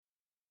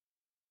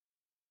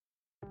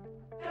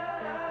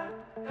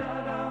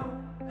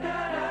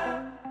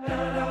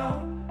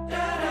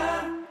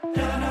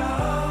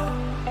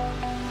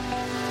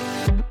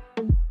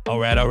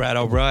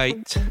All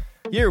right.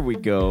 Here we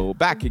go.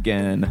 Back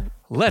again.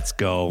 Let's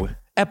go.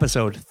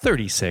 Episode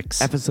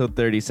 36. Episode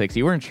 36.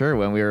 You weren't sure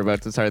when we were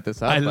about to start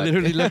this up. I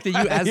literally looked at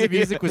you as the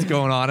music was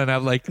going on, and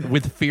I'm like,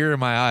 with fear in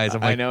my eyes, I'm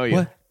like, I know you.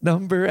 What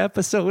number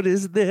episode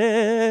is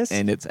this?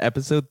 And it's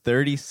episode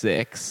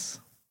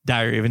 36.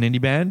 Diary of an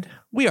Indie Band.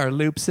 We are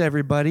Loops,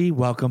 everybody.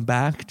 Welcome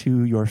back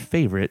to your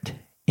favorite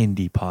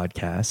indie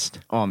podcast.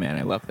 Oh, man,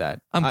 I love that.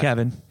 I'm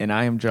Kevin. And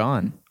I am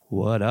John.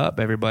 What up,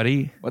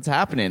 everybody? What's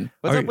happening?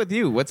 What's up with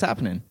you? What's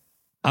happening?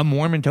 I'm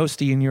warm and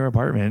toasty in your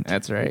apartment.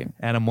 That's right.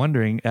 And I'm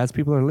wondering, as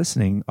people are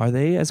listening, are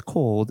they as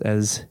cold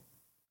as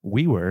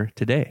we were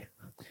today?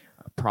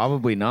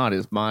 Probably not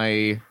is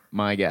my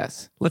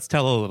guess. Let's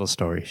tell a little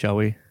story, shall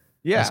we?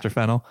 Yeah. Mr.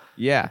 Fennel.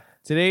 Yeah.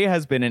 Today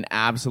has been an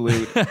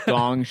absolute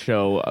gong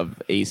show of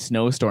a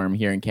snowstorm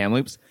here in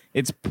Kamloops.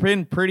 It's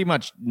been pretty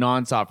much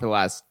nonstop for the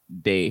last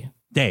day.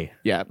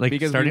 Yeah. Like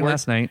because starting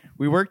last night.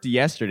 We worked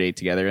yesterday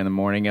together in the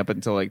morning up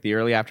until like the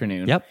early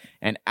afternoon. Yep.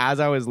 And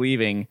as I was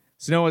leaving,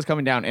 snow was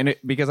coming down. And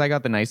because I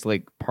got the nice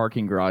like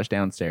parking garage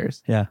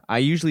downstairs, Yeah. I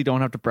usually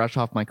don't have to brush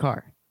off my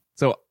car.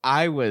 So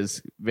I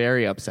was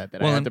very upset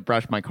that I had to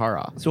brush my car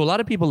off. So a lot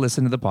of people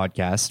listen to the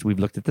podcast. We've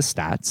looked at the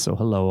stats. So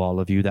hello, all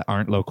of you that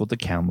aren't local to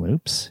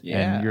Kamloops.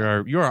 Yeah. And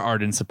you're our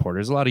ardent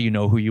supporters. A lot of you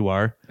know who you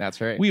are.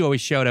 That's right. We always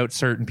shout out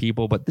certain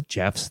people, but the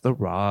Jeffs, the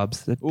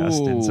Robs, the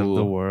Dustins of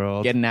the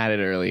world. Getting at it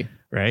early.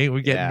 Right?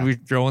 We're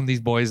throwing these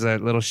boys a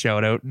little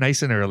shout out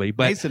nice and early.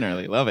 But nice and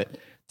early. Love it.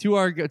 To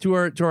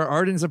our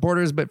ardent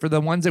supporters, but for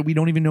the ones that we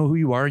don't even know who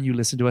you are and you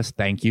listen to us,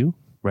 thank you.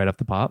 Right off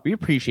the pop. We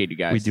appreciate you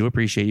guys. We do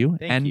appreciate you.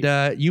 Thank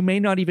you. You may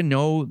not even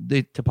know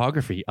the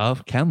topography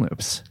of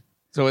Kamloops.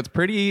 So it's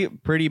pretty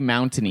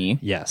mountainy.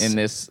 Yes. In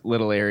this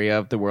little area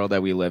of the world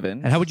that we live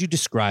in. And how would you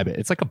describe it?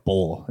 It's like a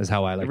bowl is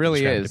how I like it really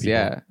to describe is. it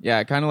to people.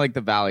 Yeah. Kind of like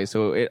the valley.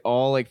 So it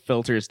all like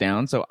filters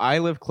down. So I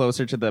live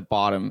closer to the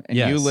bottom and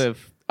you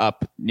live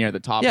up near the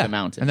top of the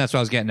mountain. And that's what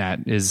I was getting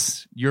at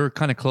is you're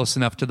kind of close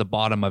enough to the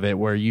bottom of it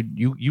where you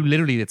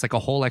literally, it's like a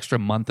whole extra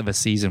month of a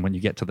season when you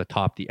get to the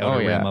top, the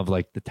outer rim of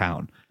like the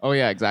town. Oh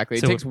yeah, exactly.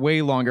 It takes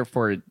way longer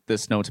for the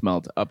snow to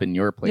melt up in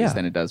your place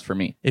than it does for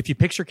me. If you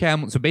picture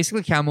Kamloops, so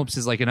basically Kamloops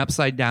is like an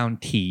upside down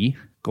T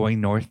going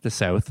north to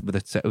south with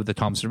the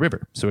Thompson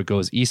River. So it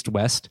goes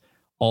east-west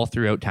all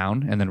throughout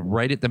town. And then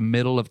right at the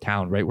middle of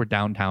town, right where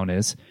downtown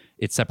is,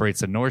 it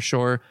separates the North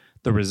Shore.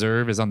 The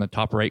reserve is on the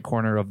top right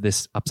corner of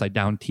this upside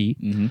down T.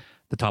 Mm-hmm.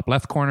 The top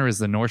left corner is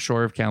the North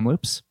Shore of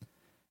Kamloops.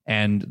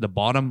 And the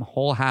bottom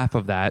whole half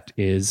of that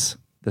is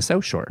the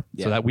South Shore.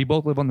 Yeah. So that we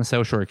both live on the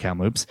South Shore of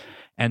Kamloops.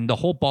 And the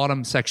whole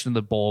bottom section of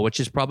the bowl, which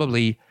is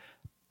probably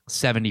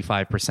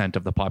 75%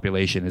 of the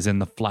population, is in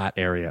the flat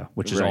area,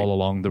 which is all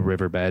along the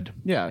riverbed.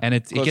 Yeah. And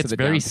it gets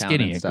very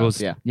skinny. It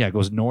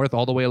goes north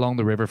all the way along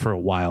the river for a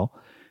while.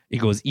 It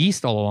goes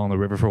east all along the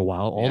river for a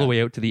while, all the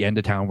way out to the end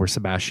of town where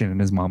Sebastian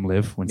and his mom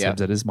live when Seb's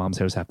at his mom's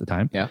house half the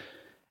time. Yeah.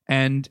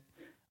 And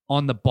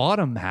on the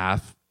bottom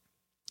half,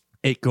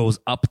 it goes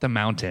up the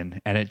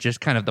mountain and it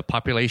just kind of the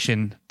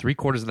population,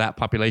 3/4 of that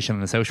population on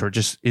the South Shore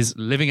just is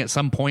living at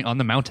some point on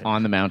the mountain.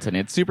 On the mountain.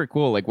 It's super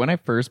cool. Like when I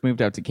first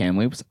moved out to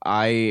Kamloops,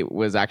 I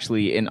was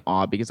actually in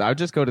awe because I would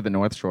just go to the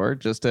North Shore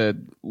just to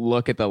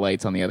look at the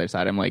lights on the other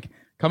side. I'm like,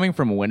 coming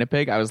from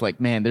Winnipeg, I was like,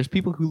 man, there's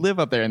people who live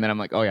up there. And then I'm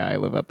like, oh yeah, I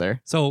live up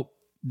there. So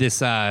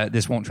this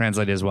won't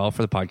translate as well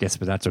for the podcast,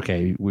 but that's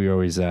okay. We're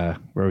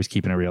always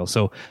keeping it real.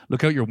 So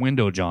look out your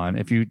window, John.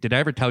 Did I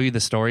ever tell you the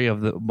story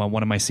of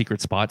one of my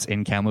secret spots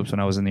in Kamloops when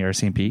I was in the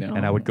RCMP? No.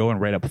 And I would go and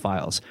write up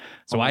files.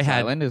 So Homeless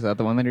Island, is that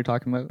the one that you're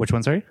talking about? Which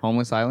one, sorry?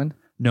 Homeless Island?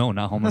 No,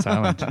 not Homeless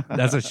Island.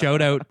 That's a shout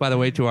out, by the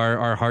way, to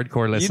our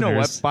hardcore listeners. You know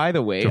what? By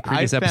the way,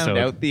 I found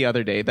out the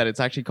other day that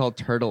it's actually called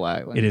Turtle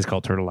Island. It is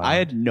called Turtle Island. I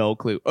had no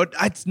clue. Oh,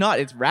 it's not.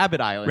 It's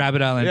Rabbit Island.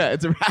 Rabbit Island. Yeah,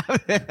 it's a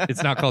rabbit.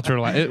 It's not called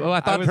Turtle Island. Well, I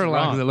thought Turtle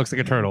Island because it looks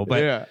like a turtle,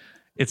 but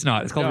it's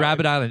not. It's called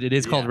Rabbit Island. It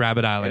is called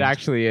Rabbit Island. It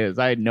actually is.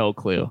 I had no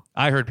clue.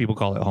 I heard people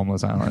call it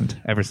Homeless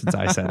Island ever since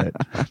I said it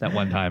that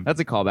one time. That's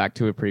a callback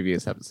to a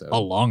previous episode. A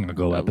long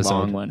ago episode.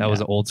 Long one, that was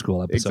an old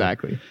school episode.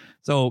 Exactly.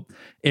 So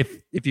if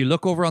you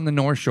look over on the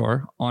North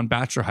Shore on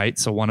Bachelor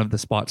Heights, so one of the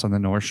spots on the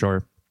North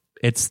Shore,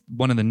 it's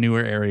one of the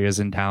newer areas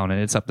in town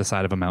and it's up the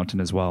side of a mountain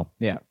as well.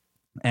 Yeah.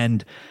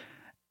 And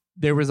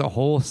there was a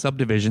whole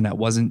subdivision that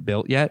wasn't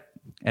built yet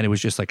and it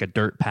was just like a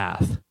dirt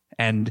path.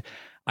 And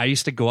I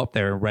used to go up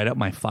there and write up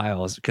my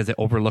files because it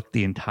overlooked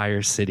the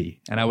entire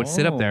city. And I would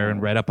sit up there and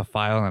write up a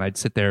file and I'd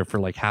sit there for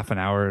like half an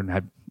hour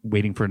and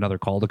waiting for another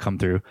call to come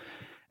through.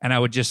 And I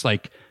would just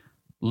like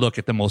look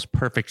at the most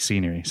perfect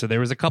scenery. So there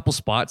was a couple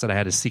spots that I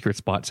had as secret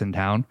spots in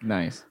town.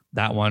 Nice.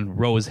 That one,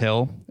 Rose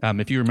Hill.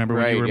 If you remember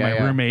when you were my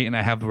roommate, and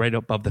I have right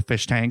above the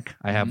fish tank,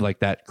 I have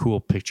like that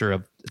cool picture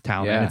of the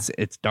town. Yeah. And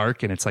it's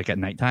dark and it's like at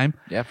nighttime.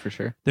 Yeah, for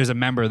sure. There's a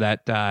member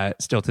that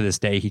still to this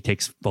day, he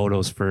takes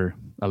photos for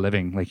a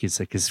living. Like he's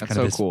like his That's kind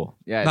of so his, cool.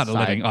 Yeah, not a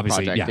living,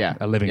 obviously. Project.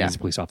 A living as a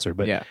police officer,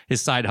 but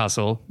his side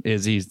hustle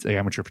is he's an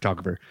amateur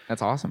photographer.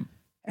 That's awesome.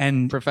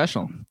 And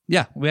Professional.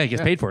 yeah, well, he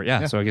gets paid for it.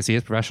 Yeah. So I guess he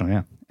is professional.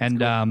 Yeah.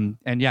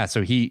 And yeah,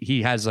 so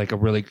he has like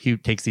he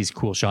takes these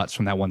cool shots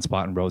from that one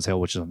spot in Rose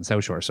Hill, which is on the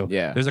South Shore. So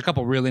there's a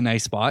couple really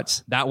nice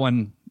spots. That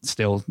one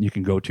still you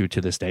can go to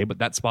this day, but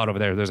that spot over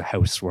there's a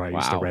house where I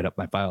used to write up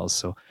my files.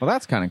 So well,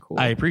 that's kind of cool.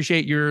 I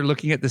appreciate you're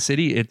looking at the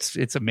city.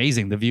 It's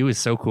amazing. The view is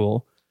so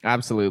cool.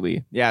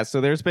 Absolutely. Yeah. So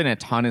there's been a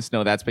ton of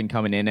snow that's been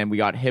coming in, and we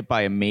got hit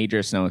by a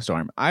major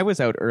snowstorm. I was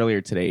out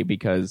earlier today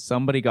because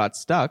somebody got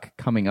stuck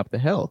coming up the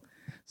hill.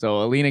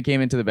 So Alina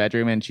came into the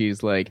bedroom and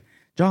she's like,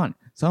 John,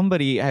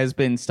 somebody has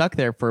been stuck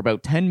there for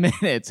about 10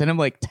 minutes. And I'm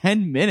like,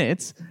 10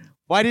 minutes?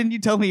 Why didn't you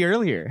tell me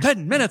earlier?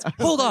 10 minutes.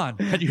 Hold on.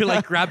 And you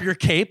like grab your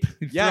cape,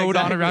 throw it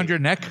on around your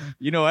neck.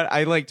 You know what?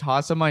 I like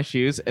tossed on my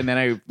shoes and then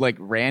I like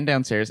ran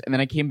downstairs and then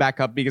I came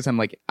back up because I'm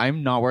like,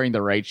 I'm not wearing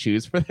the right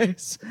shoes for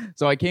this.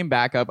 So I came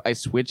back up, I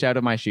switched out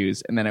of my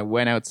shoes and then I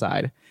went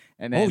outside.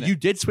 And then, you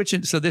did switch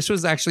it. So this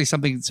was actually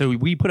something. So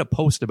we put a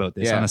post about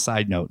this on a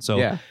side note.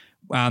 So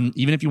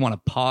even if you want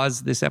to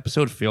pause this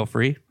episode, feel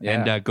free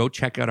and go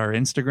check out our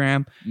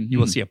Instagram. You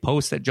will see a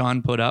post that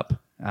John put up.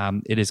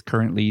 It is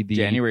currently the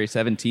January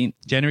 17th.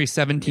 January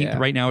 17th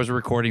right now as we're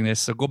recording this.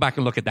 So go back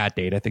and look at that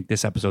date. I think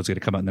this episode is going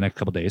to come out in the next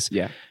couple of days.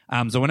 Yeah.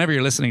 So whenever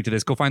you're listening to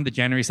this, go find the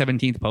January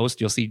 17th post.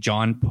 You'll see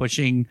John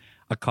pushing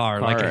a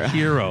car like a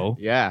hero.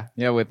 Yeah,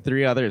 with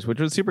 3 others, which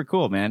was super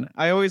cool, man.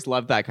 I always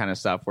love that kind of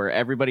stuff where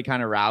everybody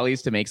kind of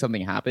rallies to make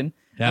something happen.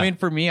 Yeah. I mean,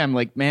 for me, I'm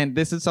like, man,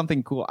 this is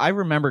something cool. I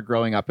remember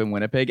growing up in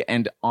Winnipeg,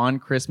 and on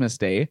Christmas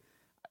Day,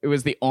 it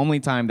was the only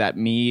time that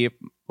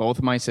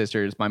both my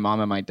sisters, my mom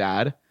and my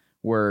dad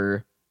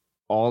were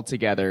all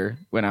together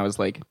when I was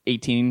like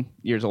 18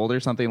 years old or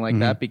something like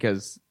that,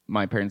 because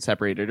my parents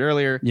separated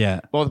earlier. Yeah.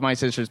 Both my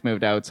sisters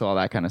moved out, so all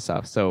that kind of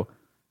stuff. So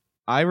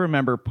I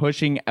remember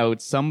pushing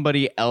out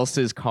somebody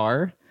else's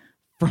car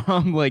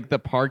from like the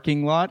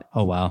parking lot.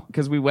 Oh, wow.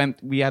 Because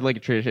we had like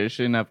a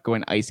tradition of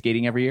going ice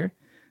skating every year.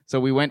 So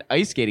we went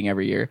ice skating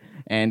every year,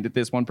 and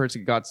this one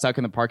person got stuck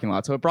in the parking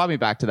lot. So it brought me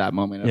back to that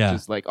moment of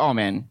just like, oh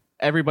man,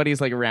 everybody's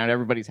like around,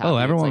 everybody's happy. Oh,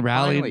 everyone like,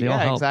 rallied. They all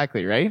helped.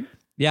 Exactly, right?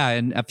 Yeah,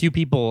 and a few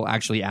people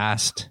actually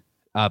asked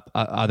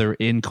either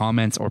in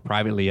comments or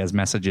privately as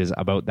messages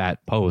about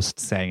that post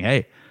saying,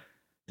 hey,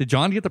 did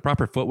John get the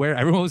proper footwear?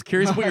 Everyone was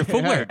curious about your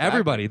footwear. Exactly.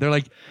 Everybody. They're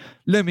like,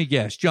 let me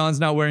guess, John's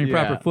not wearing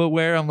proper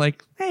footwear. I'm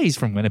like, hey, he's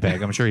from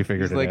Winnipeg. I'm sure he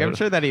figured it out. I'm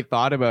sure that he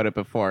thought about it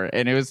before.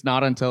 And it was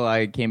not until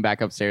I came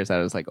back upstairs that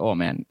I was like, oh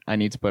man, I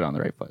need to put on the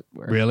right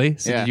footwear. Really?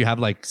 So did you have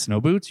like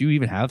snow boots? You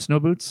even have snow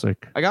boots?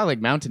 Like I got like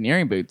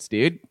mountaineering boots,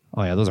 dude.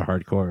 Oh yeah, those are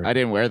hardcore. I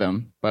didn't wear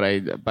them, but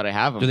I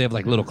have them. Do they have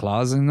like little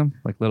claws in them?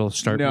 Like little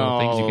little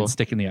things you can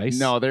stick in the ice?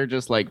 No, they're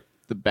just like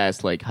the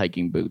best like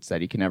hiking boots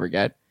that you can ever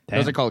get. Damn.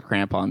 Those are called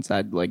crampons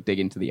that like dig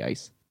into the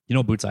ice. You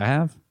know what boots I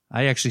have?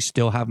 I actually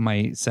still have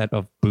my set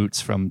of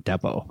boots from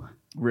Depot.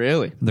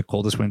 Really? The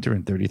coldest winter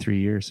in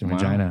 33 years in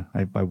Regina.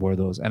 I wore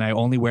those. And I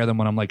only wear them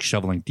when I'm like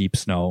shoveling deep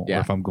snow or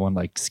if I'm going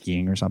like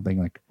skiing or something.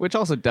 Like, which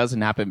also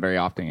doesn't happen very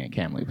often at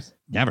Kamloops.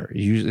 Never.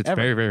 It's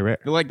very, very rare.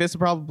 Like this is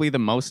probably the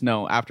most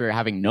snow after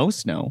having no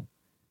snow.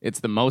 It's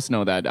the most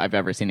snow that I've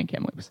ever seen in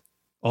Kamloops.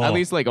 Oh. At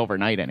least like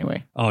overnight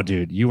anyway. Oh,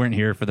 dude. You weren't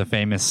here for the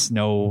famous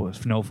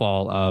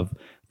snowfall of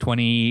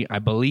 20, I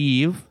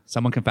believe,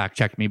 someone can fact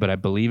check me, but I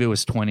believe it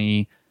was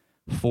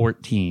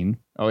 2014.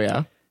 Oh,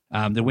 yeah?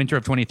 The winter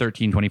of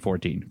 2013,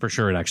 2014. For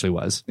sure it actually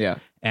was. Yeah.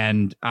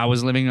 And I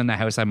was living in the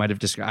house I might have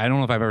described. I don't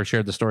know if I've ever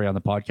shared the story on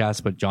the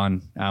podcast, but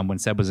John, when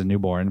Seb was a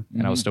newborn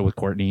and I was still with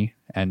Courtney,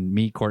 and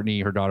me,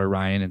 Courtney, her daughter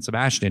Ryan, and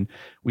Sebastian,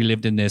 we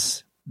lived in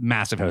this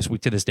massive house. We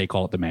to this day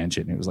call it the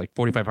mansion. It was like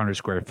 4,500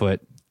 square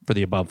foot for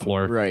the above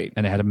floor. Right.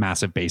 And it had a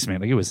massive basement.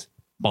 Like it was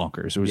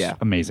bonkers. It was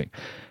amazing.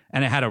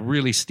 And it had a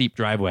really steep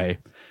driveway.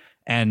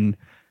 And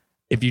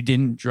if you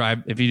didn't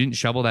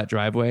shovel that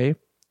driveway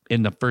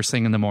in the first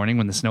thing in the morning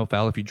when the snow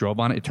fell, if you drove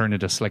on it, it turned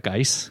into slick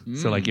ice.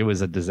 So like it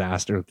was a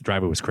disaster. The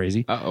driveway was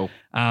crazy. But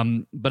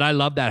I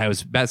love that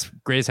house.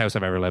 Greatest house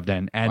I've ever lived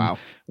in. And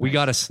we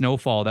got a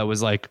snowfall that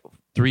was like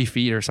 3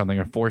 feet or something,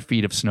 or 4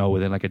 feet of snow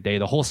within like a day.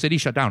 The whole city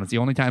shut down. It's the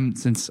only time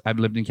since I've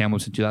lived in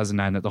Kamloops in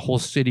 2009 that the whole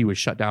city was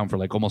shut down for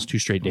like almost 2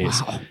 straight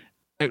days. Wow.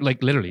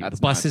 Like literally, the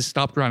buses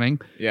stopped running.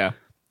 Yeah.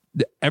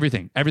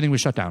 Everything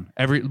was shut down.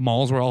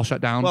 Malls were all shut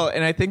down. Well,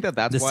 and I think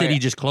that's the city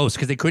just closed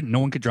because no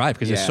one could drive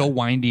because it's so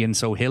windy and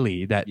so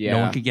hilly that no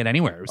one could get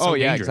anywhere. It was so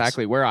dangerous.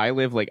 Exactly. Where I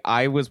live, like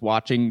I was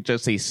watching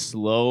just a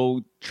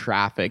slow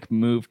traffic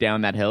move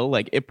down that hill.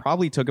 Like it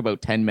probably took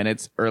about 10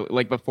 minutes or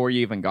like before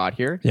you even got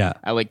here. Yeah.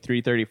 At like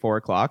 3:30, 4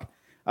 o'clock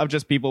of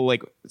just people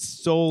like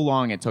so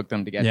long it took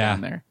them to get down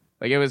there.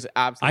 Like it was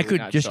absolutely. I could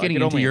nuts. just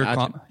getting into your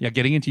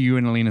getting into you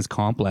and Alina's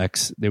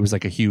complex. There was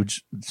like a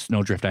huge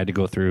snowdrift I had to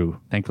go through.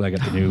 Thankfully, I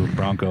got the new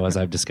Bronco as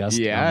I've discussed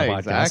on the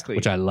podcast,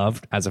 which I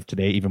loved as of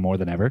today even more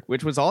than ever.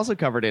 Which was also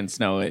covered in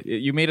snow.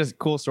 You made a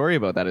cool story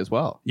about that as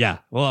well. Yeah,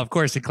 well, of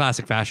course, in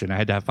classic fashion, I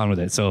had to have fun with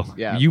it. So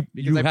you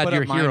had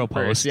your hero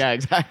post, yeah,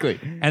 exactly,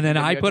 and then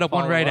I put up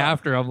one right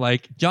after. I'm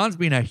like, John's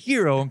being a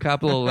hero in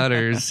capital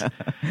letters,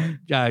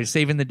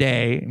 saving the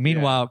day.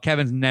 Meanwhile,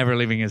 Kevin's never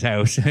leaving his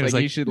house. It was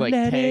like you should like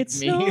tag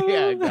me.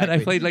 Yeah, exactly. And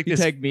I played like you this.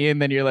 tag me,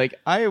 and then you're like,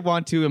 I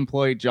want to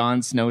employ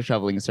John's snow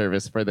shoveling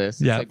service for this.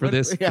 It's Yeah, like, for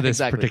this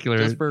exactly. particular.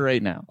 Just for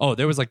right now. Oh,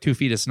 there was like 2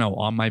 feet of snow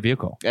on my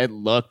vehicle. It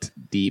looked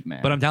deep,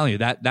 man. But I'm telling you,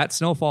 that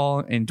snowfall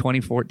in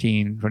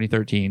 2014,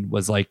 2013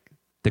 was like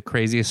the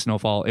craziest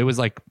snowfall. It was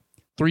like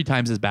 3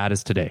 times as bad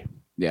as today.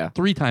 Yeah.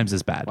 3 times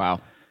as bad.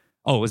 Wow.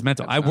 Oh, it was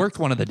mental. I worked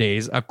one of the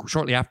days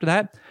shortly after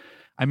that.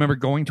 I remember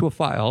going to a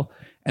file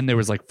and there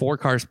was like 4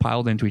 cars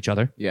piled into each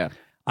other. Yeah.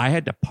 I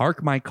had to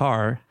park my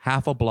car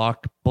half a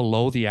block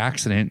below the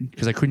accident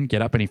because I couldn't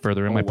get up any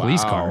further in my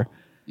police car.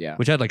 Yeah.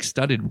 Which had like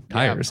studded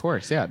tires. Yeah, of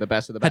course. Yeah. The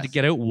best of the best. Had to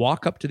get out,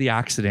 walk up to the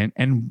accident,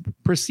 and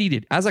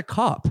proceeded as a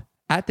cop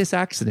at this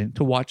accident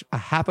to watch a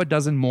half a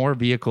dozen more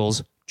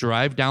vehicles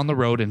drive down the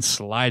road and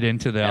slide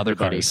into the other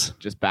cars.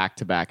 Just back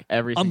to back.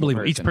 Every single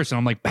Unbelievable. person. Each person,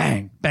 I'm like,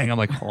 bang, bang. I'm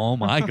like, oh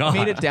my God. I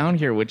made it down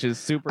here, which is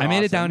super I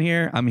made it awesome. down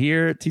here. I'm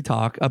here to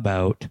talk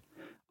about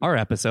our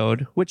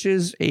episode, which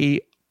is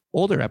a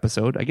older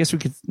episode. I guess we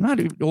could not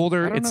even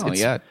older. I don't know.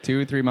 Yeah.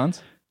 2 or 3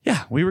 months.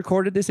 Yeah. We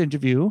recorded this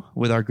interview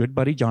with our good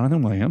buddy,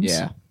 Jonathan Williams.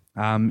 Yeah.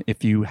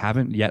 If you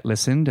haven't yet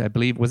listened, I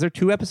believe, was there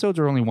 2 episodes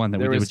or only one that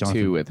There we did was with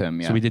Jonathan? 2 with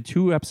him. Yeah. So we did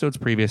 2 episodes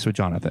previous with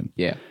Jonathan.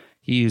 Yeah.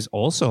 He's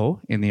also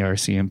in the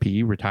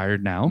RCMP,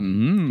 retired now.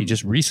 He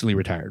just recently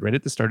retired, right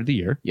at the start of the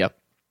year. Yep.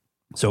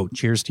 So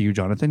cheers to you,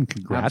 Jonathan.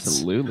 Congrats.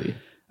 Absolutely.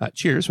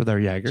 Cheers with our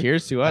Jager.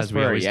 Cheers to us as we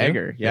for our always do.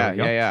 Jager. There we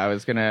go. Yeah. I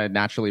was going to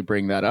naturally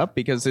bring that up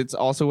because it's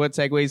also what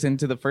segues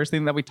into the first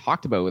thing that we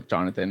talked about with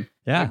Jonathan.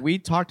 Yeah. Like, we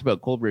talked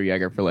about cold brew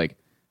Jager for like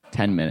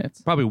 10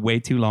 minutes. Probably way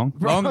too long.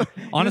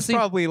 Honestly, He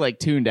was probably like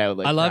tuned out.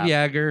 Like, I love crap.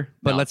 Jager,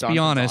 but No, let's be Jonathan's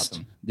honest.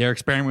 awesome. Their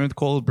experiment with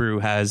cold brew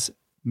has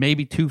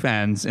maybe 2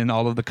 fans in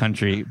all of the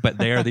country, but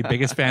they are the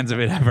biggest fans of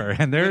it ever.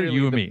 And they're Literally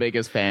you and the me.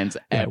 biggest fans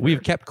Yeah, ever.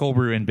 we've kept cold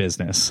brew in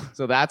business.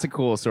 So that's a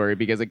cool story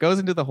because it goes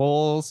into the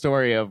whole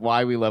story of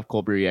why we love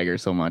cold brew Jager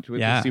so much,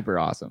 which Yeah. is super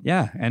awesome.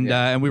 Yeah.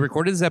 And we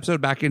recorded this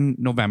episode back in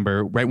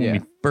November, right when Yeah.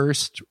 we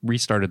first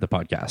restarted the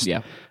podcast.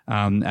 Yeah.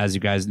 As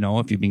you guys know,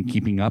 if you've been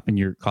keeping up and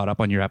you're caught up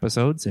on your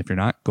episodes, if you're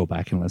not, go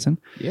back and listen.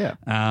 Yeah.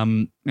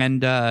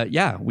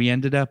 We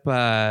ended up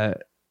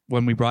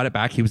when we brought it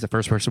back, he was the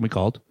first person we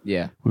called.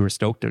 Yeah. We were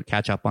stoked to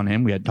catch up on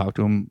him. We had talked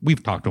to him.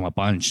 We've talked to him a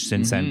bunch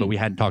since then, but we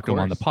hadn't talked to him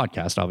on the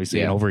podcast, obviously,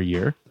 in Yeah. over a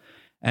year.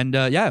 And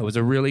it was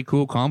a really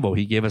cool convo.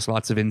 He gave us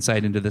lots of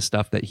insight into the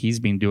stuff that he's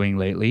been doing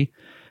lately.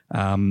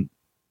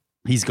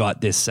 He's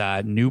got this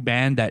new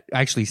band that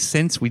actually,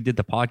 since we did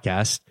the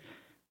podcast,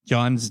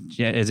 John's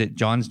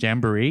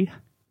Jamboree?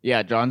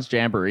 Yeah. John's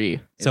Jamboree.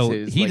 is So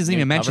his, he like, doesn't new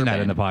even mention cover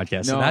that in the band.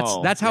 podcast. So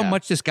No, that's how yeah.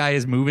 much this guy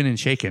is moving and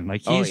shaking.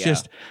 Like Oh, he's yeah.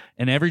 just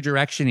in every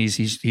direction.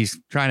 He's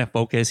trying to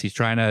focus. He's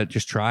trying to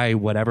just try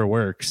whatever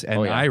works. And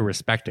Oh, yeah. I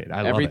respect it.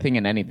 I love Everything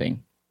and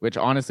anything, which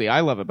honestly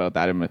I love about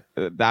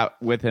that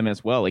with him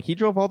as well. Like he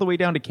drove all the way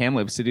down to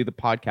Kamloops to do the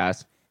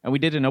podcast, and we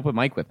did an open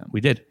mic with him. it. We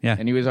did. Yeah.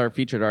 And he was our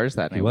featured artist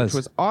that night, was. which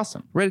was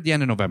awesome. Right at the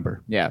end of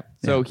November. Yeah.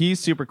 So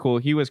he's super cool.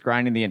 He was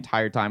grinding the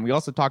entire time. We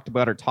also talked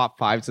about our top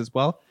 5s as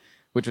well,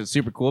 which was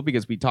super cool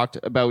because we talked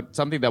about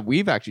something that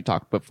we've actually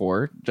talked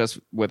before just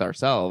with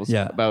ourselves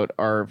about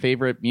our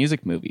favorite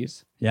music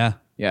movies. Yeah.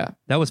 Yeah.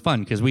 That was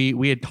fun because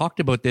we had talked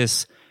about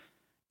this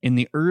in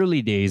the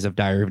early days of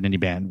Diary of an Indie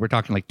Band. We're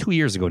talking like 2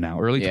 years ago now,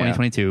 early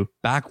 2022,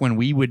 back when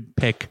we would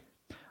pick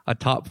a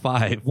top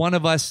 5. One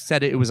of us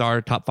said it was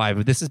our top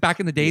 5. This is back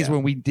in the days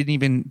when we didn't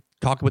even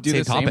talk about Do the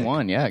same topic. same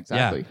one. Yeah,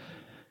 exactly.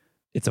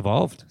 It's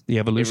evolved. The It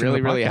evolution really,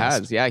 of the really podcast.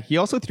 has. Yeah. He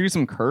also threw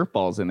some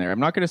curveballs in there. I'm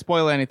not going to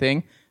spoil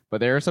anything, but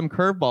there are some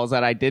curveballs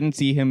that I didn't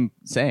see him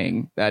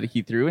saying that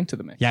he threw into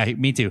the mix. Yeah,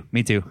 me too.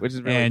 Which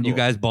is really and you cool.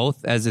 guys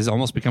both, as is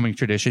almost becoming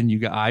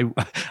tradition.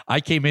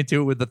 I came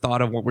into it with the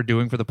thought of what we're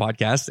doing for the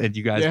podcast, and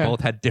you guys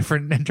both had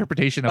different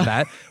interpretation of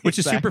that, which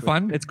is super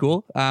fun. It's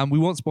cool. We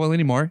won't spoil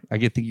anymore. I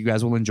think you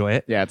guys will enjoy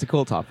it. Yeah, it's a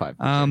cool top 5.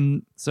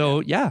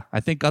 I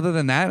think other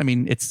than that, I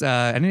mean, it's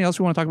anything else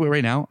we want to talk about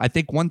right now? I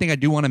think one thing I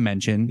do want to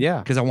mention,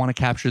 because I want to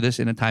capture this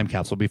in a time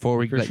capsule before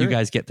we let you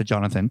guys get to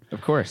Jonathan,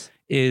 Of course.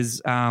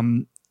 is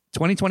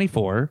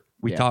 2024.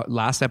 We talked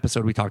last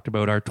episode. We talked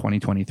about our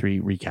 2023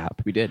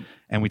 recap. We did.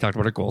 And we talked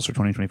about our goals for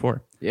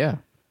 2024. Yeah.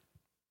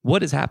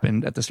 What has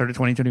happened at the start of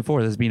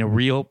 2024? There's been a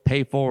real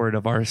pay forward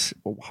of our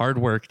hard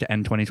work to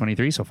end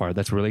 2023 so far.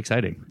 That's really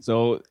exciting.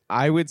 So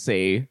I would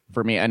say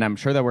for me, and I'm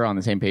sure that we're on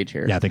the same page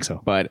here. Yeah, I think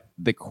so. But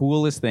the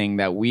coolest thing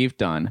that we've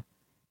done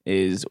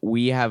is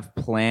we have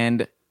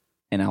planned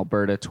an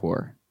Alberta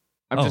tour.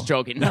 I'm just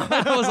joking. No.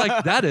 I was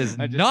like, that is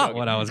not joking.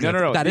 what I was No, going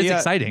to no. That is Yeah,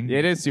 exciting.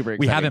 It is super exciting.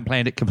 We haven't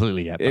planned it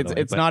completely yet. by the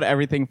way, It's but- not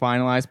everything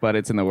finalized, but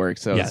it's in the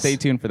works. So stay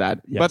tuned for that.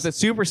 Yes. But the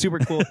super, super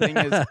cool thing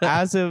is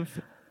as of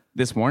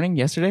this morning,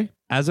 yesterday?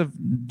 As of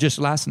just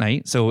last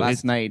night. So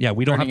Last night, Yeah,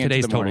 we don't have turning into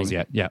today's the totals morning.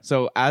 yet. Yeah.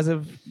 So as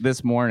of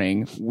this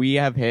morning, we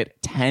have hit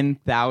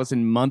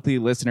 10,000 monthly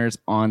listeners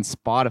on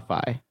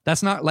Spotify.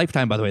 That's not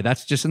lifetime, by the way.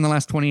 That's just in the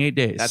last 28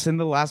 days. That's in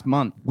the last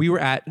month. We were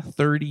at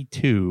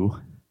 32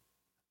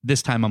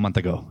 this time a month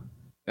ago.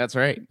 That's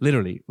right.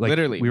 Literally.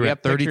 Literally. We were have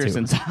at 32. pictures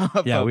and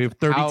stuff Yeah, of we have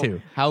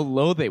 32. How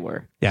low they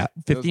were. Yeah.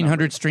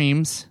 1,500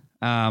 streams.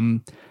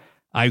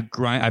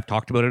 I've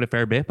talked about it a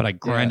fair bit, but I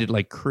grinded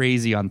like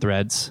crazy on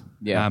Threads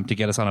to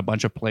get us on a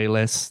bunch of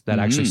playlists that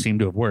actually seem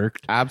to have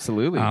worked.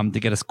 Absolutely. To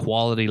get us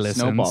quality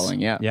listens.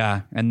 Snowballing, yeah.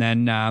 Yeah. And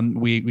then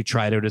we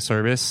tried out a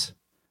service.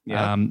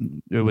 Yeah.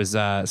 It was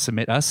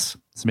Submit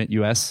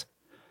US.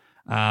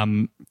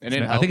 I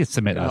think it's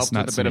Submit Us,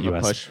 not Submit US. A bit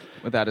of a push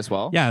with that as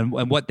well. Yeah.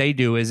 And what they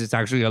do is it's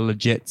actually a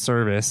legit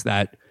service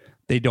that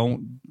they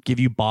don't give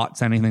you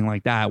bots, anything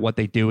like that. What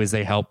they do is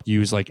they help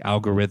use like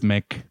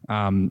algorithmic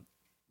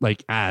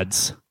like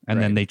ads,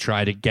 and then they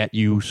try to get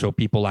you so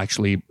people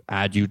actually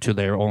add you to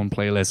their own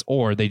playlist,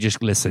 or they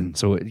just listen.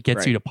 So it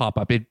gets you to pop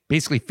up. It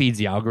basically feeds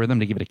the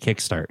algorithm to give it a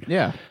kickstart.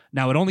 Yeah.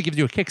 Now it only gives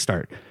you a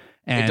kickstart.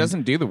 And it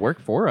doesn't do the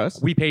work for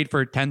us. We paid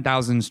for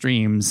 10,000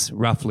 streams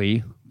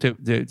roughly to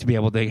be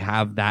able to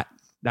have that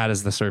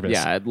as the service.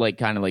 Yeah, like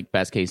kind of like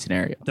best case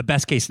scenario. The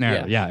best case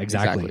scenario. Yeah,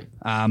 exactly.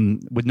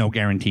 With no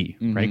guarantee,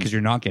 right? Because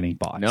you're not getting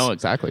bots. No,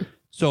 exactly.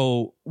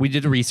 So we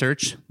did the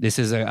research. This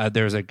is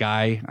there's a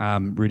guy,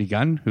 Rudy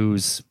Gunn,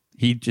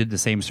 he did the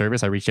same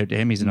service. I reached out to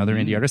him. He's another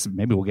indie artist.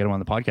 Maybe we'll get him on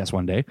the podcast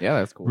one day. Yeah,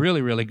 that's cool.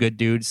 Really, really good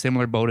dude.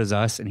 Similar boat as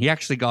us. And he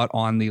actually got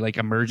on the like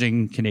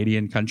emerging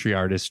Canadian country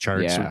artist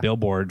charts with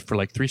Billboard for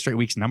like 3 straight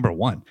weeks,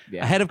 #1.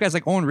 Yeah. Ahead of guys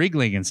like Owen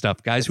Riegling and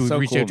stuff, guys who we've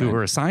reached out to who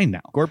are assigned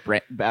now. Gort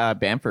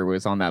Bamford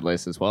was on that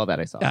list as well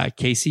that I saw.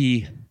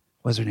 Casey,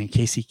 what's her name?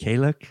 Casey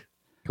Kalick.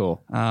 Cool.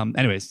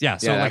 Anyways, so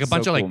like a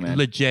bunch of like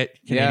legit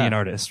Canadian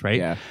artists, right?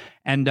 Yeah.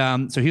 And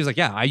so he was like,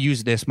 yeah, I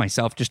use this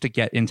myself just to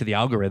get into the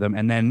algorithm.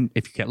 And then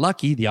if you get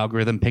lucky, the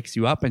algorithm picks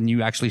you up and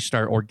you actually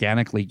start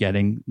organically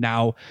getting.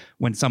 Now,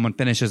 when someone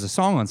finishes a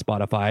song on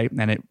Spotify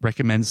and it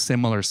recommends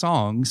similar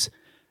songs,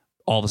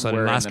 all of a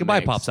sudden Last Goodbye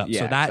pops up.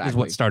 Yeah, so that is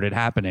what started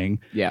happening.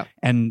 Yeah.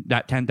 And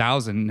that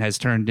 10,000 has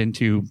turned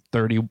into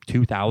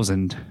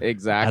 32,000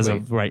 exactly as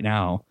of right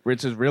now.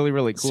 Which is really,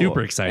 really cool.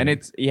 Super exciting. And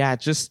it's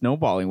just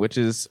snowballing, which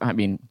is, I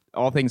mean,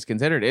 all things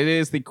considered, it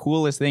is the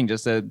coolest thing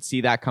just to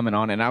see that coming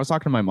on. And I was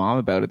talking to my mom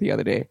about it the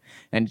other day,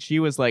 and she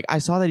was like, I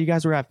saw that you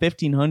guys were at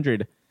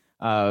 1,500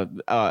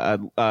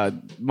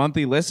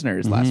 monthly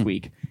listeners last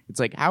week. It's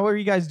like, how are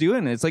you guys doing?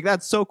 And it's like,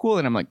 that's so cool.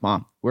 And I'm like,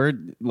 Mom, we're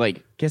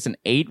like kissing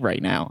 8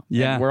 right now.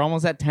 Yeah. And we're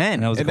almost at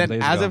 10. And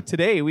then as of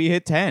today, we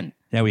hit 10.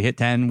 Yeah, we hit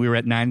 10. We were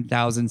at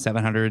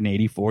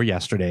 9,784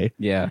 yesterday.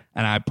 Yeah.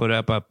 And I put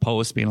up a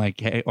post being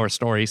like, hey, or a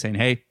story saying,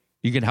 hey,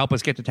 you can help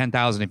us get to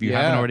 10,000. If you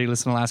haven't already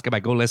listened to Last Goodbye,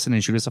 go listen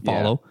and shoot us a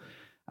follow.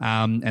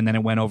 And then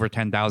it went over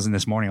 10,000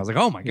 this morning. I was like,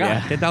 oh my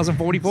God,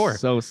 10,044.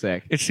 So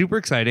sick. It's super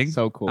exciting.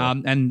 So cool.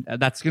 And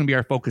that's going to be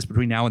our focus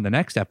between now and the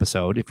next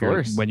episode.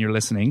 When you're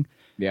listening,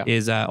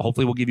 is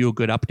hopefully we'll give you a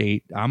good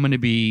update.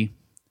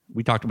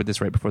 We talked about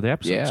this right before the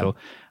episode. Yeah. So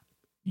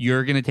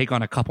you're going to take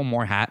on a couple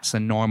more hats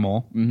than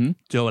normal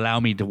to allow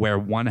me to wear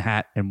one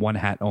hat and one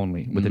hat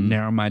only with a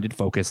narrow-minded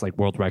focus like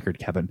world record,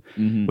 Kevin,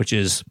 which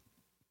is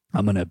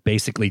I'm going to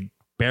basically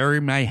bury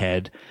my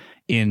head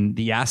in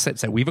the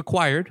assets that we've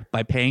acquired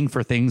by paying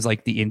for things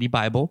like the Indie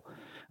Bible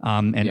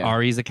and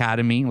Ari's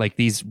Academy, like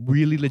these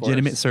really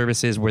legitimate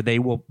services where they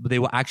will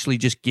actually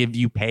just give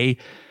you pay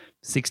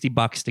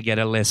 $60 to get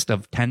a list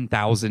of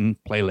 10,000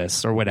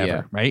 playlists or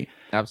whatever, right?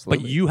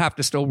 Absolutely. But you have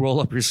to still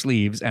roll up your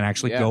sleeves and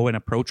actually go and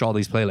approach all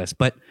these playlists.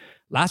 But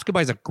Last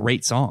Goodbye is a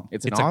great song.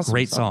 It's a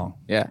great song.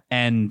 Yeah.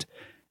 And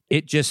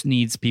it just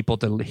needs people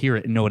to hear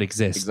it and know it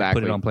exists.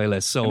 Put it on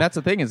playlists. So and that's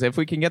the thing is if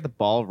we can get the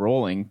ball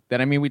rolling,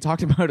 then I mean we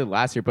talked about it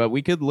last year, but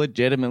we could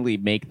legitimately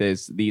make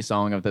this the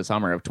song of the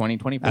summer of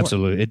 2024.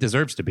 Absolutely. It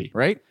deserves to be.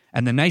 Right?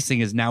 And the nice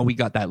thing is now we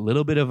got that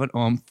little bit of an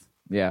oomph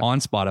on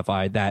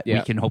Spotify that we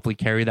can hopefully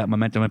carry that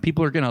momentum, and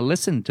people are going to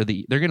listen to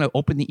they're going to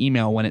open the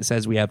email when it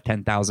says we have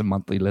 10,000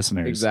 monthly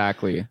listeners.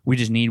 Exactly.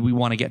 We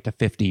want to get to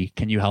 50.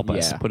 Can you help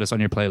us put us on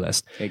your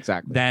playlist?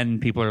 Exactly.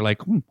 Then people are like,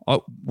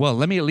 oh, well,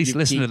 let me at least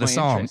listen to the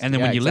song. Interest. And then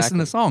when you listen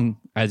to the song,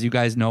 as you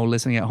guys know,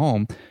 listening at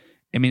home,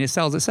 I mean, it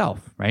sells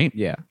itself, right?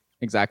 Yeah.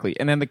 Exactly.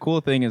 And then the cool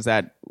thing is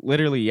that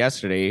literally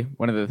yesterday,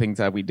 one of the things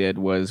that we did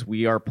was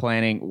we are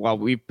planning,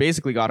 we've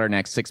basically got our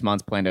next 6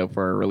 months planned out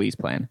for a release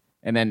plan.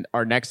 And then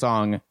our next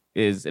song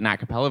is an a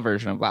cappella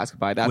version of Last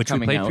Goodbye. That's which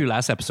coming we played out. through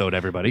last episode,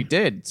 everybody. We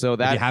did. So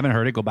that if you haven't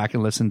heard it, go back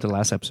and listen to the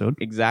last episode.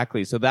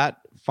 Exactly. So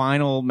that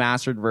final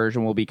mastered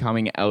version will be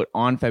coming out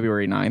on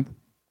February 9th.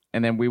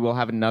 And then we will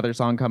have another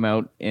song come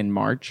out in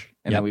March.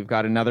 And then we've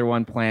got another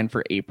one planned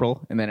for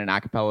April. And then an a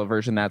cappella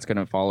version that's going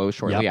to follow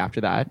shortly after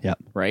that. Yep.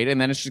 Right?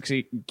 And then it's just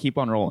keep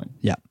on rolling.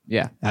 Yeah.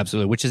 Yeah.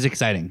 Absolutely. Which is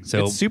exciting.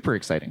 So it's super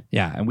exciting.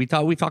 Yeah. And we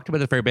talked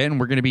about it a fair bit,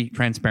 and we're going to be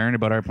transparent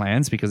about our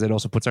plans because it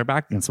also puts our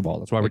back against the wall.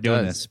 That's why we're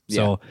doing this.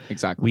 So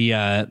exactly. We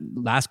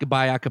Last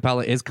Goodbye a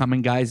cappella is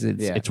coming, guys.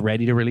 It's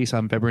ready to release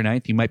on February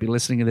 9th. You might be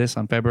listening to this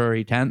on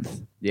February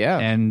 10th. Yeah.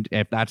 And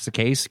if that's the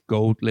case,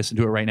 go listen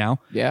to it right now.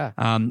 Yeah.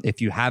 If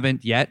you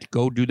haven't yet,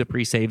 go do the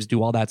pre-saves,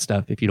 do all that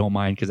stuff if you don't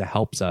mind, because it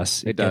helps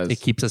us. It does.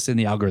 It keeps us in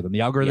the algorithm. The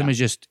algorithm is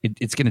just,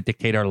 it's going to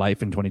dictate our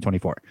life in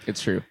 2024.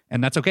 It's true.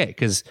 And that's okay,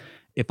 because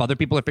if other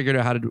people have figured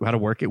out how to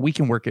work it, we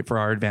can work it for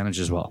our advantage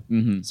as well.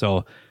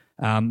 So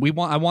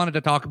I wanted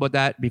to talk about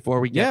that before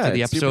we get to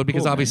the it's super episode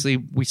because cool, obviously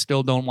we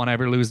still don't want to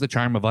ever lose the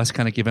charm of us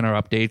kind of giving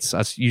our updates,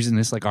 us using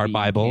this like our Being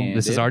Bible.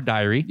 This is candid. our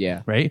diary.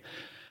 Yeah. Right.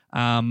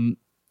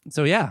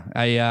 So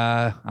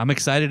yeah, I'm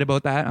excited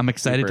about that. I'm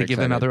excited Super to give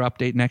excited. another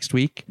update next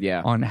week.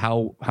 Yeah. On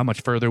how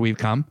much further we've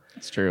come.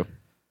 It's true.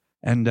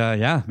 And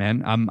yeah,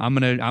 man,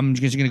 I'm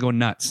just gonna go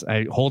nuts.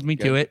 Hold me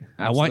to Good. it.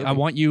 Absolutely. I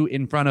want you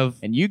in front of.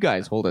 And you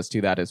guys hold us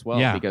to that as well.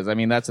 Yeah. Because I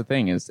mean, that's the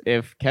thing is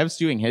if Kev's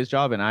doing his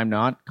job and I'm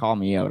not, call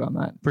me out on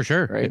that. For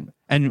sure. Right.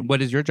 And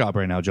what is your job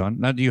right now, John?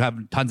 Now, you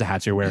have tons of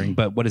hats you're wearing,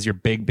 but what is your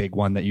big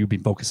one that you've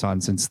been focused on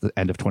since the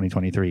end of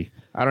 2023?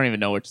 I don't even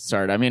know where to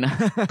start. I mean,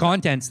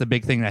 Content's the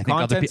big thing that I think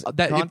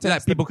Content's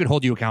that people could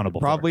hold you accountable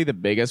probably the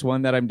biggest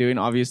one that I'm doing.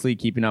 Obviously,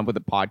 keeping up with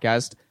the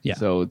podcast. Yeah.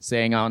 So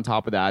staying on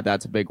top of that,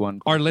 that's a big one.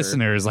 for. Our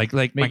listeners, like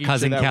my Making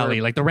cousin sure that Kelly,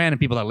 we're- like the random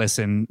people that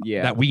listen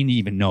Yeah. that we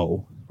even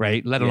know,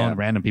 right? Let alone Yeah.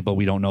 random people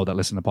we don't know that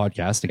listen to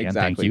podcast. Again,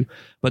 thank Exactly. you.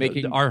 But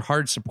Making- our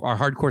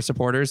hardcore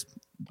supporters,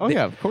 Oh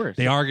yeah, of course.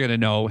 they are going to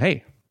know,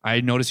 hey, I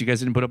noticed you guys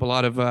didn't put up a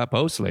lot of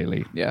posts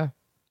lately. Yeah.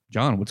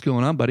 John, what's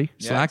going on, buddy?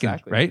 Yeah, Slacking,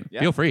 exactly. right? Yeah,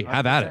 Feel free.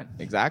 Have at it.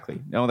 100%.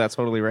 Exactly. No, that's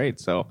totally right.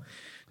 So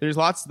there's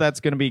lots that's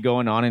going to be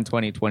going on in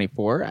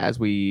 2024 as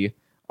we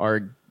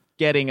are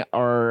getting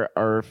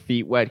our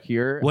feet wet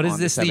here. What is on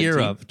this the year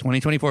 17th. of?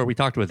 2024. We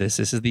talked about this.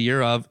 This is the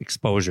year of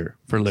exposure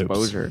for loops.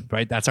 Exposure.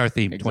 Right? That's our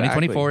theme. Exactly.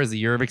 2024 is the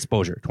year of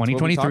exposure. That's what we talked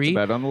 2023.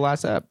 about on the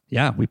last app.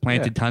 Yeah, we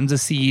planted tons of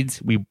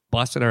seeds. We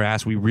busted our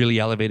ass. We really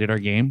elevated our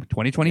game.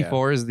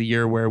 2024 is the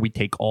year where we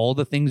take all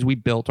the things we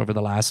built over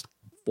the last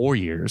 4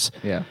 years,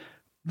 Yeah.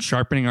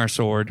 sharpening our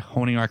sword,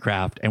 honing our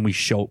craft, and we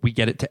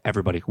get it to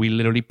everybody. We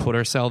literally put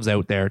ourselves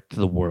out there to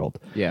the world.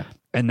 Yeah.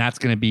 And that's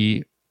going to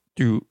be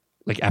through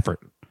like effort.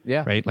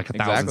 Yeah. Right? Like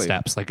 1,000 Exactly.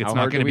 steps. Like it's How not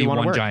hard going do to we be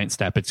wanna one work? giant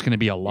step. It's going to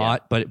be a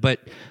lot, but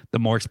the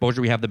more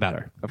exposure we have, the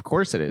better. Of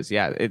course it is.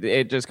 Yeah.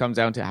 It just comes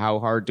down to how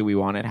hard do we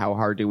want it? How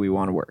hard do we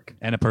want to work?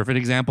 And a perfect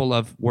example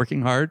of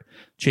working hard,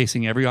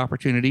 chasing every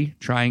opportunity,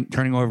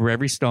 turning over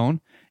every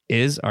stone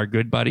is our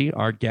good buddy,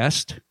 our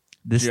guest,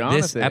 this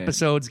Jonathan.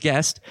 episode's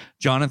guest,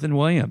 Jonathan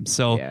Williams.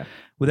 So Yeah.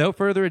 without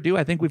further ado,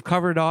 I think we've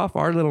covered off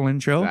our little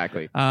intro.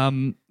 Exactly.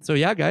 So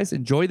yeah, guys,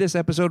 enjoy this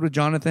episode with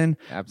Jonathan.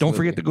 Don't Absolutely.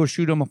 forget to go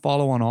shoot him a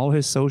follow on all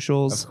his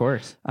socials. Of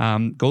course.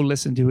 Go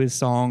listen to his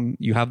song.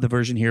 You have the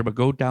version here, but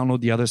go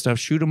download the other stuff.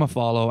 Shoot him a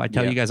follow. I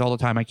tell Yeah. you guys all the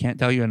time, I can't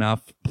tell you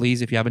enough.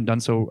 Please, if you haven't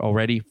done so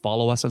already,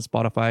 follow us on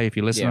Spotify. If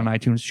you listen Yeah. on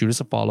iTunes, shoot us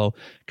a follow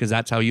because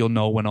that's how you'll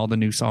know when all the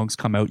new songs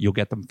come out. You'll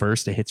get them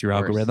first. It hits your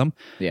course. algorithm.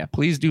 Yeah.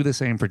 Please do the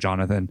same for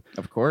Jonathan.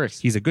 Of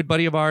course. He's a good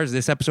buddy of ours.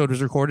 This episode was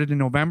recorded in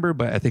November,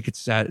 but I think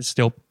it's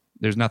still,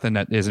 there's nothing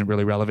that isn't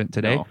really relevant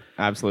today. No,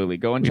 absolutely.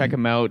 Go and check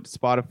him out.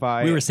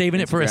 Spotify. We were saving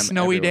it for a Instagram,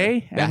 snowy everywhere.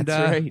 day, and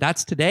That's right.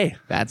 that's today.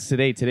 That's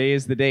today. Today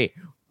is the day.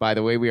 By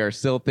the way, we are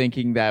still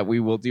thinking that we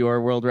will do our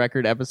world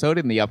record episode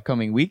in the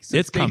upcoming weeks. So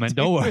It's stay coming.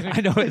 Don't worry. tuned.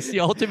 I know it's the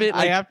ultimate.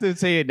 I Like, have to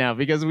say it now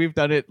because we've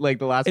done it like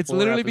the last. it's 4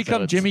 literally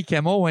become episodes. Jimmy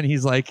Kimmel when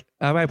he's like,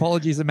 my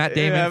apologies to Matt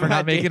Damon Yeah, for not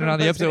Matt making it on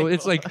the Damon. episode.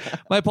 It's like,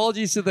 my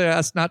apologies to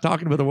us not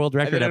talking about the world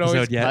And record then it always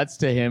episode yet. cuts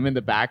to him in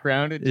the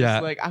background. It's Yeah.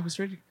 just like I was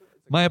ready.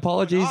 My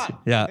apologies. on?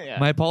 Yeah. Yeah.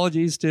 My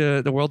apologies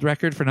to the world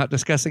record for not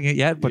discussing it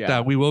yet, but Yeah.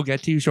 we will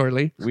get to you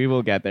shortly. We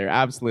will get there.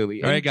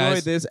 Absolutely. All right, Enjoy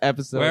guys. this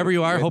episode. Wherever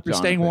you are, with hope you're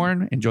staying Jonathan.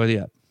 warm. Enjoy the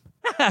app.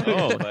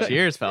 Oh,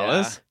 Cheers,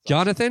 fellas.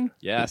 Jonathan,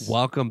 Yes.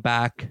 welcome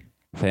back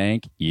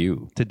Thank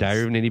you. to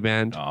Diary of an Indie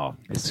Band. Oh,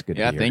 it's good.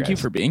 Yeah, to be here, thank you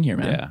guys. for being here,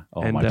 man. Yeah.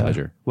 Oh, And, my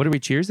pleasure. What are we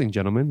cheersing,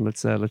 gentlemen?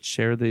 Let's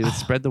share let's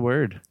spread the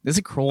word. This is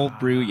a cold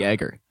brew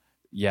Jager.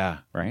 Yeah.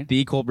 Right.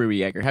 The cold brew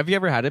Jager. Have you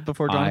ever had it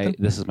before, Jonathan?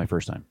 This is my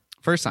first time.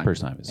 First time.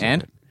 First time. It's so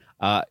And? good.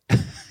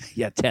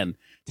 yeah, 10.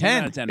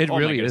 10. out of 10. It Oh my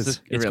really goodness, is.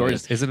 It's It really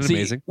gorgeous. is. Isn't it See,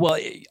 amazing? Well,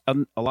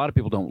 a lot of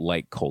people don't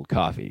like cold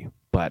coffee,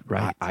 but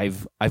Right.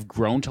 I've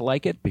grown to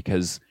like it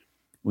because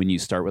when you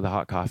start with a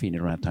hot coffee and you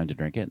don't have time to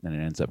drink it, and then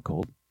it ends up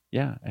cold.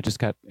 Yeah, I just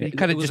got. You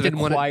kind of just didn't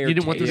want it. You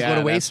didn't want this to go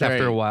to waste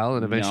after a while,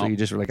 and eventually you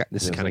just were like,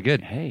 "This is kind of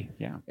good." Hey,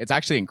 yeah. It's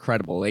actually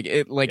incredible. Like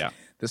Yeah.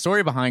 the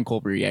story behind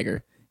cold brew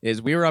Jager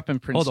is we were up in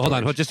Prince. Hold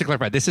on. George. Just to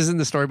clarify, this isn't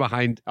the story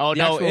behind. Oh, the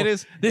no, actual- it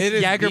is- This it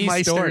is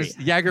the story.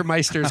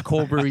 Jagermeister's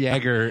cold brew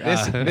Jager.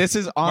 This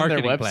is on their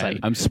marketing website. plan.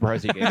 I'm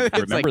surprised you guys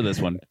remember this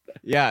one.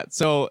 Yeah.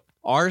 So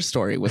our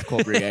story with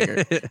cold brew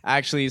Jager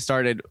actually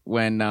started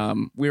when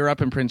we were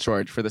up in Prince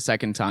George for the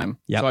second time.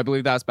 Yep. So I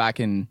believe that was back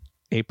in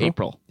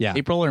April. Yeah.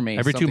 April or May.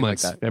 Every 2 something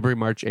months, Like that. every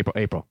March,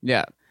 April.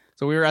 Yeah.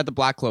 So we were at the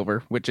Black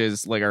Clover, which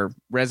is like our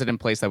resident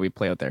place that we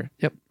play out there.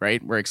 Yep.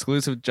 Right? We're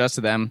exclusive just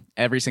to them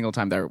every single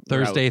time they're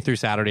we're out. Thursday through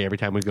Saturday, every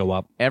time we go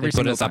up, Every they put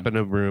single us up time. in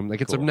a room.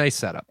 Like it's a Cool. nice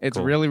setup. It's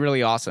Cool. really,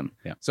 really awesome.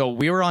 Yeah. So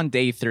we were on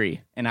day 3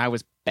 and I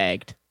was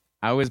bagged.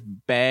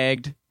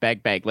 bagged,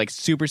 like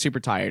super, super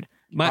tired.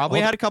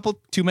 Probably had a couple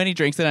too many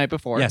drinks the night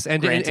before. Yes,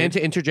 and granted.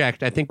 to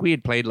interject, I think we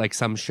had played like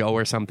some show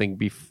or something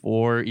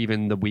before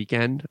even the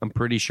weekend. I'm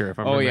pretty sure if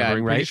I'm I'm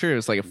remembering pretty right. sure it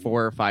was like a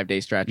 4 or 5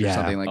 day stretch or Yeah.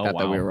 something like Oh, that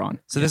wow. we were on.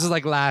 So this is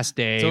like last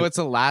day. So it's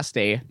the last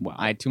day. Wow.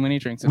 I had too many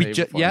drinks the day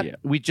before.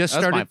 we just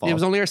That's my started. fault. It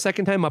was only our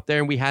second time up there,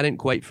 and we hadn't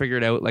quite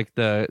figured out like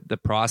the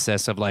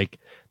process of like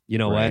you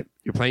know Right. what?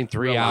 You're playing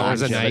 3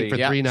 Relax. hours a night for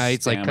Yeah. 3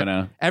 nights. Like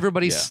Stamina.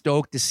 everybody's Yeah.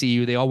 stoked to see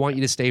you. They all want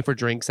you to stay for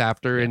drinks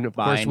after. And of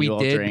course Buying we you all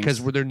did drinks.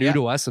 because they're new Yeah.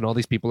 to us and all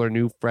these people are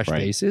new, fresh Right.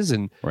 faces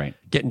and Right.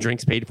 getting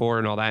drinks paid for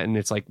and all that. And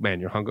it's like, man,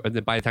 you're hungry. And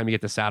then by the time you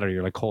get to Saturday,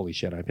 you're like, holy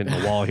shit, I've hit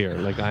the wall here.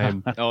 Like I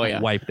am Oh, yeah.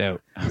 wiped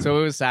out. So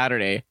it was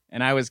Saturday,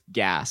 and I was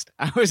gassed.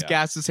 I was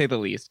gassed to say the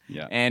least.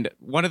 Yeah. And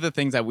one of the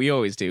things that we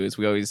always do is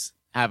we always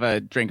have a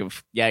drink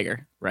of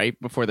Jager right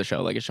before the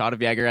show, like a shot of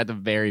Jager at the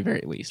very,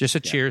 very least. Just a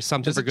cheers,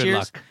 something Just for a good cheers.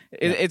 luck.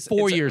 It's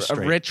 4 it's years a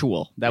straight.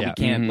 ritual that Yeah.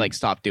 we can't Mhm. like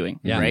stop doing,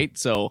 Yeah. right?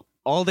 So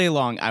all day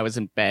long, I was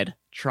in bed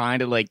trying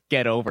to like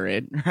get over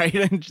it, right,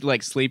 and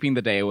like sleeping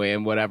the day away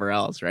and whatever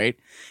else, right?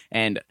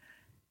 And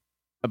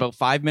about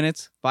 5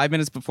 minutes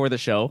before the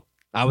show,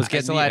 I was I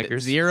getting still the had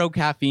Jaggers. zero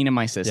caffeine in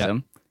my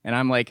system, and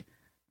I'm like,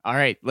 all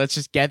right, let's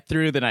just get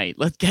through the night.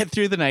 Let's get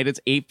through the night. It's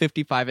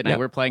 8:55 at night. Yep.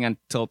 We're playing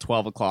until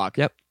 12 o'clock.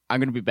 Yep. I'm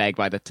gonna be bagged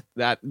by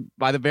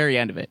by the very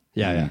end of it.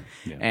 Yeah.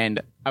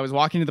 And I was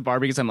walking to the bar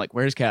because I'm like,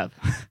 "Where's Kev?"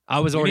 I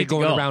was You already need to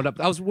going go. to round up.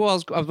 I was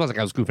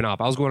goofing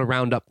off. I was going to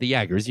round up the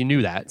Jaggers. You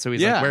knew that. So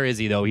he's Yeah. like, where is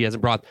he though? He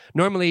hasn't brought.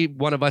 Normally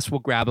one of us will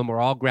grab him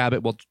or I'll grab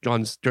it while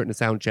John's starting a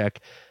sound check.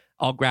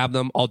 I'll grab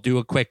them. I'll do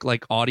a quick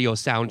like audio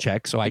sound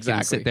check so I can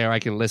Exactly. sit there. I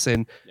can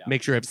listen,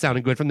 make sure it's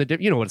sounding good from the,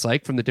 you know what it's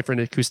like from the different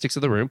acoustics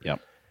of the room.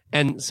 Yep.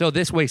 And so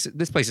this place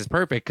is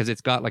perfect because it's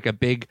got like a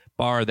big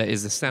bar that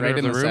is the center Right of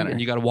in the the room, center. and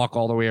you got to walk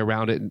all the way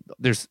around it. And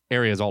there's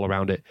areas all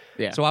around it.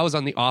 Yeah. So I was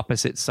on the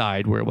opposite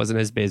side where it wasn't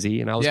as busy,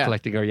 and I was Yeah.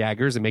 collecting our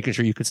Jaggers and making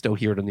sure you could still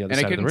hear it on the other And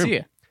I side of the couldn't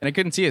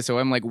room. see it. So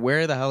I'm like,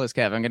 "Where the hell is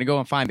Kev? I'm gonna go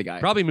and find the guy."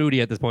 Probably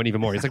moody at this point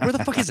even more. He's like, where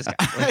the fuck is this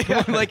guy?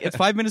 Like, I'm like, it's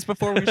 5 minutes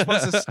before we're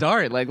supposed to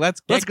start. Like,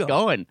 let's Let's get go.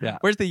 going. Yeah.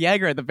 Where's the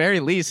Jager? At the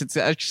very least, it's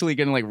actually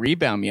gonna like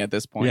rebound me at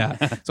this point. Yeah.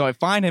 So I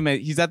find him.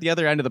 He's at the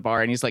other end of the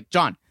bar, and he's like,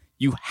 "John,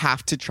 you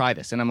have to try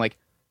this." And I'm like,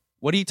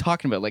 "What are you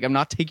talking about? Like, I'm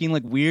not taking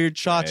like weird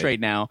shots right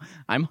now.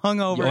 I'm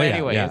hungover Oh, yeah,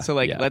 anyway. yeah, so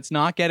like, yeah. let's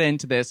not get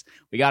into this.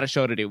 We got a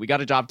show to do. We got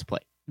a job to play,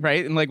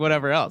 right? And like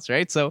whatever else,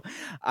 right?" So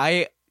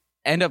I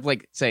end up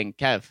like saying,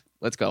 "Kev,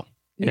 let's go."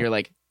 And Yeah. you're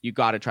like, "You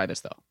got to try this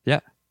though." Yeah.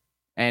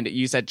 And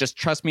you said, "Just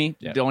trust me.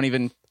 Yeah. Don't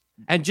even."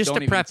 And just Don't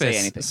to even say preface,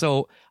 anything.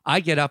 so I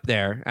get up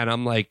there and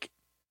I'm like,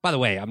 by the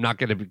way, I'm not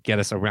going to get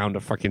us a round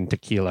of fucking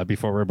tequila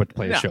before we're about to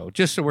play a No. show,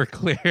 just so we're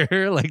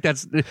clear. Like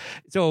that's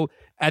so.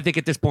 I think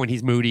at this point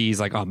he's moody. He's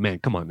like, oh man,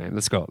 come on, man,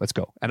 let's go.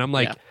 And I'm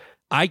like, Yeah.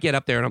 I get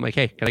up there and I'm like,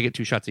 hey, can I get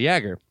 2 shots of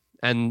Jager?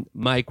 And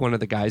Mike, one of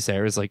the guys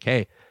there, is like,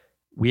 hey,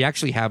 we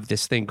actually have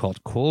this thing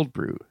called cold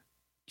brew.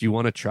 Do you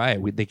want to try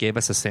it? They gave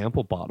us a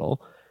sample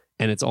bottle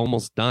and it's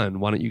almost done.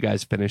 Why don't you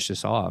guys finish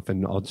this off?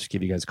 And I'll just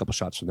give you guys a couple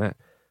shots from that.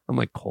 I'm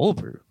like, cold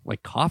brew,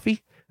 like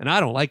coffee? And I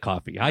don't like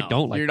coffee. I No,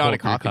 don't like you're not a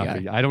cold brew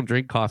coffee I don't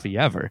drink coffee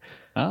ever.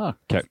 Oh,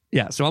 okay.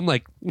 Yeah. So I'm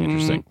like,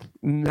 Interesting.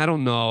 I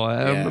don't know.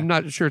 Yeah. I'm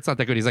not sure it's not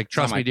that good. He's like,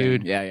 trust Not me, my thing.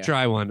 dude. Yeah.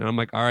 Try one. And I'm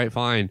like, all right,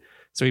 fine.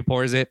 So he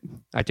pours it.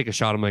 I take a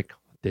shot. I'm like,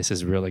 this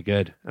is really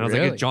good. And I was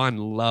Really? like, John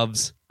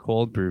loves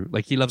cold brew.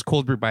 Like he loves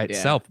cold brew by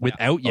itself without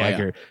Oh, yeah.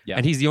 Jager. Yeah.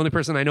 And he's the only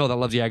person I know that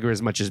loves Jager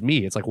as much as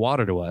me. It's like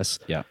water to us.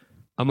 Yeah.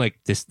 I'm like,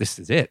 this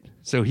is it.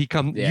 So he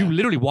come. Yeah. You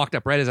literally walked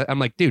up right as I'm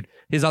like, dude,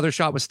 his other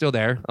shot was still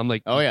there. I'm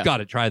like, Oh, yeah. got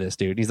to try this,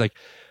 dude. And he's like,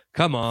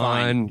 come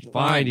on,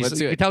 fine. Let's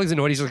do You it. can tell he's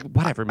annoyed. He's like,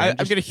 whatever, man. I'm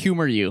Just- gonna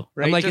humor you.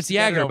 Right? I'm like, Just it's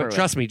get it Jager, over but with.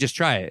 trust me, just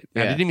try it.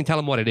 And I Yeah. didn't even tell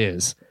him what it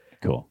is.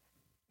 Cool.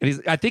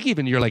 And I think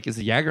even you're like, is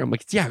it Jager? I'm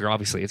like, it's Jager,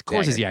 obviously. Of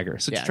course it's Jager.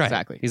 So just Yeah, try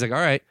exactly. it. He's like, all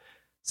right.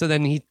 So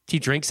then he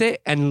drinks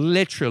it, and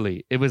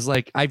literally, it was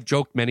like, I've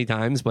joked many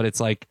times, but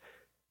it's like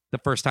the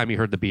first time he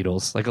heard the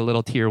Beatles, like a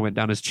little tear went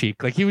down his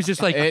cheek. Like he was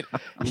just like, it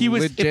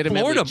legitimately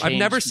floored him. I've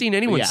never changed- seen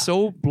anyone Yeah.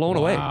 so blown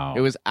away. Wow.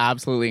 It was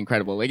absolutely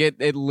incredible. Like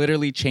it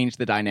literally changed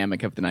the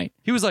dynamic of the night.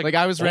 He was like, Like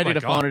I was oh ready my to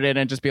God. phone it in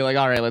and just be like,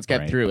 all right, let's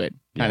get Right. through it,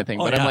 kind Yeah. of thing.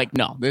 Oh, But yeah. I'm like,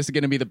 no, this is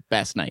going to be the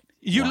best night.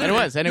 You And it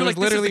literally- was, and it you're was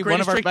like, this is the literally one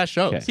greatest of our drink- best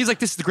shows. Okay. He's like,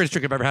 this is the greatest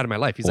drink I've ever had in my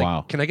life. He's Wow.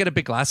 like, can I get a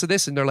big glass of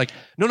this? And they're like,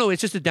 no,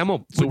 it's just a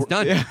demo. It's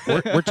done.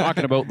 We're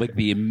talking about like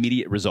the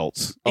immediate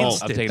results. Oh, of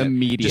Instant. taking it.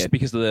 Immediate. Just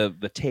because of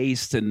the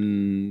taste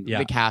and Yeah.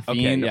 The caffeine,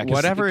 Okay, yeah, 'cause-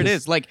 whatever it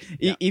because- is. Like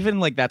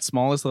even like that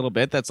smallest little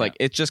bit, that's like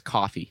it's just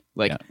coffee.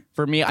 Like Yeah.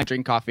 for me, I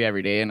drink coffee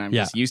every day and I'm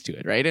Yeah. just used to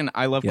it, right? And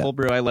I love Yeah. cold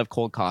brew, I love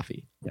cold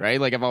coffee, right?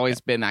 Like I've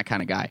always been that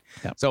kind of guy.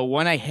 Yeah. So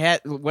when I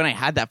had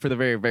that for the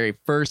very, very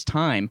first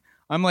time,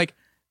 I'm like,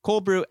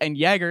 cold brew and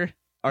Jager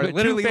are My two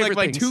literally like favorite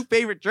my things. 2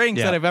 favorite drinks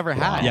Yeah. that I've ever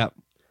had. Yeah.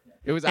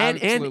 It was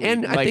And absolutely I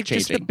think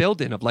just the life-changing.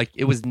 build-in of like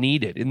it was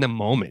needed in the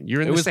moment.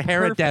 You're in It the was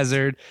Sahara perfect.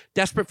 Desert,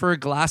 desperate for a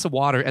glass of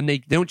water, and they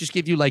don't just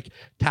give you like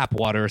tap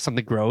water or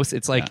something gross.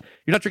 It's like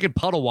you're not drinking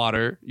puddle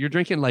water. You're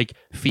drinking like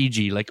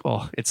Fiji. Like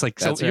it's like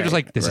That's so you're just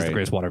right. like this is the Right.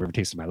 greatest water I've ever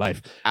tasted in my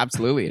life.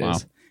 Absolutely, it is.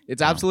 Wow.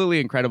 It's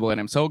absolutely incredible,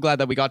 and I'm so glad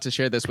that we got to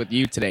share this with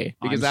you today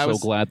because I'm that so was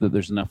glad that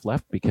there's enough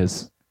left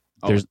because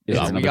there's we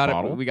another got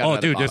bottle. we got Oh,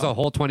 another dude, there's bottle. a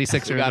whole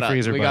 26er We in got the a-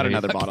 freezer. we got buddy.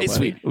 another bottle, Okay, buddy.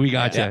 sweet. We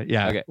got you.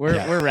 Yeah. Okay.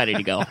 We're ready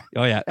to go.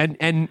 Oh yeah.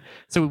 And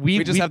so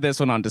We just have this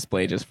one on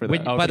display just for the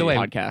by the way,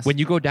 podcast. when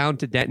you go down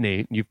to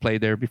Detonate, you've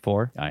played there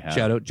before. I have.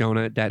 Shout out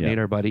Jonah at Detonate,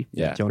 Yeah. our buddy.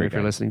 Yeah, Jonah, great if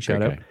you're guy. listening, Great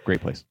shout out. guy.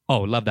 Great place. Oh,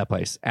 love that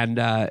place.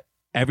 And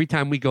every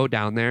time we go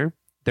down there,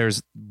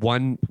 there's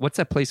one. What's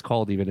that place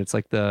called? Even it's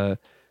like the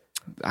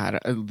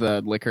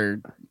the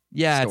liquor.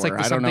 Yeah, it's store.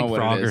 like I don't know something what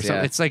frog it or is, something.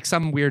 yeah. It's like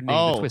some weird name,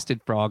 Oh. the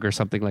Twisted Frog or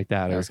something like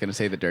that. I Or, was going to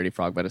say the Dirty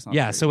Frog, but it's not.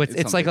 yeah, dirty. so it's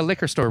like a something-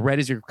 liquor store right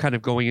as you're kind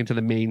of going into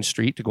the main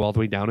street to go all the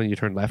way down and you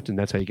turn left and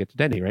that's how you get to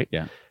Denny, right?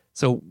 Yeah.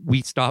 So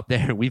we stopped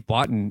there. We've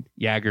bought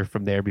Jager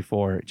from there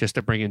before just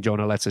to bring in.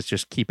 Jonah lets us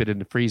just keep it in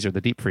the freezer,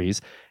 the deep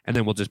freeze, and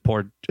then we'll just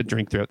pour a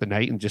drink throughout the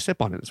night and just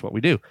sip on it. That's what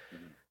we do.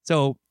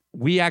 So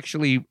we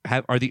actually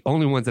are the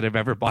only ones that have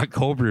ever bought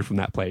cold brew from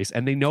that place,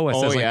 and they know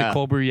us as like the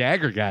cold brew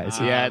Jager guys.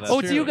 Yeah, it's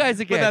It's true. you guys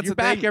again. that's You're the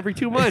back thing. every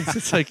 2 months.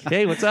 It's like,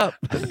 hey, what's up?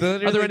 Are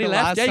there any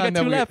left? Yeah, you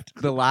got 2 left.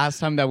 The last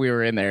time that we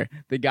were in there,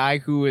 the guy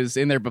who was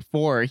in there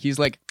before, he's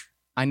like,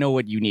 I know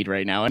what you need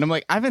right now. And I'm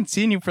like, I haven't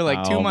seen you for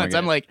like 2 Oh my months.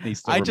 I'm God. like, He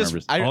still I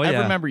remembers. I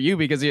yeah. remember you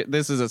because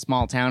this is a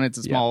small town. It's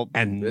a small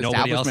And nobody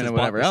else establishment has or bought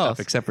whatever this else. stuff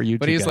except for you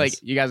But two he's guys. like,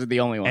 you guys are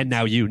the only ones. And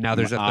now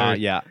there's a third.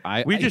 Yeah.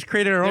 We just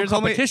created our own There's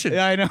only- competition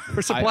yeah, I know.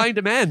 for supply and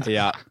demand.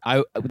 Yeah.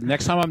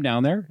 Next time I'm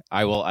down there,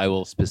 I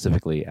will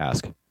specifically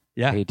ask.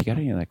 Yeah. Hey, do you got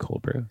any of that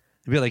cold brew?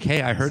 Be like,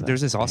 hey, I heard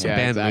there's this awesome Yeah,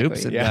 band exactly.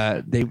 Loops, and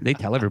Yeah. they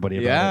tell everybody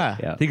about Yeah. it.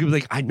 Yeah. They could be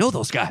like, I know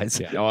those guys.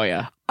 Yeah. Oh,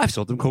 yeah. I've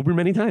sold them cold brew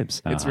many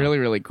times. It's Uh-huh. really,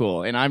 really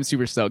cool. And I'm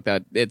super stoked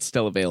that it's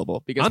still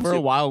available because I'm for a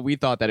super- while we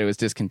thought that it was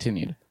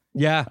discontinued,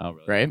 Yeah. Oh,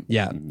 really? right?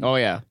 Yeah. Oh,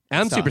 yeah.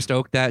 I'm It's super tough.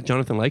 stoked that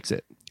Jonathan likes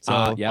it.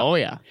 So, Yeah. Oh,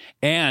 yeah.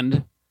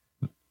 And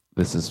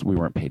we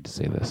weren't paid to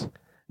say this.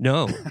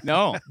 no.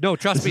 No. No,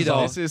 trust me,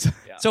 though. This is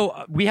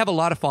So we have a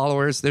lot of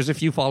followers. There's a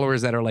few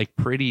followers that are like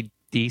pretty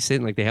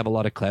decent. Like they have a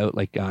lot of clout.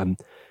 Like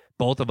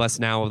both of us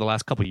now over the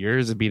last couple of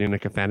years have been in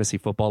like a fantasy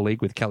football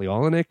league with Kelly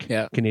Olenek,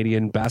 Yeah.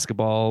 Canadian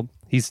basketball.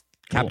 He's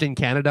Captain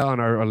Canada on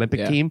our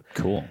Olympic Yeah. team.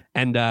 Cool.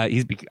 And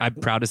I'm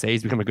proud to say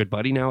he's become a good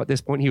buddy now at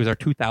this point. He was our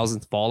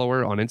 2,000th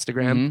follower on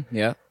Instagram. Mhm.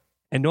 Yeah.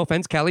 And no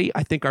offense, Kelly,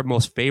 I think our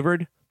most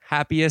favored,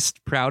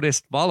 happiest,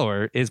 proudest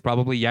follower is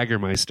probably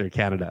Jagermeister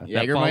Canada.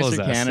 That follows Jagermeister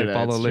us. They Canada,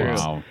 follow it's true. Lewis.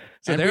 Wow.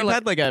 So And they're we've like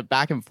had like a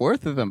back and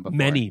forth with them before.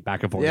 many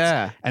back and forth.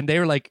 Yeah. And they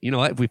were like, you know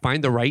what? If we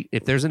find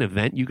if there's an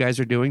event you guys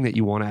are doing that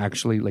you want to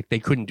actually, like, they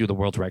couldn't do the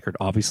world record,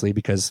 obviously,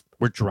 because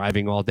we're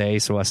driving all day.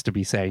 So us to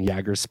be saying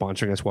Jager's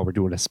sponsoring us while we're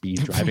doing a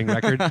speed driving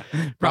record,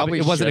 probably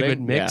it wasn't a good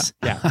shouldn't. mix.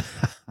 Yeah.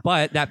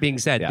 But that being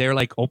said, Yeah. they're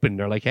like open.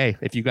 They're like, hey,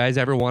 if you guys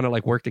ever want to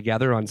like work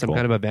together on some Cool.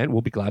 kind of event,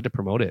 we'll be glad to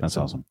promote it. That's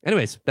awesome.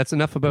 Anyways, that's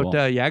enough about Cool.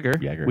 Jager.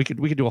 Jager. We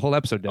could do a whole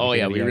episode. Oh,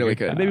 yeah, dedicated to we really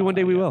Jager. could. Maybe one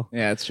day we will.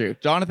 Yeah, it's true.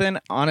 Jonathan,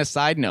 on a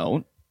side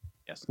note,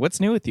 Yes. what's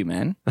new with you,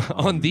 man?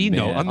 On the man.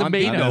 note, on the On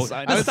main the note,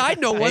 side the note. side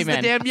note Hey, was the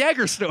man. damn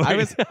Jager story.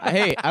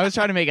 I was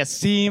trying to make a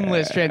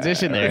seamless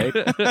transition there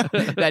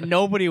that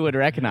nobody would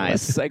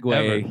recognize. Segue.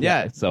 Ever.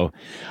 Yeah. So,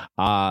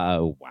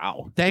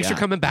 wow. Thanks Yeah. for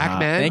coming back,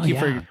 man. Thank you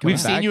for yeah. coming We've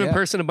seen back, you in yeah.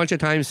 person a bunch of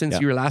times since Yeah.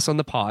 you were last on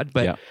the pod,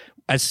 but Yeah.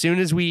 as soon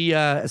as we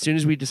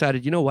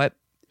decided, you know what,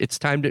 it's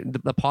time to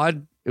the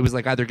pod. It was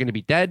like either going to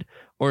be dead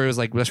or it was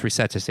like let's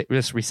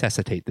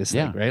resuscitate this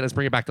Yeah. thing, right? Let's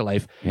bring it back to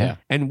life. Yeah.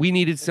 And we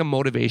needed some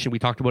motivation. We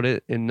talked about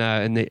it in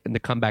the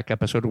comeback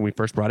episode when we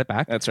first brought it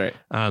back. That's right.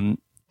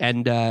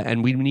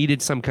 And we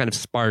needed some kind of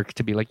spark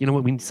to be like, you know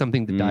what, we need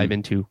something to dive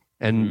into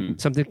and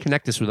something to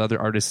connect us with other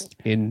artists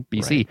in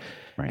BC.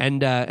 Right.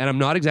 And I'm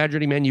not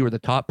exaggerating, man. You were the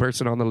top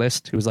person on the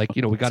list who was like,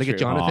 you know, we got to get true.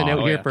 Jonathan out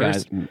Oh, here yeah.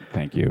 first. Guys,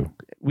 thank you.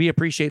 We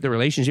appreciate the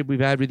relationship we've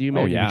had with you,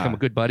 man. Oh, You've yeah. become a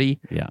good buddy.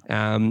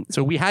 Yeah.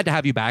 So we had to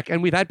have you back,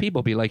 and we've had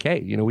people be like,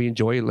 "Hey, you know, we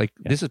enjoy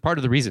this is part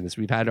of the reason is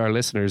we've had our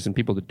listeners and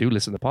people that do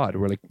listen to the pod.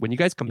 We're like, when you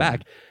guys come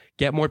back,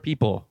 get more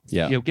people.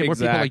 Yeah. You know, get more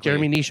people like Exactly.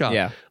 Jeremy Nisha,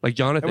 Yeah. like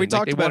Jonathan. And we Like,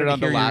 talked they about it wanted on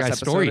to the hear your last guys'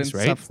 episode stories, and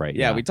right? stuff. Right,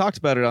 Yeah, yeah. we talked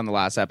about it on the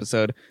last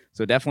episode.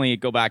 So definitely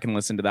go back and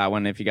listen to that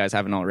one if you guys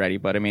haven't already.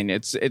 But I mean,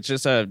 it's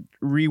just a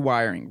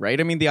rewiring, right?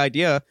 I mean, the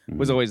idea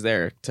was always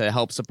there to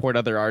help support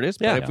other artists.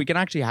 But Yeah. if we can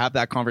actually have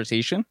that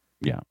conversation,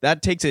 Yeah.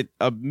 that takes it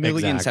a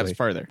million Exactly. steps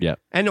further. Yeah.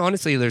 And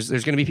honestly, there's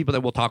going to be people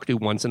that we'll talk to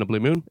once in a blue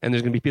moon, and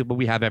there's going to be people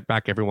we have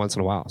back every once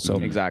in a while. So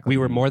Exactly. we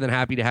were more than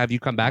happy to have you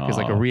come back as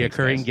like a Oh, thanks,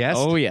 reoccurring guys. guest.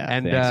 Oh, yeah.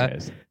 and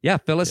Thanks, guys. yeah,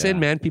 fill us in, Yeah.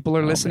 man. People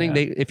are Oh, listening.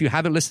 man. If you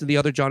haven't listened to the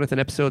other Jonathan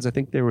episodes, I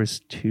think there was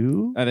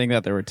two. I think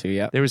that there were two.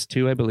 Yeah. There was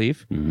two, I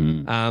believe.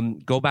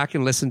 Mhm. Go back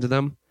and listen to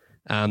them.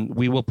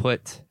 We will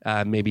put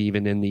maybe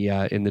even in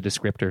the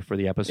descriptor for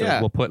the episode. Yeah.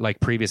 We'll put like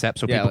previous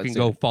episodes so Yeah, people let's can do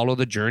go it. follow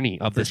the journey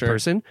of this sure.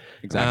 person.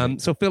 Exactly.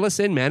 So fill us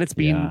in, man. It's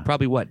been Yeah.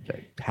 probably what,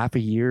 half a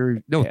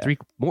year? No, Yeah. 3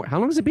 more. How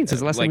long has it been since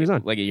the last time he was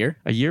on? Like a year,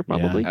 A year,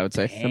 probably. I would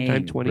say.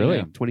 Sometime 20,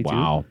 Really? 22.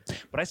 Wow.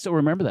 But I still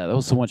remember that. That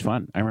was so much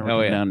fun. I remember Oh,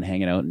 coming yeah. down and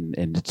hanging out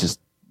and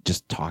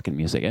just talking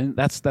music. And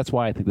that's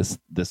why I think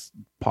this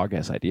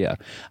podcast idea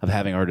of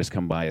having artists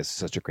come by is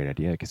such a great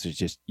idea because it's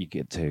just you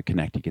get to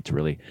connect, you get to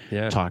really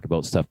Yeah. talk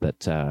about stuff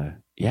that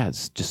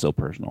it's just so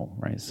personal,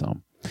 right? So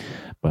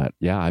but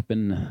yeah, I've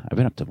been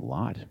up to a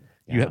lot.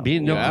 You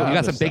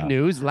got some big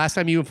news. Last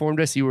time you informed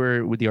us, you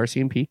were with the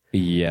RCMP.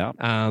 Yeah.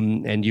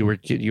 And you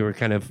were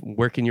kind of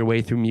working your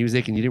way through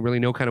music, and you didn't really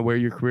know kind of where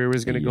your career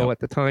was going to go Yep. at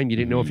the time. You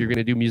didn't know if you're going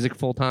to do music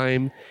full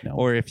time, No.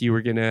 or if you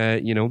were gonna,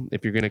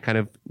 if you're gonna kind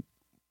of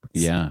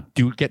Yeah.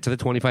 get to the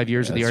 25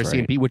 years of the That's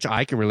RCMP, which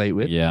I can relate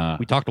with. Yeah.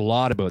 We talked a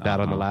lot about that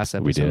on the last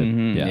episode. We did.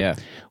 Mhm, Yeah.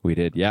 We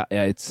did. Yeah.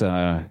 It's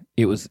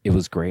it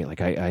was great.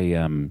 Like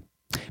I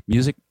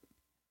music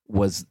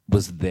was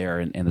there,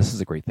 and this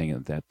is a great thing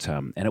that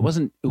and it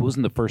wasn't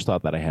the first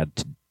thought that I had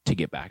to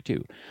get back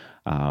to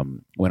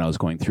when I was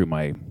going through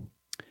my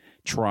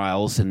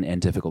trials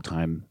and difficult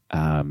time.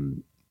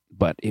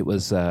 But it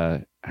was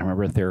I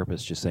remember a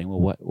therapist just saying,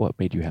 well, what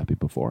made you happy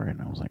before?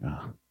 And I was like,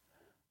 I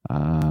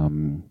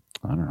don't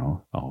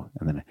know. Oh,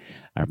 and then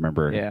I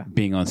remember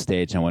being on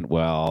stage and I went,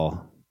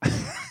 well,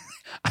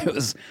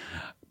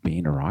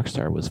 being a rock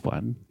star was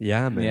fun.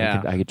 Yeah, man.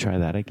 Yeah. I could try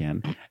that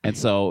again. And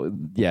so,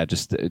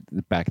 just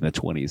back in the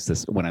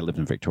 20s, when I lived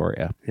in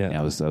Victoria,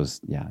 I was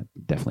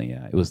definitely,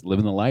 it was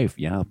living the life.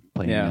 Yeah.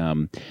 Playing,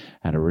 had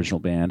an original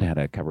band, had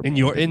a cover In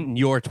band.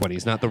 your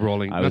 20s, not the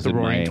rolling, not the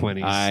roaring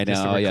 20s. I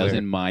know. I was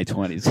in my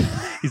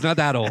 20s. He's not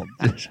that old.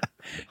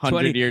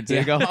 100 years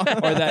ago.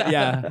 Or that,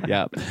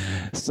 yeah.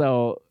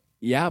 So,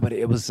 but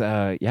it was,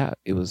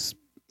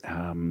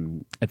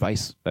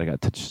 advice that I got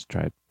to just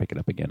try to pick it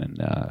up again,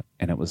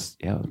 and it was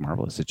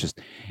marvelous. It just,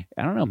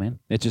 I don't know, man.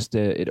 It just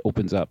it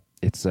opens up.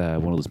 It's one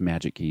of those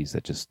magic keys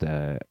that just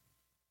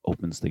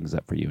opens things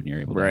up for you, and you're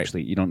able to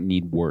actually. You don't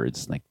need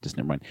words, like just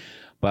never mind.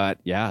 But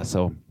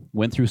so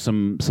went through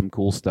some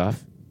cool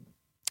stuff.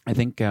 I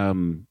think I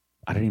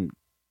didn't even.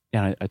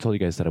 Yeah, I told you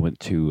guys that I went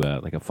to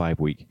like a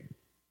 5-week.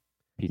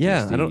 PTSD.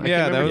 Yeah, I can't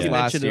that remember was if you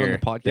last mentioned it year. on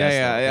the podcast.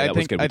 Yeah, that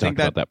was good. We I think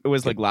talked about that. it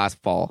was like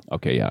last fall.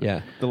 Okay, yeah.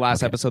 Yeah. The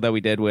last episode that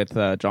we did with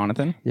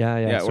Jonathan. Yeah.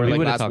 or we like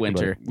would've last talked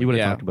winter. about it. We would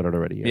have talked about it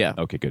already. Yeah.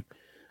 Okay, good.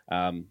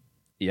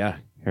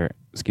 Here,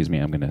 excuse me.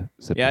 I'm gonna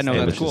sip Yeah, this. no, It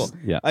that's was cool. just-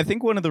 yeah. I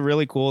think one of the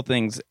really cool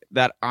things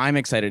that I'm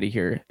excited to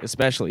hear,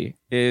 especially,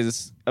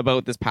 is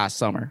about this past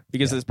summer.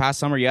 Because this past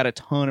summer, you had a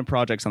ton of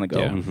projects on the go.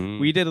 Yeah. Mhm.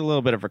 We did a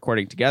little bit of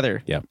recording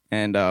together. Yeah.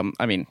 And,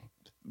 I mean,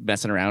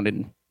 messing around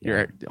in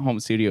your home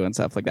studio and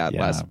stuff like that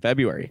Yeah. last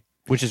February.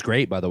 Which is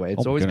great, by the way.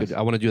 It's Oh, always goodness. good.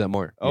 I want to do that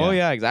more. Oh,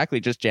 yeah, exactly.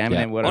 Just jamming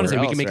Yeah. in whatever Honestly,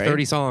 we else, can make right?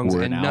 30 songs,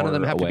 We're and an none of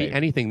them hour have to away. be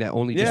anything that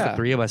only just Yeah. the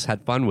three of us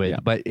had fun with. Yeah.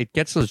 But it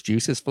gets those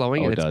juices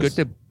flowing, Oh, and it it's does.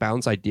 good to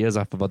bounce ideas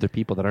off of other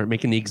people that aren't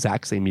making the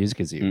exact same music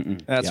as you.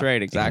 Mm-mm. That's Yeah.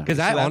 right, exactly. Because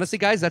So that's- honestly,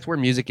 guys, that's where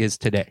music is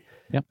today.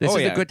 Yep. This Oh,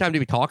 is yeah. a good time to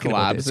be talking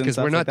about Collabs this and because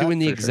stuff we're not like that, doing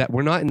the for exact.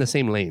 We're not in the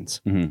same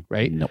lanes, Mhm.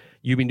 right? Nope.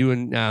 You've been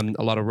doing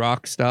a lot of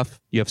rock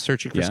stuff. You have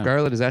Searching for Yeah.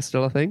 Scarlet. Is that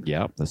still a thing?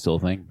 Yeah, that's still a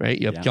thing. Right.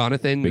 You have Yeah.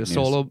 Jonathan, Big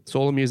the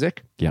solo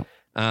music. Yeah.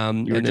 You were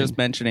and then just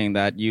mentioning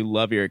that you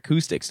love your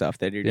acoustic stuff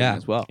that you're doing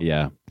as well.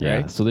 Yeah.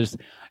 Right? So there's.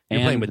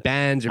 you're playing with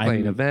bands. You're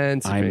playing I'm-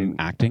 events. I'm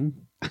acting.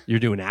 You're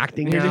doing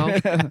acting now.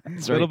 A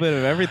little bit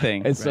of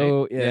everything. And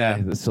so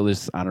Yeah. so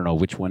there's I don't know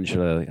which one should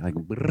I like.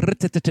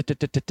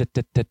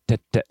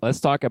 Let's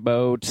talk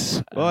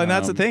about. Well, and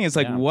that's the thing. It's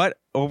like, yeah. what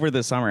over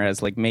the summer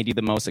has like made you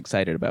the most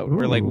excited about?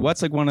 Or like,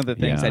 what's like one of the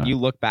things Yeah. that you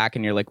look back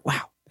and you're like,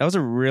 wow, that was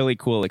a really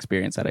cool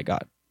experience that I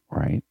got.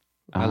 Right.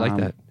 I like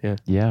that. Yeah.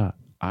 Yeah.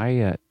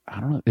 I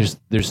don't know.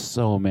 There's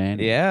so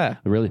many. Yeah.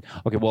 Really.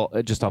 Okay. Well,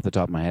 just off the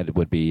top of my head, it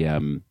would be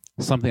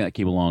something that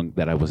came along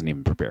that I wasn't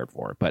even prepared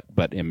for, but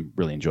am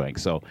really enjoying.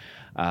 So,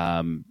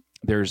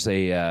 there's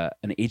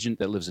an agent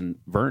that lives in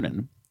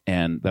Vernon,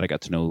 and that I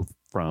got to know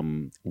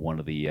from one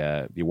of the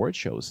award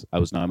shows. I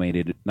was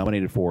nominated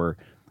for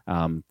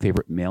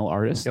favorite male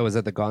artist. Yeah, was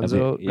that the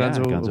Gonzo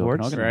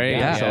Awards? Okanagan. Right.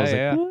 Yeah. So I was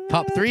Yeah, like, yeah. what?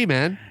 Top 3,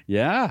 man.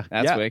 Yeah,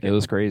 That's yeah. wicked. It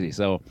was crazy.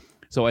 So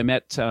I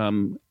met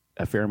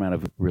a fair amount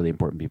of really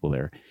important people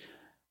there,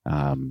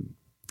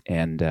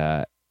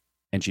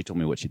 and she told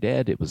me what she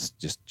did. It was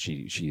just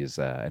she is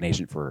an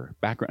agent for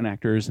background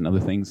actors and other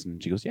things.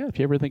 And she goes, yeah, if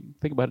you ever think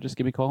about it, just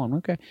give me a call. I'm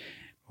okay.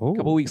 A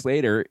couple of weeks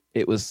later,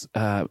 it was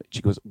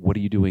she goes, what are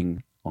you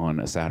doing on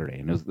a Saturday?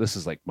 And this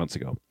is like months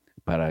ago.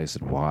 But I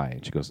said, why?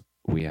 And she goes,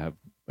 we have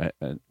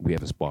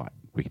a spot.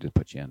 We can just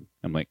put you in.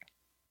 I'm like,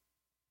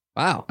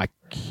 Wow. I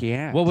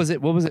can't. What was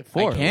it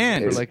for? I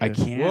can't. Was it for I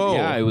can't. Whoa.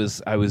 Yeah,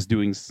 I was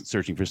doing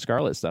Searching for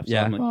Scarlet stuff. So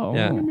Yeah. I'm like, Oh.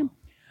 Yeah.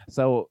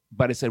 So,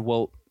 but I said,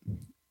 well,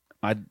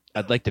 I'd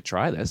like to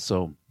try this.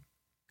 So,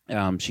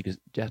 she goes,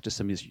 yeah, just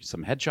send me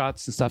some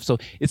headshots and stuff. So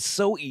it's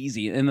so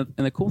easy. And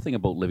the cool thing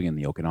about living in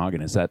the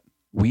Okanagan is that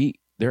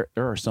there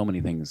are so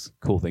many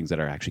cool things that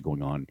are actually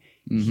going on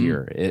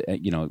here. A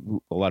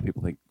lot of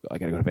people think I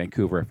got to go to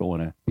Vancouver if I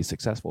want to be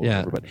successful. or Yeah.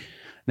 whatever, but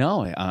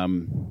no,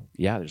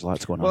 there's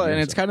lots going on. Well, here,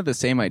 and it's so. kind of the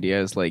same idea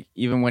as like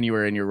even when you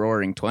were in your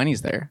roaring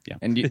 20s there, Yeah.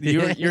 and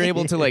you're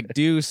able to like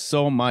do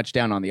so much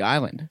down on the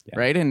island, Yeah.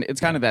 right? And it's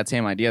kind of that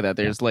same idea that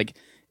there's like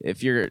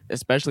if you're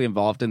especially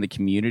involved in the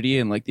community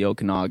and like the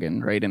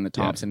Okanagan, right, and the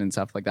Thompson and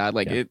stuff like that,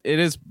 like Yeah. it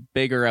is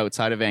bigger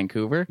outside of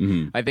Vancouver.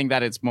 Mhm. I think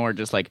that it's more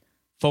just like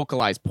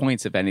focalized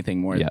points, if anything,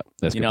 more. Yeah,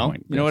 that's a you good know,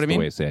 point. you know what I That's the mean?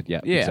 way I say it.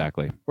 Yeah, Yeah.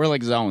 exactly. We're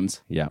like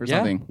zones, Yeah. or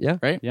something, Yeah.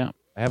 right? Yeah,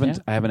 I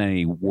haven't had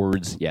any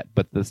words yet,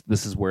 but this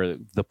is where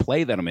the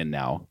play that I'm in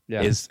now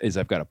is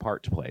I've got a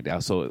part to play now.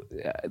 So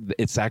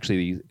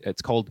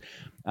it's called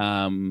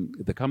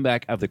The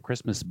Comeback of the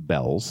Christmas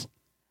Bells,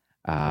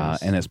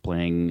 and it's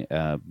playing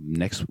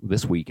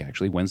this week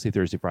actually, Wednesday,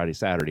 Thursday, Friday,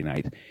 Saturday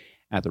night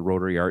at the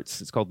Rotary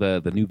Arts. It's called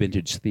the New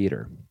Vintage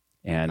Theater.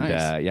 And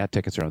Nice.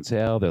 tickets are on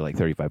sale. They're like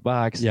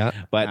 $35. Yeah.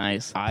 but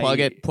Nice. Plug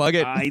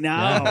it. I know,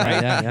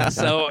 Yeah.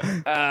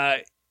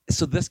 right?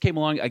 So this came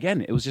along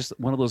again. It was just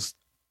one of those.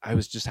 I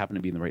was just happened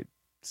to be in the right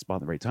spot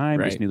at the right time,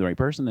 Right. just knew the right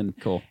person, and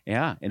Cool.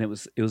 yeah, and it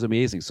was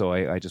amazing. So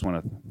I just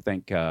want to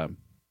thank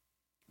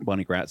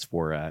Bonnie Gratz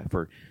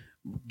for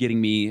getting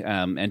me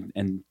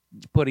and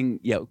putting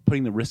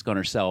the risk on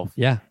herself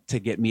Yeah. to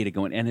get me to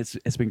go in, and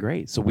it's been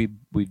great. So we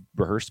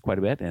rehearsed quite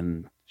a bit,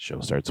 and show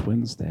starts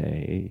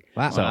Wednesday.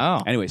 Wow. So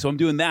Wow. anyway, so I'm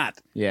doing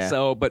that. Yeah.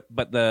 So but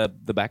the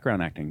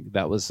background acting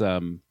that was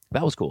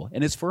cool,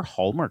 and it's for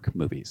Hallmark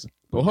movies.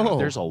 Whoa.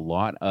 There's a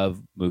lot of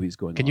movies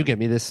going on. Can you get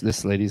me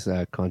this lady's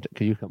contact?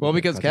 Can you come? Well, up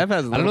with because contact? Kev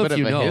has a I don't know little if bit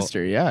you of a know.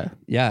 history. Yeah.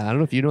 Yeah, I don't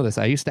know if you know this.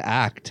 I used to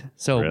act.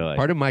 So Really?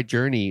 part of my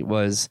journey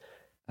was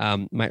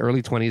my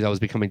early 20s. I was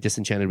becoming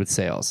disenchanted with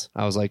sales.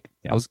 I was like,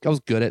 Yeah. I was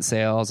good at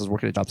sales. I was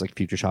working at jobs like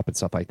Future Shop and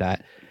stuff like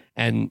that.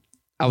 And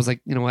I was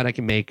like, you know what? I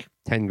can make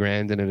 10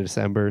 grand in a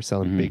December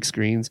selling Mhm. big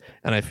screens,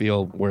 and I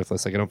feel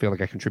worthless. Like I don't feel like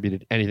I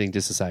contributed anything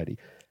to society.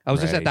 I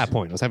was just at Right. that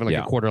point. I was having like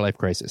Yeah. a quarter life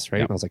crisis, right?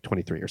 Yeah. I was like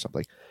 23 or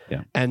something.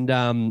 Yeah. And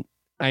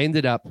I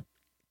ended up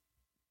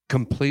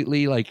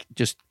completely like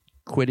just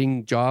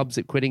quitting jobs,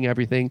 quitting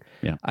everything.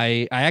 Yeah.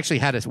 I actually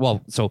had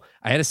so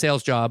I had a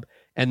sales job,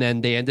 and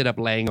then they ended up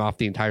laying off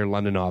the entire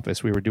London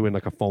office. We were doing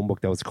like a phone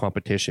book that was a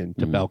competition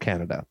to Mhm. Bell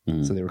Canada.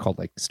 Mhm. So they were called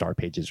like Star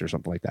Pages or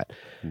something like that.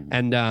 Mhm.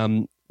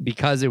 And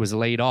because it was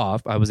laid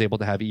off, I was able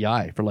to have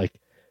EI for like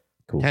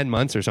Cool. 10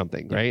 months or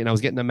something, right? And I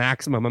was getting the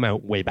maximum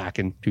amount way back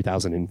in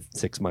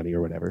 2006 money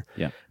or whatever.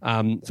 Yeah.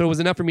 So it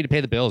was enough for me to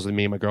pay the bills with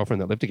me and my girlfriend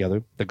that lived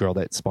together, the girl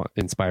that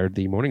inspired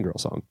the Morning Girl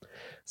song.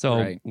 So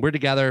Right. we're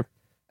together,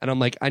 and I'm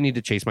like, I need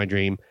to chase my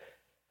dream.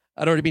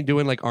 I'd already been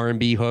doing like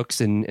R&B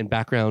hooks and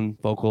background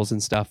vocals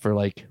and stuff for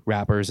like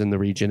rappers in the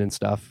region and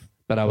stuff.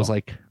 But I was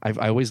like, I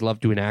always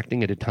loved doing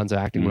acting. I did tons of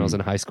acting when I was in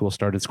high school,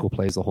 started school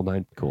plays, the whole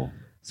nine. Cool.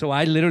 So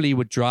I literally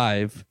would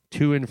drive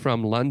to and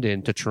from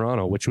London to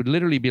Toronto, which would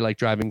literally be like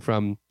driving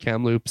from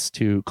Kamloops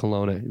to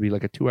Kelowna. It'd be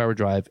like a 2-hour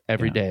drive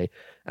every Yeah. day.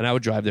 And I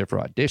would drive there for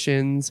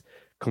auditions,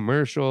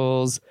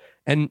 commercials.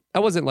 And I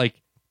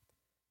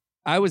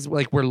was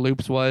like where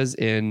Loops was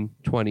in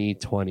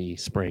 2020,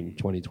 spring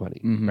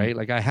 2020, Mhm. right?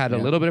 Like I had a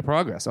Yeah. little bit of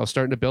progress. I was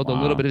starting to build a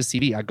Wow. little bit of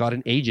CV. I got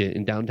an agent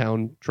in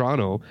downtown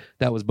Toronto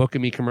that was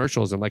booking me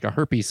commercials and like a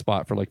herpes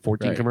spot for like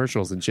 14 Right.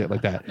 commercials and shit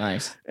like that.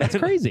 Nice. That's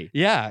crazy.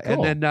 Yeah,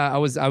 Cool. and then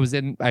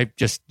I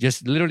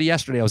just literally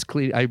yesterday I was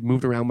clean. I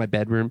moved around my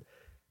bedroom,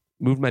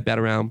 moved my bed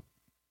around,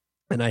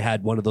 and I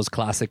had one of those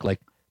classic like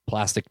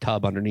plastic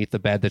tub underneath the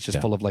bed that's just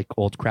Yeah. full of like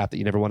old crap that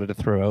you never wanted to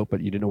throw out,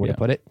 but you didn't know where Yeah. to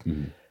put it.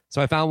 Mhm.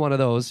 So I found one of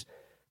those.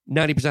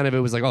 90% of it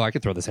was like, oh, I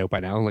could throw this out by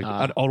now. Like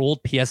an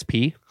old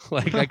PSP.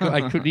 Like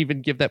I couldn't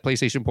even give that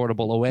PlayStation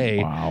Portable away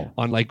Wow.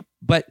 on like,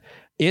 but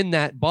in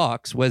that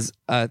box was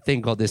a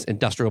thing called this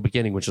Industrial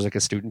Beginning, which was like a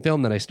student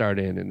film that I starred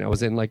in. And I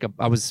was in like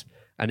I was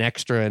an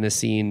extra in a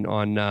scene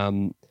on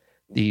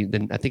the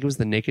I think it was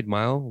the Naked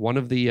Mile, one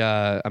of the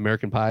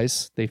American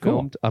Pies they Cool.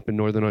 filmed up in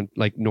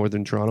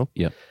northern Toronto.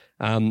 Yeah.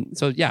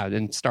 So yeah,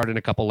 and starred in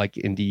a couple like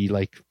indie,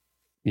 like,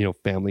 you know,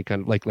 family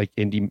kind of like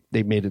indie,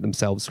 they made it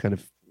themselves kind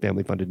of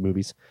family funded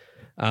movies.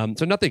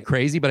 So nothing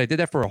crazy, but I did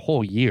that for a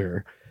whole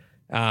year.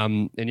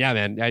 And yeah,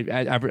 man, I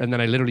and then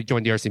I literally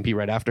joined the RCMP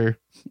right after,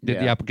 did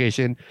the Yeah.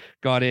 application,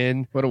 got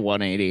in. What a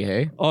 180,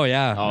 hey? Oh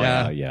yeah. Oh,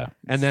 yeah. Yeah.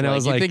 And then I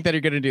was you like, think that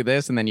you're going to do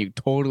this, and then you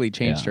totally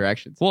change Yeah.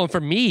 directions. well,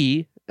 for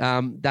me,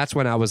 that's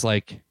when I was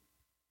like,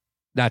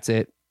 that's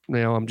it. You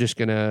know, I'm just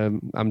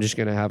gonna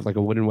have like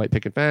a wooden white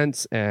picket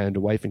fence and a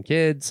wife and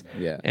kids,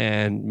 Yeah.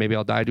 and maybe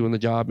I'll die doing the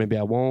job, maybe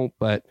I won't,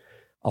 but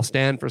I'll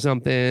stand for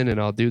something and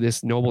I'll do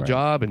this noble Right.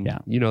 job. And Yeah.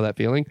 you know that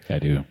feeling. I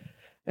do.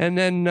 And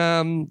then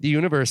the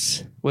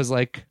universe was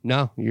like,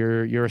 no,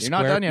 you're a You're not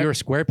square, done yet. you're a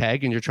square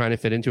peg, and you're trying to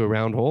fit into a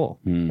round hole.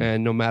 Hmm.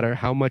 And no matter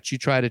how much you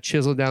try to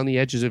chisel down the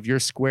edges of your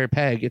square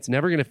peg, it's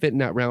never going to fit in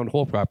that round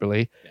hole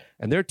properly.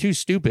 And they're too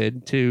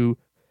stupid to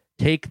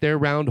take their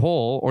round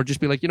hole or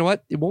just be like, you know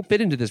what, it won't fit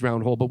into this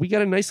round hole, but we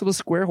got a nice little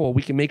square hole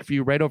we can make for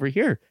you right over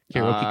here,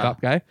 karaoke cop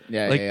guy.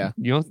 Yeah, Like, yeah.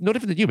 you know, no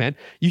different than you, man.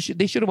 They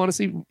should have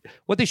honestly,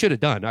 what they should have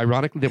done,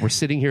 ironically, that we're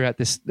sitting here at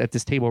this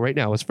table right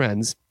now as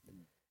friends,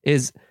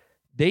 is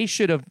they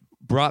should have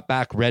brought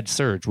back Red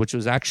Surge, which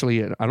was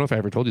actually, I don't know if I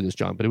ever told you this,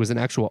 John, but it was an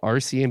actual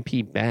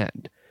RCMP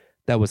band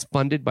that was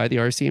funded by the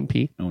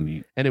RCMP, Oh,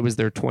 neat. and it was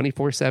their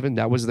 24/7.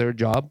 That was their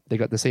job. They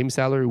got the same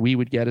salary we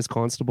would get as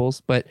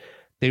constables, but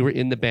they were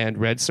in the band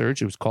Red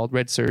Surge. It was called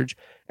Red Surge,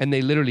 and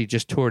they literally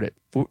just toured it.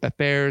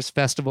 Fairs,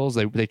 festivals.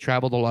 They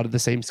traveled a lot of the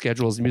same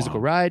schedule as Musical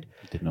Wow. Ride,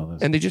 Didn't know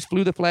this. and they just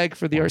flew the flag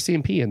for the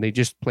RCMP, and they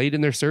just played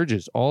in their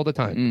surges all the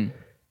time. Mm.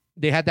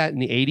 They had that in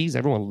the 80s.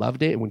 Everyone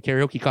loved it. And when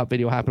Karaoke Cop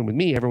Video happened with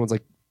me, everyone's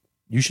like,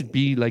 you should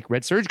be like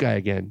Red Surge guy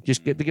again.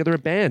 Just get together a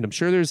band. I'm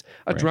sure there's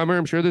a Right. drummer.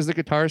 I'm sure there's a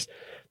guitarist.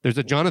 There's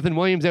a Jonathan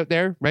Williams out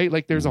there, right?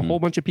 Like there's a whole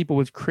bunch of people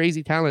with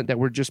crazy talent that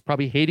were just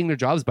probably hating their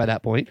jobs by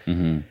that point.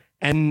 Mm-hmm.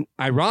 And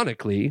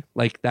ironically,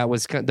 like that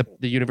was kind of,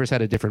 the universe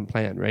had a different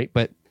plan, right?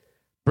 But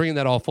bringing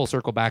that all full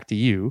circle back to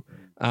you,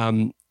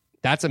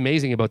 that's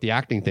amazing about the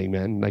acting thing,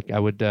 man. Like I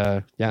would,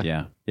 yeah.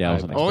 Yeah. I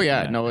wasn't Oh expecting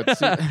yeah, that. no,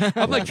 it's.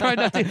 I'm like trying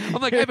not to.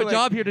 I'm like I have a You're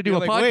job here to do you're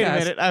a like, podcast. Wait a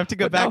minute, I have to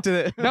go But back now- to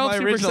the Now my I'm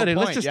super original excited.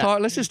 point. Let's just yeah. talk.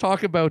 Let's just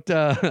talk about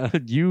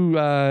you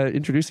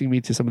introducing me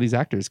to some of these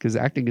actors because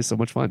acting is so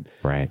much fun.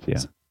 Right. Yeah.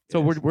 So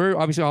we're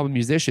obviously all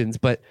musicians,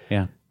 but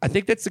Yeah. I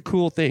think that's the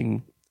cool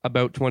thing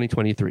about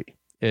 2023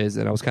 is,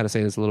 and I was kind of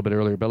saying this a little bit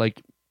earlier, but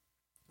like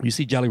you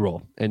see Jelly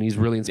Roll, and he's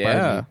really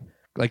inspired me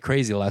like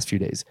crazy the last few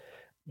days.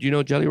 Do you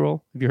know Jelly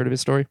Roll? Have you heard of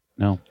his story?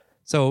 No.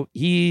 So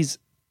he's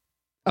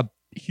a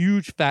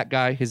huge fat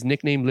guy. His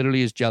nickname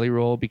literally is Jelly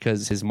Roll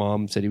because his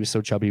mom said he was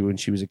so chubby when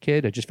she was a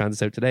kid. I just found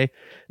this out today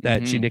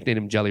that she nicknamed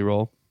him Jelly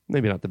Roll.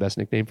 Maybe not the best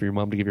nickname for your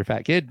mom to give your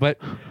fat kid, but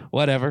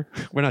whatever.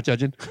 We're not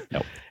judging.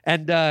 Nope.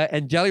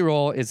 And Jelly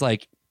Roll is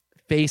like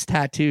face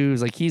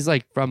tattoos. Like he's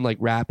like from like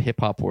rap hip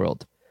hop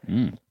world.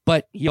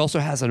 But he also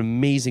has an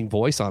amazing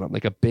voice on him,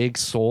 like a big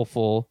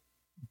soulful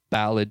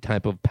ballad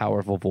type of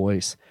powerful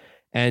voice.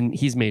 And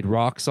he's made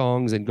rock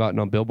songs and gotten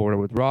on Billboard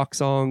with rock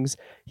songs.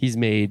 He's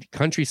made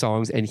country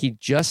songs, and he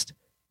just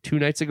 2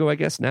 nights ago, I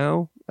guess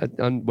now,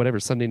 on whatever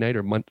Sunday night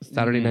or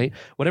Saturday night,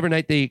 whatever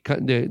night the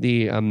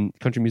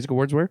Country Music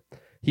Awards were,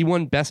 he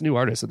won Best New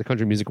Artist at the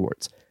Country Music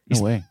Awards. He's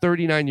No way.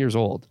 39 years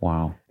old.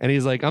 Wow. And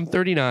he's like, I'm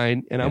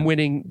 39 and I'm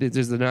winning.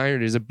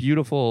 There's a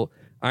beautiful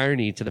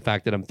irony to the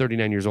fact that I'm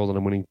 39 years old and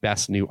I'm winning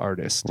Best New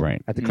Artist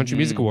Right. at the Country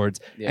Music Awards.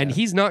 Yeah. And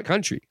he's not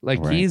country. Like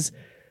Right.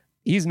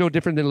 he's no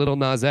different than Lil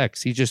Nas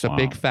X. He's just a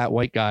big fat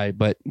white guy,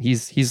 but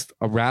he's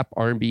a rap,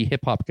 R&B,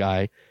 hip hop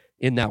guy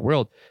in that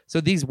world. So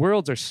these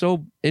worlds are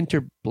so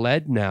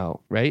interbled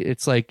now, right?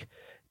 It's like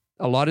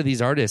a lot of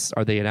these artists,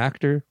 are they an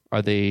actor?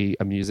 Are they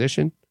a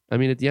musician? I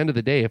mean, at the end of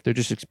the day, if they're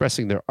just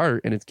expressing their art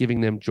and it's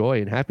giving them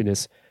joy and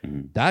happiness,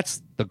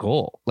 that's the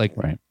goal. Like,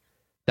 Right.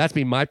 that's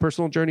been my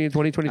personal journey in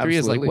 2023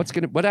 is like,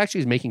 Absolutely. what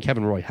actually is making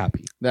Kevin Roy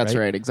happy? That's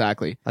right,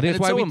 exactly. I think And that's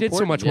why it's we did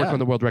so much work important, on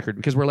the world record,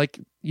 because we're like,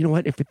 you know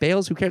what? If it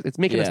fails, who cares? It's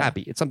making us Yeah.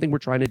 happy. It's something we're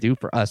trying to do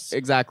for us.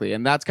 Exactly.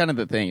 And that's kind of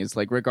the thing. It's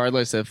like,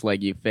 regardless if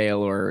like you fail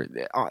or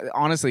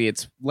honestly,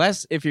 it's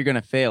less if you're going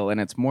to fail.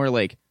 And it's more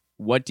like,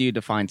 what do you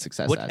define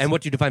success as? And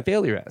what do you define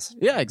failure as?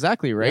 Yeah,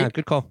 exactly. Right. Yeah,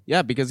 good call.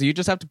 Yeah, because you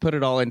just have to put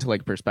it all into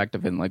like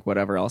perspective and like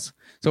whatever else.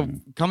 So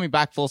coming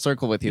back full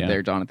circle with you Yeah.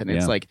 there, Jonathan,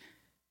 it's Yeah. like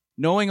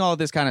knowing all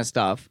this kind of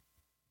stuff.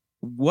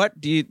 What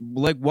do you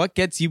like? What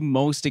gets you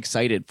most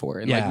excited for,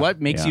 and Yeah. like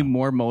what makes Yeah. you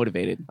more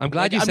motivated? I'm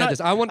glad Like, you I'm said not-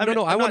 this. I want I'm to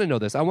know. not- I I'm want to not- know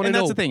this. I want to And know.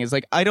 that's the thing is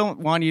like I don't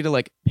want you to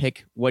like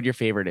pick what your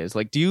favorite is.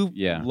 Like, do you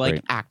Yeah, like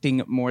right.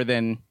 acting more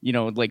than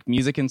like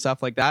music and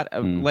stuff like that?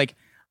 Like,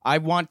 I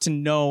want to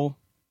know.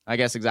 I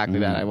guess exactly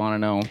that. I want to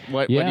know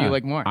what do you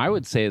like more? I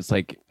would say it's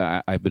like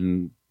I've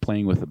been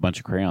playing with a bunch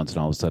of crayons, and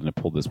all of a sudden I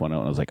pulled this one out,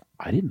 and I was like,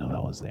 I didn't know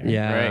that was there.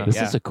 Yeah. Right. This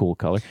Yeah. is a cool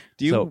color.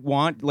 Do you So-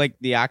 want like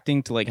the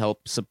acting to like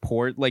help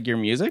support like your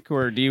music,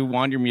 or do you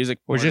want your music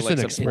Or more just to,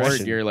 like, an support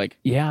expression? your like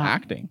Yeah,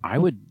 acting? I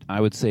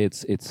would say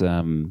it's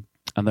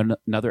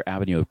another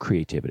avenue of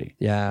creativity.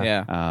 Yeah.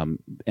 Yeah.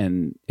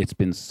 And it's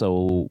been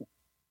so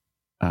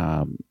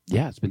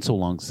it's been so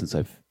long since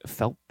I've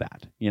felt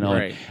that,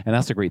 Right. and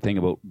that's the great thing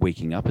about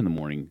waking up in the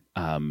morning.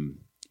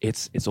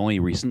 It's only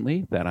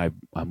recently that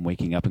I'm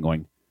waking up and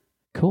going,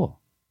 cool.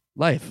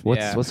 Life.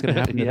 What's going to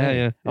happen Yeah, today?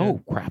 yeah.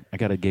 Oh crap! I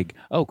got a gig.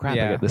 Oh crap! I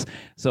Yeah. got this.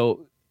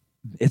 So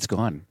it's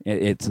gone.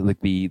 It's like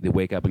the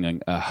wake up and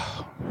going,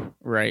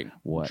 Right.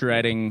 what?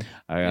 Dreading.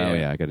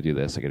 I got to do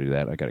this. I got to do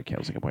that. I got a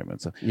counseling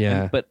appointment. So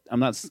Yeah. but I'm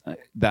not.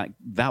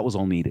 That was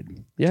all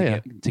needed. Yeah,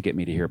 to get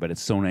me to here. But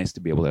it's so nice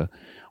to be able to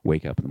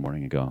wake up in the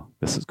morning and go,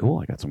 this is cool.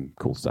 I got some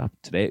cool stuff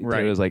today. Right.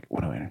 Today was like, what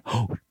do I?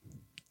 Oh,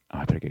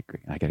 I better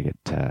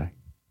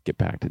get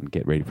packed and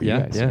get ready for Yeah,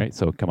 you guys. yeah. Right.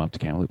 So come up to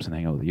Kamloops and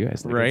hang out with you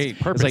guys. Like, Right.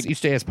 it's- Purpose. It's like,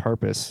 Each day has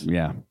purpose.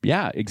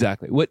 yeah,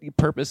 exactly. What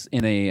purpose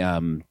in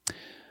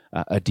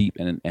a deep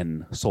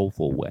and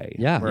soulful way.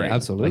 Yeah, Right.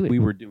 absolutely. Like we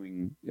were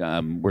doing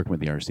working with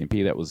the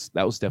RCMP. That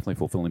was definitely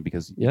fulfilling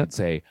because you Yeah. could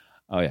say,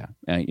 oh yeah,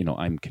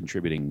 I'm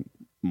contributing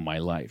my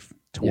life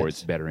towards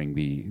Yes. bettering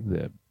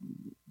the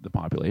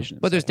population.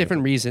 and But there's stuff like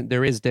different reason.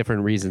 There is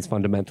different reasons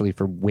fundamentally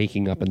for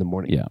waking up in the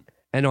morning. Yeah.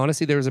 And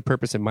honestly, there was a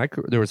purpose in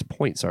there was a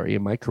point,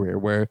 in my career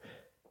where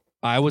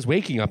I was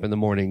waking up in the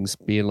mornings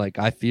being like,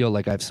 I feel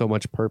like I have so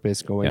much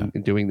purpose going Yeah.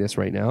 and doing this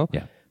right now.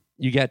 Yeah.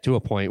 You get to a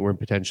point where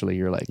potentially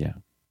you're like Yeah.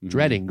 Mhm.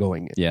 dreading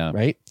going in. Yeah.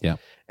 Right. Yeah.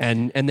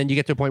 And then you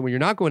get to a point where you're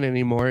not going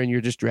anymore and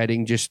you're just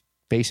dreading just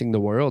facing the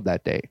world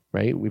that day.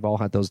 Right. We've all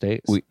had those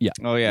days. Yeah.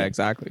 Oh yeah,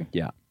 exactly.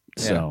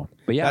 So,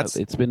 but yeah, That's-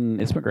 it's been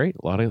great.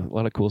 A lot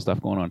of cool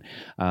stuff going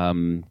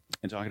on.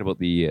 And talking about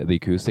the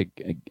acoustic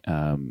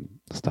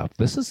stuff,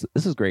 this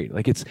is great.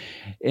 Like it's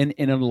in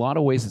a lot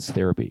of ways, it's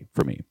therapy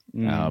for me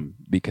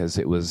because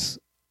it was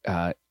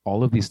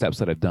all of these steps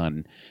that I've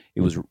done.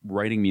 It was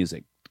writing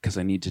music because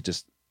I need to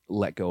just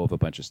let go of a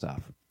bunch of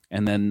stuff,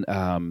 and then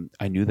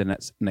I knew the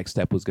next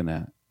step was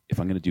if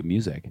I'm gonna do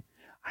music,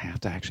 I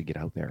have to actually get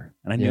out there.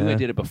 And I knew I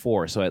did it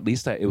before, so at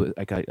least I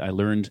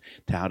learned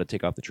how to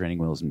take off the training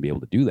wheels and be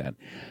able to do that.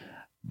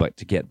 But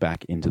to get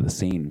back into the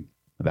scene,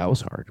 that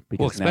was hard. well,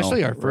 Because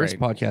especially now, our first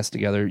podcast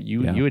together,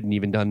 you Yeah. hadn't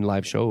even done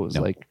live shows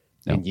No. in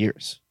No.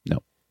 years.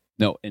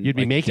 no, and You'd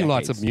be like making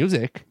lots of decades.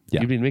 music.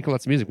 Yeah. You'd be making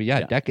lots of music, but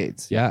Yeah.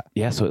 decades. Yeah.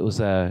 Yeah, so it was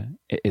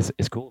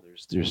it's cool.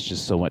 There's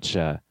just so much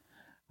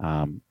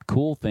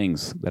cool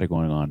things that are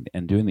going on,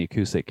 and doing the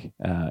acoustic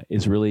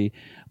is really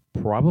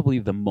probably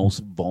the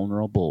most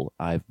vulnerable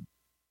I've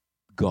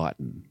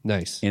gotten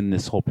Nice. in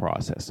this whole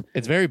process.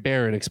 It's very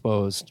bare and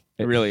exposed.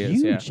 It really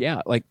is, huge.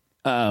 Yeah. Like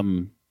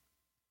the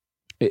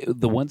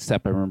one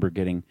step I remember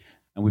getting,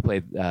 and we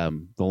played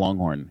the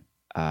Longhorn,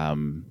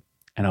 and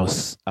I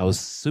was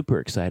super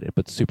excited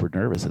but super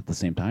nervous at the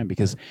same time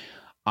because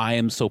I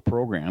am so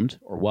programmed,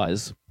 or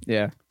was,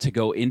 to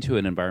go into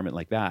an environment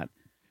like that,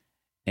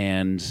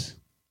 and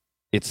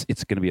it's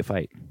going to be a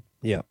fight.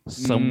 Yeah.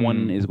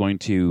 Someone is going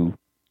to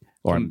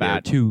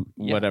combat to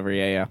whatever.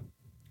 Yeah.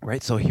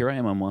 right. So here I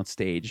am, I'm on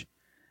stage,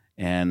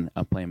 and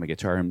I'm playing my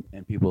guitar,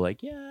 and people are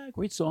like, yeah,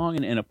 great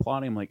song, and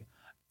applauding. I'm like,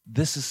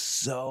 this is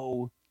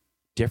so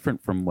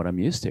different from what I'm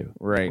used to.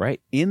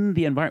 Right. In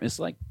the environment, it's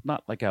like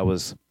not like I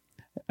was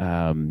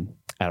at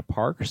a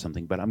park or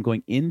something, but I'm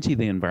going into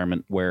the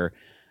environment where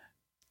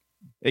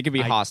It could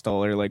be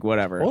hostile or like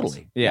whatever.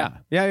 Totally. Yeah.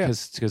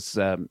 Because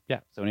So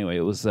anyway,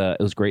 it was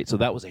great. So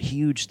that was a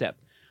huge step.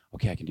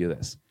 Okay, I can do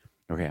this.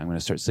 Okay, I'm going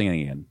to start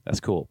singing again. That's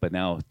cool. But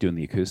now doing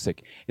the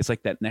acoustic, it's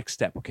like that next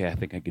step. Okay, I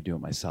think I could do it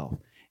myself.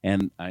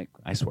 And I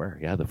swear,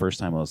 the first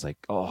time I was like,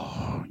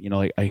 oh,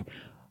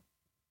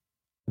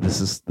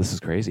 this is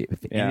crazy.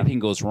 If anything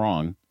goes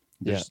wrong,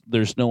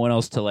 there's no one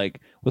else to like.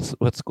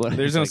 What's going?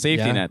 There's no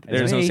safety net.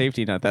 There's no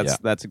safety net.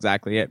 That's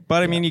exactly it.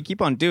 But I mean, you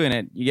keep on doing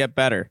it, you get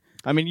better.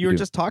 I mean, you were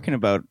just talking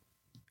about,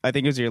 I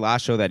think it was your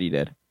last show that you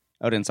did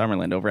out in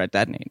Summerland over at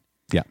Detonate.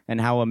 Yeah.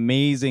 And how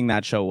amazing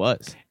that show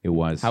was. It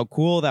was. How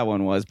cool that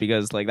one was,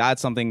 because like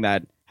that's something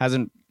that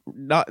hasn't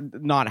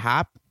not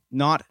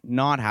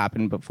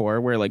happened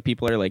before, where like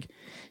people are like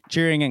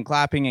cheering and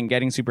clapping and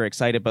getting super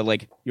excited, but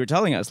like you were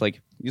telling us,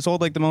 like you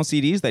sold like the most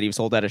CDs that you've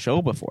sold at a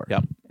show before.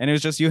 Yep. And it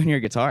was just you and your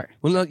guitar.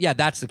 Well, no, yeah,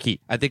 that's the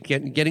key. I think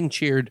getting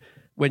cheered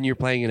when you're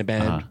playing in a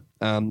band.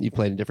 You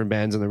played in different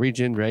bands in the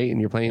region, right? And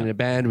you're playing in a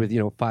band with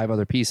 5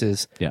 other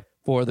pieces. Yeah.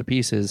 4 other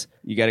pieces.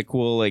 You got a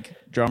cool like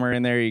drummer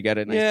in there. You got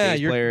a nice bass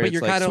player. But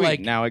you're kind of like,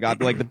 now I got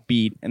like the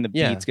beat, and the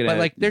beat's gonna. But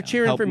like they're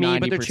cheering for me,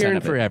 but they're cheering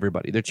of for it.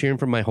 everybody. They're cheering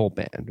for my whole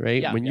band,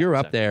 right? When you're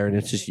up there and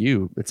it's just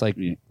you, it's like,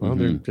 well,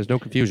 there's no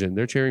confusion.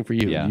 They're cheering for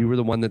you. Yeah. You were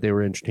the one that they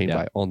were entertained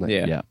by all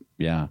night.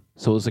 Yeah.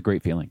 So it was a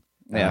great feeling.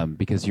 Yeah.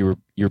 Because you're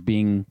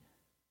being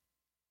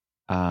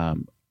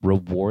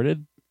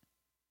rewarded.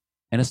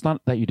 And it's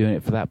not that you're doing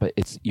it for that, but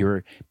it's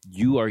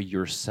you are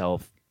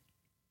yourself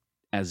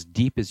as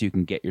deep as you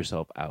can get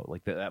yourself out,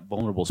 like that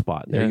vulnerable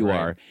spot. There you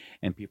are,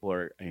 and people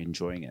are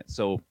enjoying it.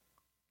 So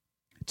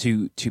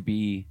to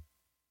get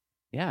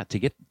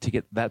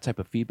that type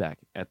of feedback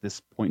at this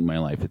point in my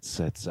life, it's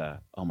oh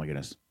my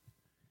goodness,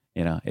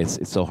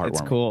 it's so heartwarming.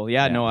 It's cool.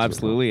 Yeah, no,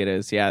 absolutely, it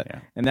is. Yeah,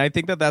 and I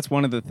think that's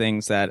one of the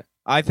things that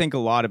I think a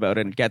lot about,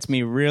 and gets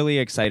me really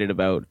excited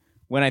about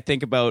when I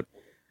think about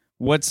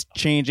what's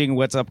changing,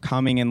 what's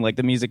upcoming in like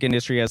the music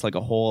industry as like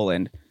a whole.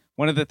 And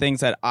one of the things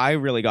that I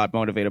really got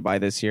motivated by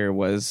this year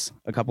was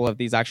a couple of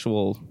these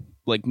actual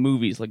like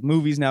movies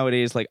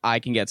nowadays, like I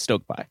can get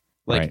stoked by,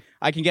 like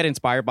I can get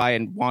inspired by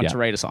and want to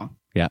write a song.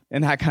 Yeah.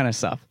 And that kind of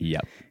stuff.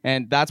 Yeah.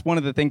 And that's one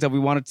of the things that we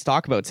wanted to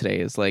talk about today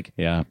is like,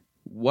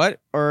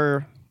 what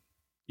are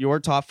your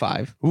top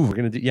 5? Ooh, we're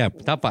going to do,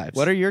 top 5.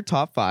 What are your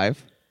top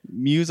 5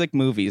 music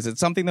movies?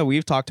 It's something that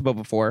we've talked about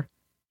before.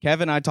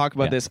 Kevin and I talked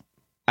about this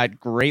at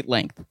great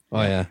length.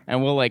 Oh yeah.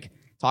 And we'll like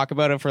talk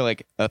about it for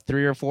like a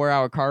 3 or 4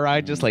 hour car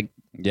ride, just like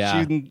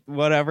shooting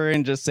whatever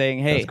and just saying,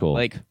 hey, cool.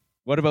 Like,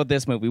 what about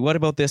this movie? What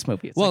about this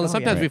movie? It's well, like,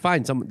 sometimes we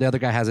find the other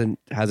guy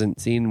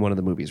hasn't seen one of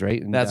the movies,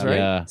 right? And, that's right.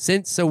 Yeah.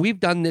 So we've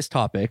done this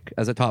topic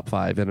as a top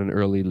 5 in an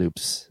early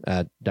Loops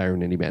at Dire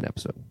and Indie Band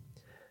episode.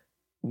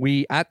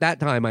 We at that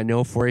time, I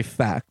know for a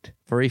fact,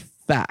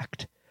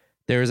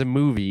 there is a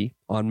movie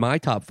on my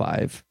top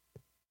 5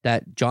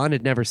 that John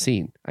had never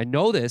seen. I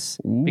know this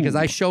because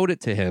I showed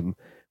it to him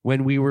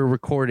when we were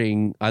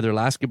recording either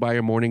Last Goodbye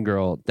or Morning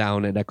Girl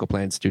down at Echo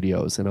Plant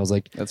Studios. And I was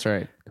like, that's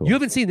right. Cool. You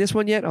haven't seen this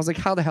one yet? I was like,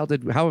 how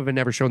have I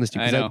never shown this to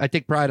you? Because I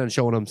take pride on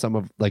showing him some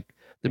of like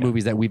the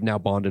movies that we've now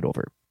bonded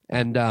over.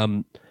 And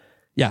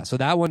so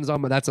that one's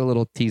that's a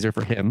little teaser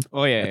for him.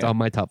 Oh yeah. It's on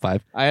my top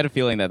 5. I had a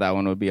feeling that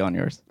one would be on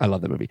yours. I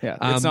love that movie. Yeah.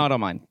 It's not on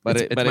mine, but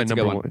it's my a number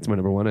good one. It's my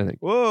number 1, I think.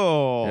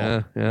 Whoa.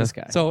 Yeah. This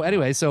guy. So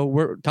anyway,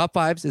 we're top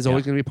 5s is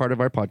always going to be part of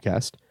our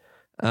podcast.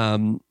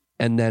 And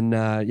then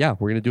we're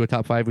going to do a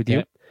top 5 with you.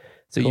 Yep.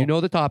 So you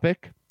know the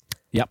topic.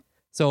 Yep.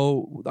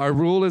 So our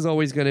rule is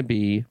always going to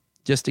be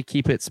just to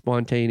keep it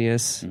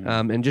spontaneous,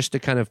 and just to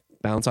kind of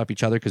bounce off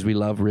each other because we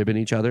love ribbing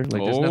each other.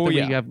 Like there's nothing we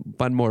have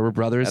fun more. We're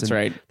brothers. That's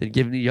right. Than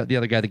giving the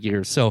other guy the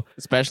gears. So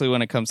especially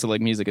when it comes to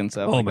like music and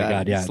stuff. Oh like my that.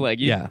 God, yeah. It's like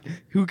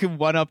who can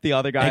one up the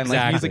other guy in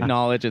like music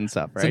knowledge and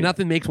stuff, right? So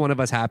nothing makes one of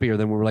us happier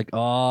than when we're like,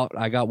 oh,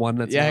 I got one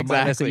that's on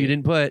my list that you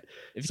didn't put.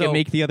 If you can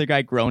make the other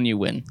guy groan, you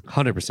win.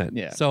 100%.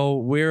 Yeah. So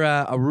we're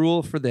a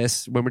rule for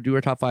this when we do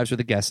our top 5s with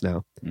the guest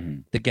now.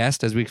 The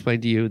guest, as we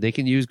explained to you, they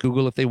can use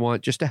Google if they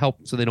want just to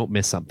help so they don't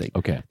miss something.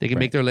 Okay. They can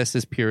make their list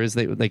as pure as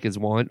they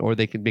want, or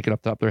they can make it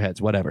up top of their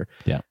heads, whatever.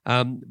 Yeah.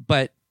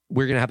 But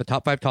we're going to have a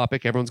top 5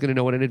 topic. Everyone's going to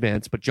know it in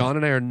advance. But John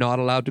and I are not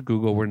allowed to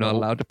Google. We're not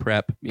allowed to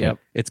prep. Yep.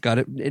 It's got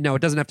it. Now,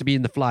 it doesn't have to be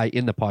in the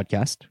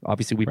podcast.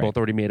 Obviously, we both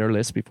already made our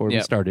list before we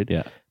started.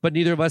 Yeah. but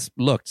neither of us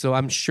looked. So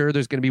I'm sure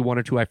there's going to be one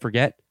or two I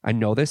forget. I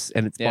know this,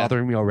 and it's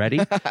bothering me already.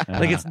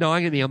 Like it's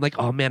gnawing at me. I'm like,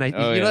 oh man, you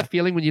know that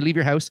feeling when you leave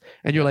your house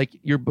and you're like,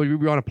 you're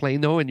on a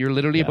plane though, and you're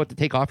literally about to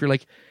take off. You're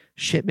like,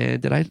 shit, man,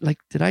 did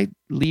I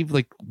leave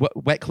like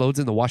wet clothes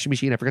in the washing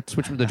machine? I forgot to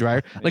switch them to the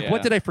dryer. Like,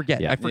 what did I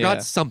forget? I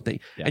forgot something,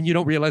 and you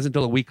don't realize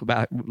until a week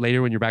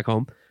later when you're back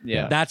home.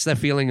 Yeah, that's the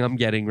feeling I'm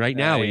getting right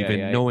now.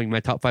 Knowing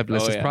my top 5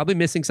 list is probably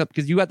missing something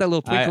because you got that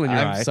little twinkle in your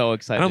eye. I'm so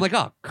excited, and I'm like,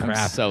 oh crap,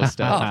 I'm so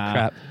stoked. oh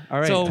crap. All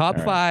right, so top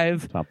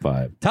five.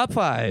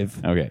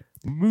 Okay.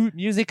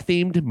 Music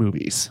themed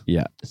movies.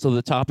 Yeah. So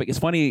the topic is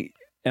funny,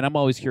 and I'm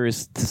always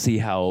curious to see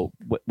how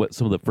what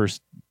some of the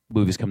first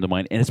movies come to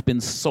mind. And it's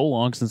been so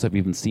long since I've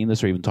even seen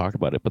this or even talked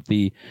about it. But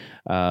the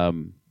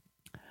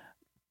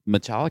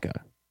Metallica,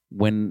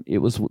 when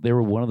they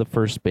were one of the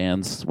first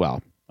bands.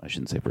 Well, I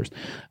shouldn't say first,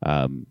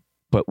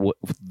 but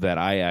that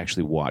I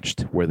actually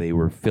watched where they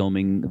were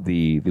filming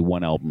the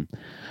one album,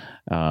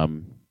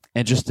 and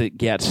just to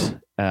get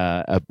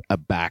a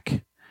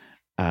back.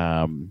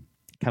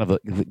 Kind of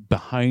a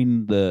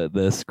behind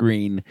the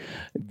screen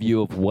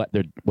view of what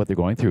they're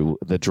going through,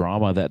 the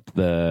drama that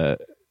the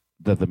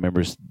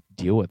members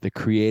deal with, the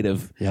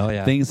creative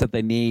things that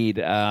they need,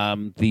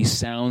 the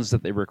sounds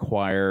that they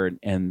require,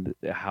 and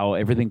how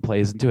everything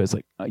plays into it. It's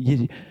like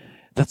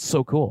that's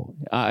so cool.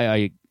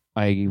 I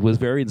was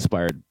very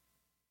inspired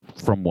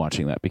from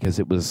watching that because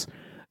it was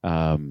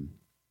I'm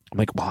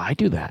like, well, I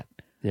do that.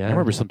 Yeah, I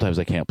remember sometimes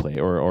I can't play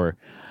or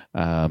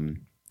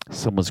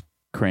someone's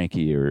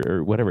cranky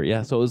or whatever.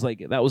 Yeah, so it was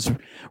like that was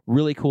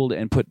really cool to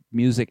and put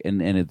music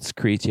and its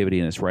creativity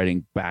and its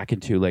writing back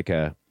into like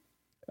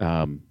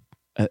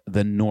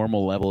the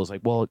normal level. Is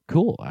like, well,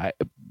 cool.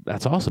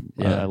 That's awesome.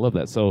 I love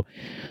that. So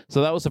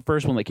that was the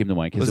first one that came to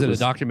mind. Was it a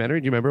documentary?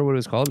 Do you remember what it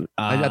was called?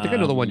 I think I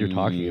know the one you're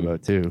talking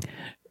about too.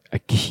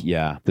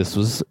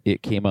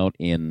 It came out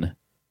in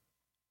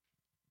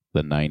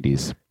the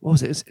 90s. What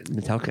was it? Is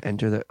Metallica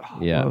Enter the...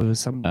 it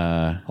was some...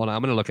 hold on,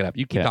 I'm going to look it up.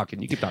 You keep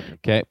talking.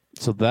 Okay,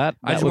 so that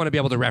I just want to be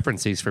able to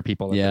reference these for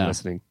people that are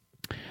listening.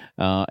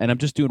 And I'm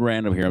just doing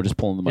random here. I'm just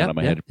pulling them out of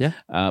my head. Yeah.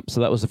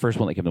 So that was the first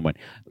one that came to mind.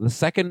 The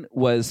second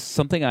was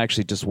something I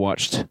actually just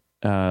watched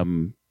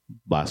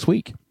last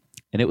week.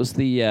 And it was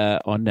the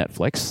on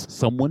Netflix.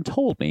 Someone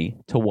told me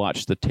to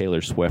watch the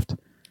Taylor Swift.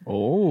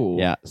 Oh.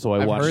 Yeah. So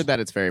I've heard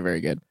that it's very,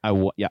 very good.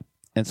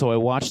 And so I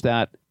watched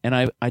that, and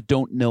I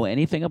don't know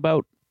anything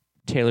about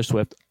Taylor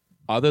Swift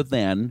other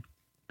than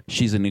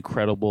she's an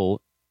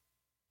incredible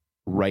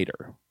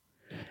writer.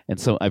 And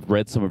so I've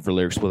read some of her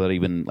lyrics without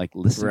even like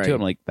listening to it.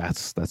 I'm like,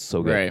 that's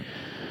so good. Right.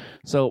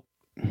 So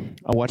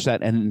I watched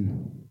that,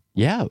 and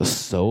it was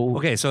so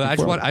okay. So I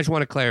just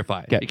want to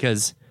clarify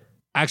because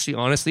actually,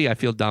 honestly, I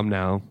feel dumb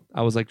now.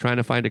 I was like trying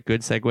to find a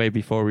good segue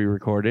before we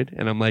recorded,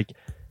 and I'm like,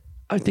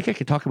 I think I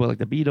could talk about like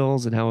the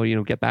Beatles and how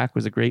Get Back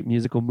was a great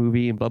musical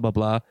movie and blah blah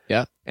blah.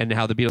 Yeah. And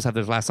how the Beatles have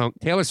their last song.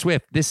 Taylor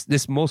Swift,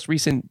 this most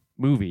recent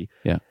movie.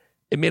 Yeah.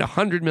 It made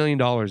 $100 million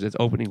its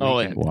opening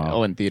weekend.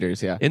 In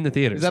theaters, yeah. In the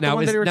theaters. Is that the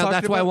one that you were talking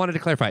that's about? why I wanted to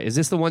clarify. Is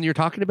this the one you're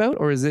talking about,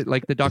 or is it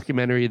like the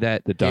documentary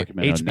that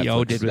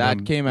HBO did with that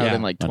them? came out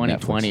in like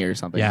 2020 or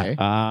something, Yeah. eh?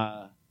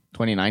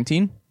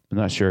 2019? I'm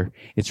not sure.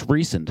 It's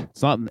recent.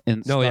 It's not.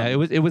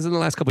 It was in the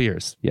last couple of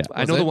years. Yeah.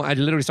 I know the one. I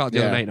literally saw it the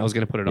other night, and I was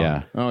going to put it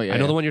on. Oh yeah. I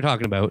know the one you're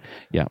talking about.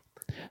 Yeah.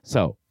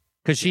 So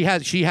because she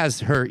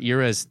has her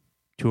Eras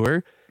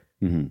tour.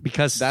 Mm-hmm.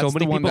 Because that's so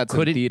many the one people that's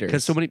couldn't. in theaters.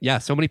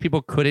 Because so many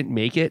people couldn't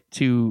make it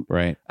to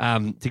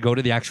to go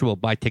to the actual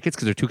buy tickets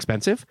because they're too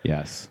expensive.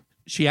 Yes.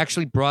 She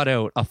actually brought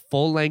out a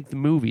full length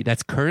movie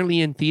that's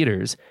currently in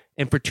theaters,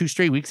 and for 2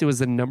 straight weeks, it was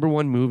the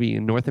 #1 movie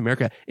in North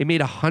America. It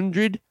made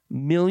 $100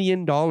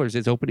 million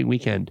its opening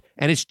weekend,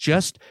 and it's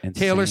just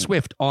Taylor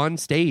Swift on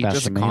stage, That's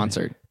just amazing. a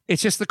concert.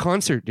 It's just the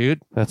concert,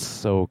 dude. That's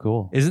so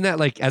cool. Isn't that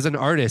like, as an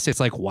artist, it's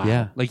like, wow.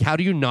 Yeah. Like, how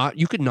do you not,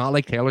 you could not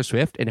like Taylor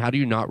Swift, and how do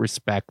you not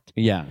respect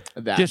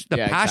just the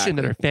passion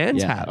that her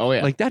fans have? Oh,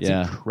 yeah. Like, that's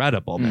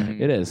incredible,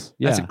 man. It is.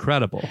 Yeah. That's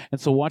incredible.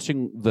 And so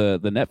watching the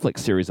Netflix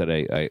series that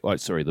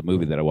the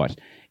movie that I watched,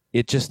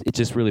 it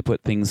just really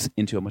put things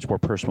into a much more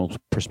personal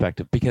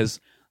perspective, because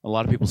a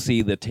lot of people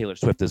see that Taylor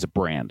Swift as a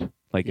brand.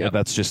 Like,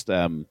 that's just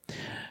a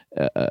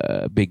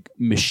big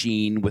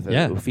machine with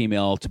a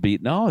female to be.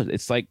 No,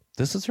 it's like,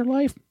 this is her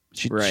life.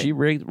 She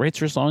writes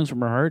her songs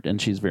from her heart,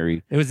 and she's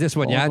very... It was this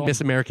one,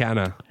 Miss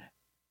Americana.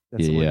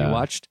 That's the one you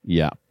watched?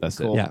 Yeah, that's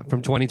cool. It. Yeah,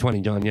 from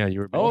 2020, John. Yeah, you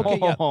were bang on. Okay,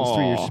 yeah. It was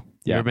 3 years.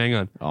 You were bang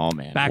on. Oh,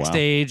 man.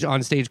 Backstage,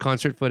 on-stage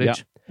concert footage.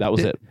 Yeah, that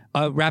was it.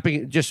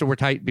 Wrapping, just so we're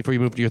tight before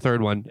you move to your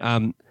third one,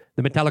 the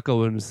Metallica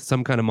one was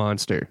Some Kind of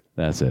Monster.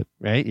 That's it.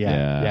 Right?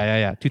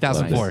 Yeah.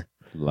 2004.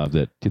 Loved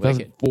it.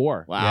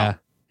 2004. Wow.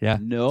 Yeah.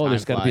 No,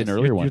 there's got to be an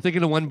earlier one. You're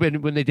thinking of one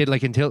when they did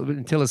like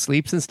Until It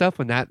Sleeps and stuff,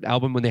 when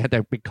they had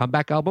that big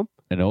comeback album?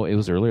 I know, it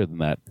was earlier than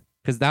that.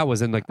 Because that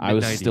was in like the I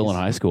was mid-90s. still in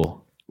high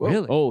school.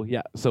 Really? Oh,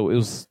 yeah. So it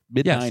was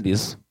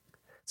mid-90s.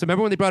 So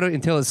remember when they brought out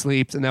Until It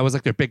Sleeps, and that was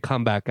like their big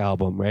comeback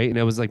album, right? And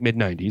it was like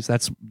mid-90s.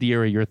 That's the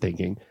era you're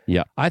thinking.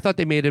 Yeah. I thought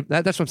they made it.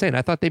 That's what I'm saying.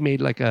 I thought they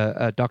made like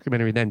a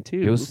documentary then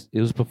too.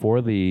 It was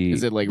before the...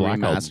 Is it like Black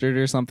remastered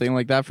album. or something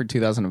like that for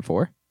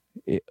 2004?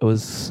 It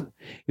was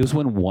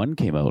when one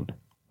came out,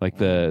 like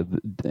the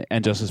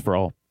and Justice for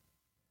All.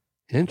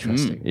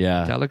 Interesting.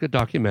 Yeah, Like a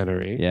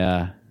documentary.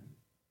 yeah.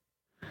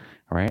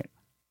 All right.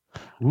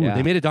 Ooh, Yeah.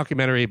 They made a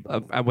documentary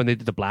when they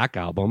did the Black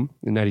album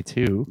in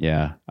 '92.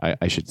 Yeah,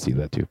 I should see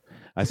that too.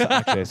 I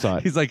saw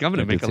it. He's like, I'm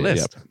going to I make a did see it,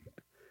 list.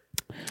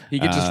 He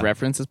could just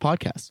reference his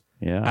podcast.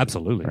 Yeah.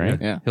 Absolutely. Right.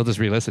 Yeah. He'll just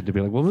re-listen to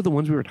be like, what were the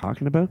ones we were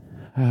talking about?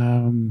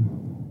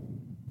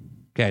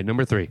 Okay,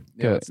 number 3.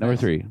 Yeah, Good. that's Number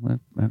nice. 3.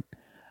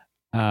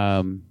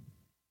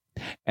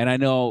 And I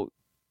know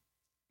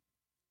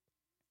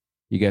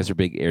you guys are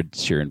big Ed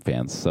Sheeran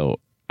fans, so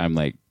I'm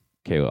like,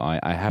 okay, well,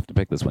 I have to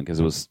pick this one because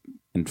it was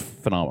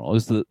phenomenal.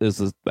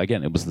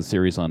 It was the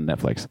series on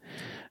Netflix.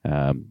 The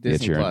Ed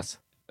Disney Sheeran- Plus.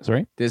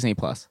 Sorry, Disney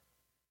Plus.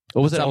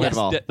 what was it? Some Oh, of it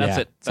all. that's Yeah.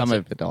 it. Some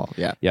of it all.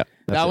 Yeah. Yeah,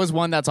 That was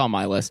one that's on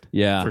my list.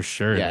 yeah. For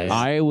sure. Yeah, it is. yeah.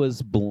 I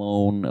was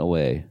blown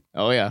away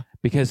Oh yeah.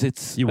 because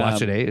it's You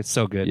watch it, eh? It's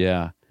so good.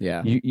 Yeah,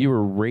 Yeah. you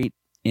were right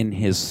in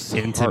his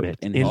Intimate. heart,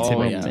 in his Intimate.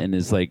 home, Oh, yeah. and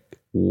is like,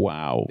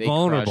 wow. They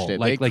vulnerable. crushed it.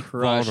 Like They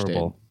crushed it.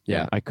 vulnerable.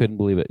 Yeah. I couldn't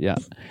believe it. Yeah.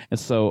 And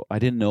so I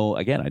didn't know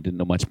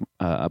much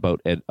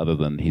about Ed other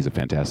than he's a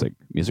fantastic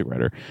music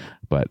writer.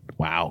 But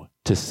wow,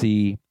 to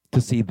see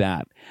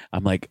that,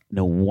 I'm like,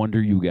 no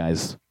wonder you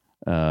guys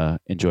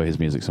enjoy his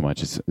music so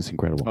much. It's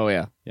incredible. Oh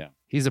yeah.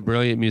 He's a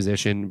brilliant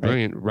musician,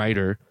 brilliant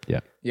writer. Yeah.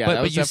 But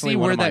that was you definitely see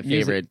one where of my that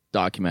music- favorite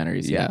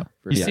documentaries. Yeah.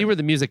 for You sure. see where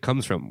the music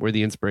comes from, where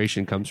the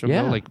inspiration comes from.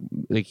 Yeah. Though?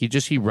 Like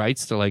he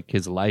writes to like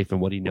his life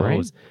and what he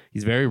knows. Right.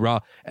 He's very raw.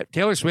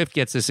 Taylor Swift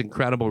gets this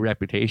incredible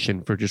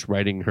reputation for just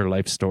writing her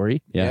life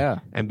story, Yeah.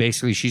 and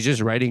basically she's just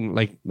writing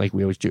like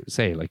we always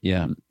say, like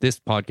Yeah. this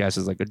podcast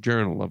is like a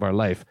journal of our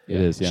life.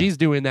 It is. Yeah. She's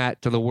doing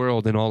that to the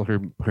world in all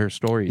her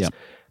stories. Yeah.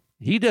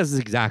 He does the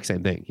exact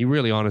same thing. He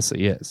really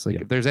honestly is. Like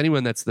Yeah. if there's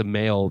anyone that's the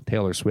male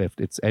Taylor Swift,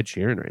 it's Ed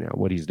Sheeran right now,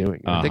 what he's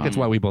doing. And I think Uh-huh. that's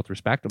why we both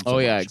respect him so Oh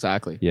yeah, much.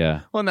 exactly. yeah.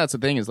 Well, and that's the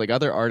thing is like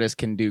other artists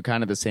can do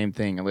kind of the same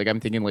thing. Like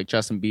I'm thinking like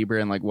Justin Bieber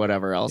and like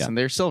whatever else, Yeah. and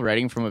they're still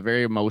writing from a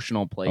very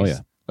emotional place. Oh, yeah.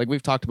 Like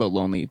we've talked about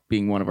 "Lonely"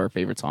 being one of our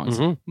favorite songs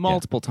Mhm.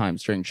 multiple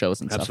times during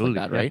shows and Absolutely,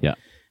 stuff like that, right? Yeah.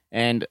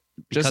 And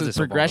Because just it's as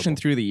so progression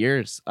vulnerable. through the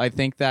years, I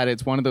think that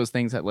it's one of those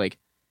things that like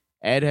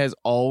Ed has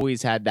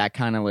always had that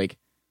kind of like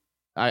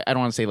I don't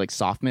want to say like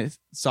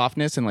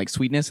softness and like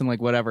sweetness and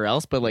like whatever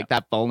else, but like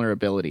that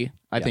vulnerability,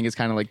 I think is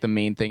kind of like the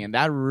main thing. And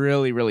that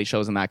really, really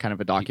shows in that kind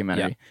of a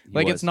documentary. He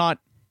Like was. it's not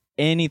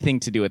anything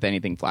to do with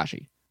anything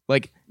flashy.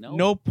 Like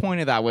no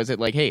point of that was it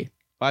like, hey,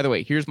 by the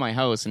way, here's my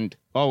house and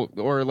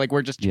or like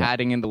we're just Yeah.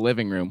 chatting in the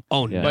living room.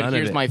 Oh, Yeah. But none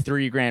here's of it. my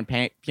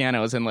 $3,000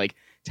 pianos and like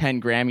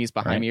 10 Grammys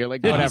behind Right. me or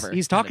like Yeah, whatever.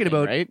 He's kind of talking thing,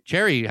 about right?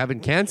 Cherry having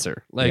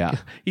cancer. Like Yeah.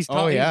 he's Oh,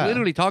 talking. yeah. He's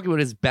literally talking about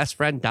his best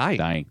friend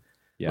dying.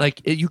 Yeah.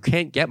 Like you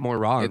can't get more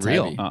raw and It's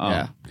real. heavy. Uh-uh.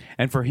 Yeah.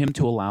 And for him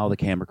to allow the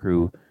camera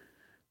crew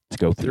to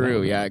go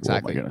through, Yeah, oh my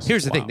exactly. goodness.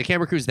 Here's the Wow. thing: the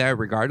camera crew's there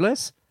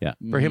regardless. Yeah.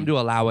 For him to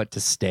allow it to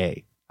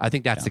stay, I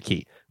think that's the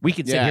key. We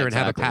can sit Yeah, here and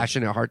have a exactly.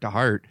 passionate heart to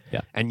heart,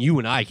 Yeah. and you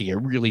and I can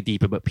get really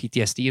deep about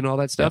PTSD and all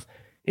that stuff.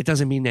 It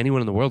doesn't mean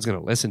anyone in the world's going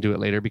to listen to it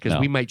later because No.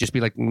 we might just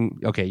be like,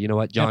 okay, you know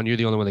what, John, you're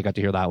the only one that got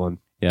to hear that one,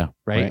 Yeah.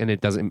 right? And it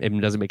doesn't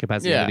make it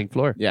past the Yeah. editing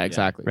floor, Yeah,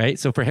 exactly. right?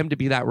 So for him to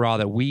be that raw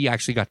that we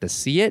actually got to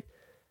see it,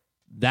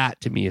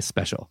 that to me is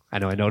special. I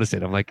know I noticed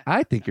it. I'm like,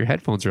 I think your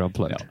headphones are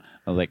unplugged. No.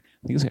 I was like,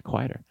 things got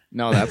quieter.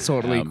 No, that's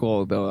totally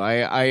cool though.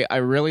 I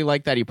really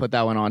like that you put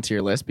that one onto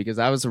your list because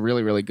that was a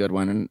really, really good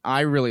one. And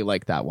I really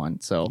like that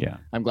one. So Yeah.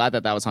 I'm glad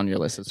that was on your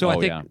list as So well.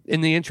 I think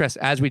in the interest,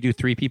 as we do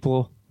 3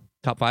 people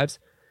top 5s,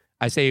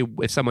 I say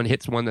if someone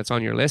hits one that's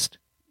on your list,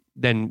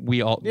 then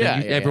we all,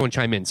 then everyone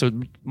chime in. So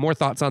more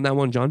thoughts on that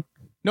one, John?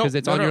 No, 'Cause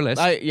it's on your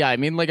list. I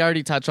mean, like I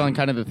already touched on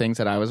kind of the things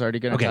that I was already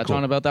going to Okay, touch cool.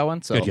 on about that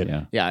one. So Good.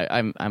 Yeah. yeah,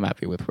 I'm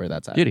happy with where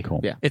that's at. Beauty. Cool.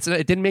 Yeah. It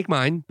didn't make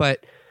mine,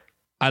 but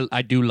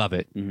I do love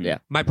it. Mhm. Yeah.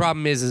 My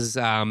problem is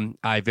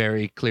I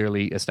very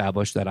clearly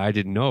established that I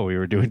didn't know we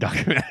were doing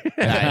documentary.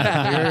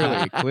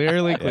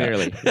 Clearly.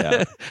 Yeah.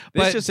 This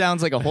But- just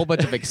sounds like a whole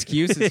bunch of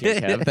excuses here,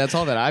 Kev. That's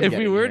all that I'm If we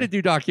getting were here. to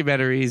do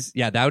documentaries,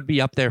 yeah, that would be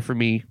up there for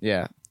me.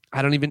 Yeah.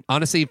 I don't even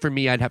honestly for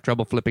me, I'd have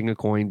trouble flipping a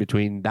coin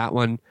between that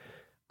one,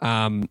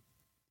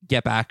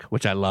 Get Back,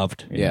 which I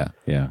loved, Yeah.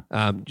 Yeah.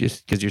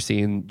 just because you're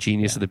seeing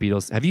genius of the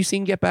Beatles. Have you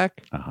seen Get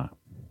Back? Uh-huh.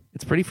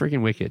 It's pretty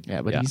freaking wicked.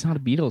 Yeah, but Yeah. he's not a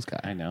Beatles guy.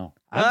 I know.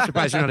 I'm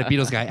surprised you're not a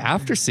Beatles guy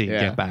after seeing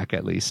Yeah. Get Back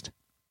at least.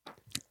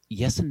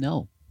 Yes and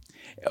no.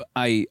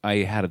 I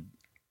had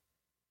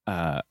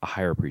a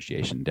higher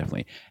appreciation,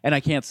 definitely. And I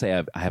can't say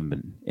I haven't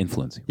been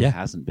influenced. Who Yeah.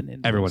 hasn't been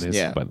influenced Everyone is.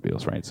 Yeah. by the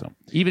Beatles, right? So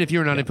Even if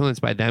you're not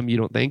influenced by them, you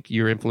don't think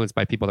you're influenced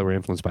by people that were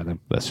influenced by them.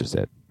 that's just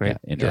it. Right.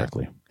 Yeah,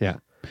 indirectly. Yeah.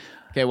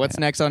 Okay, what's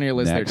next on your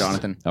list Next. there,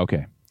 Jonathan?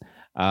 Okay.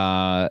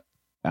 I'm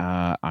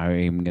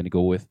going to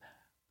go with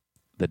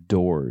The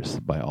Doors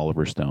by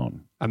Oliver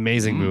Stone.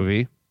 Amazing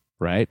movie.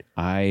 Right?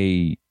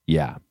 I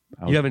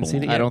was You haven't seen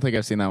blown- it yet? I don't think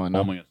I've seen that one. No.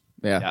 Oh my gosh.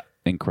 Yeah. Yeah.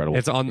 incredible.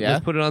 It's on. Yeah?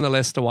 Let's put it on the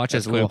list to watch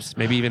as cool. loops.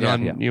 Maybe even Yeah.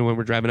 on when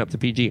we're driving up to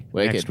PG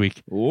Wicked. next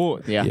week. Ooh,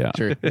 yeah,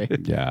 sure.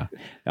 Yeah,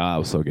 it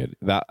was so good.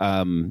 That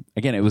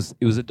again, it was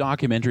a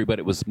documentary, but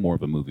it was more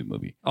of a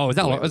movie. Oh, it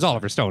was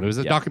Oliver Stone. It was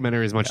a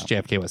documentary as much as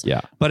JFK was.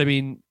 Yeah. But I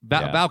mean,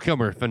 Val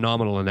Kilmer,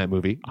 phenomenal in that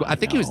movie. I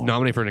think he was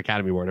nominated for an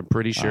Academy Award. I'm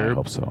pretty I sure.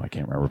 hope so. I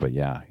can't remember, but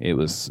yeah, it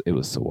was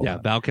so well Yeah,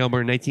 done. Val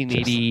Kilmer,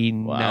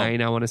 1989, Wow.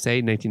 I want to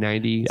say,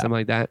 1990, something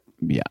like that.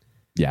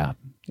 Yeah,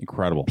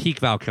 incredible. Peak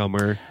Val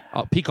Kilmer,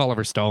 peak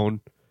Oliver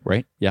Stone.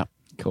 Right? Yeah,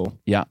 Cool.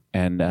 yeah,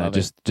 and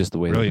just the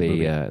way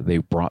Brilliant that they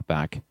brought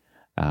back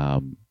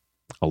a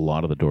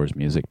lot of the Doors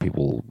music.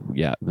 People,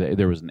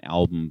 there was an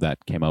album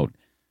that came out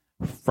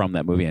from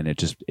that movie, and it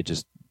just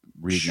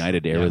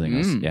reignited everything.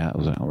 It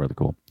was really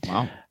cool.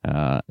 Wow.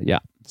 Yeah.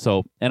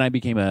 So, and I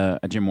became a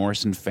Jim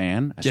Morrison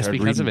fan. I Just started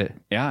because of reading-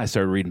 it. Yeah, I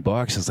started reading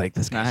books. I was like,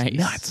 this guy's Nice.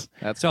 nuts.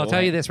 That's So I'll cool.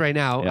 tell you this right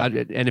now,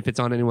 Yeah. and if it's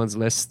on anyone's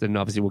list, then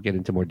obviously we'll get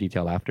into more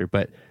detail after.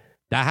 But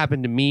that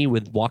happened to me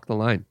with Walk the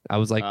Line. I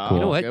was like, Oh, you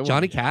know good what, one.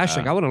 Johnny Cash.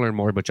 Like, I want to learn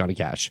more about Johnny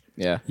Cash.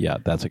 Yeah. Yeah,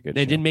 that's a good.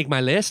 It show. didn't make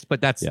my list, but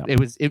that's Yeah. when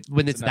it's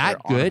another that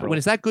good. honorable. When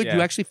it's that good, you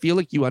Yeah. actually feel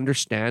like you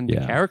understand the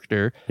Yeah.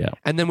 character. Yeah.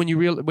 And then when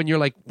you're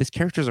like, this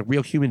character is a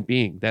real human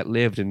being that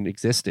lived and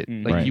existed.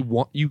 Like Right.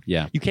 you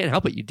can't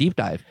help it. You deep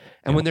dive.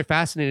 And when they're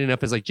fascinated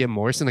enough as like Jim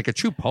Morrison, like a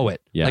true poet,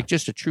 Yeah. like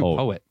just a true Oh,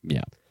 poet.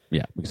 Yeah.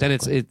 Yeah. Then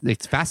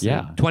it's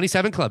fascinating. Yeah.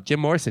 27 Club, Jim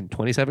Morrison,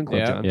 27 Club,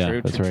 Yeah. John. Yeah,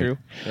 True. that's True. right. True.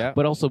 Yeah.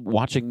 But also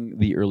watching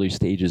the early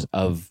stages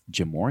of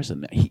Jim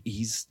Morrison,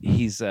 he's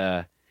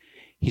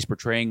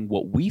portraying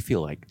what we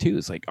feel like too.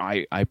 It's like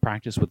I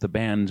practice with the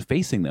band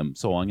facing them,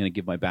 so I'm going to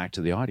give my back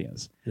to the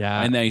audience.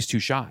 Yeah. And then he's too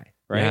shy,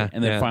 right? Yeah,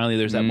 And then yeah. finally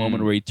there's that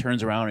moment where he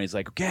turns around and he's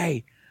like,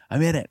 "Okay,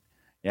 I'm in it."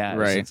 Yeah,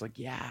 Right. So it's like,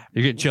 yeah,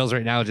 You're getting chills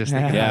right now just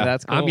thinking. Yeah, about it.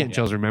 that's cool. I'm getting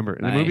chills. Remember,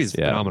 the Nice. movie's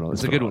Yeah. phenomenal.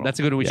 It's It's a good one. phenomenal. That's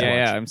a good one we should Yeah.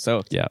 watch. Yeah. I'm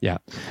so. yeah. Yeah.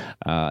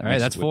 All right,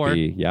 that's 4.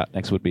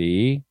 Next would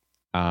be,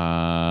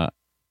 oh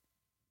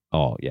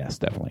yes,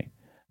 definitely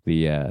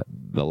the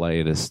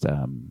latest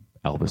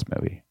Elvis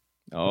movie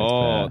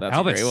Oh, that's Elvis.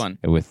 a great one.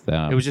 with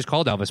It was just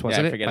called Elvis,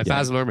 wasn't I it? forget By his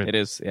Baz name. Luhrmann. It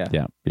is.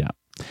 Yeah.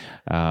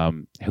 yeah.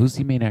 Who's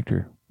the main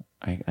actor?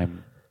 I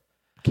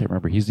can't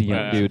remember. He's the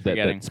young dude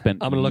forgetting. that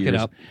spent. I'm gonna look it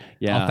years- up.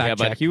 Yeah, I'll fact Yeah,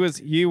 but check. he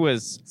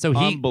was So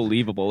he-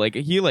 unbelievable. Like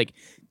he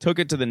took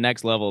it to the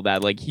next level.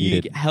 That like He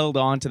he did. held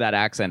on to that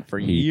accent for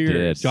He years.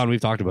 did. John,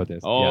 we've talked about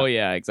this. Oh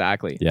yeah,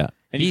 exactly. yeah.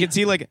 And you can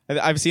see like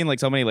I've seen like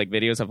so many like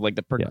videos of like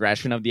the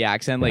progression of the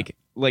accent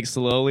like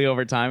slowly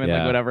over time and Yeah.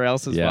 like whatever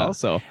else as Yeah. well.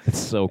 So It's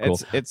so cool.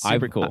 It's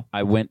super cool.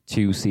 I went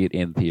to see it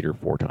in theater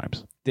 4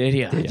 times. Did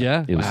you? Did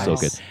ya? It was so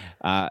Nice. good.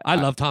 I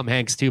love Tom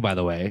Hanks too, by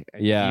the way.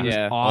 Yeah. He was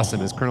Yeah.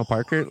 awesome as Colonel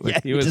Parker.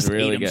 Like, he was just hate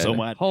really him good. so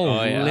much.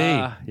 Holy.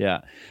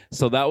 Yeah.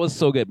 So that was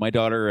so good. My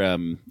daughter,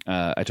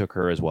 I took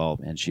her as well,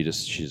 and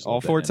she's All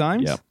loved it. 4 And,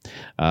 times?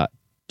 Yeah,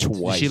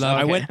 twice. She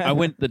loved it? I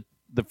went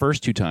the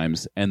first 2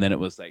 times, and then it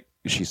was like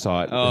she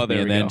saw it, Oh, with me,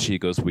 there and we then go. she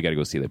goes, "We got to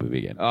go see that movie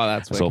again." Oh,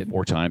 that's so wicked.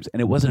 4 times,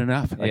 and it wasn't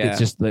enough. Like Yeah. it's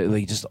just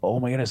like just oh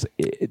my goodness,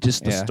 it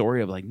just the Yeah.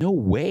 story of like no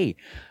way.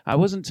 I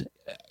wasn't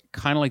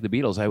kind of like the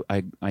Beatles.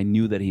 I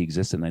knew that he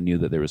existed, and I knew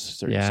that there was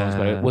certain songs,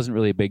 but I Yeah. wasn't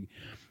really a big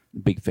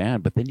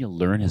fan. But then you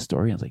learn his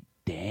story, and I was like,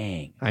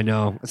 dang. I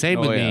know. Same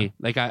Oh, with yeah. me.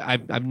 Like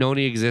I've known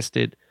he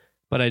existed,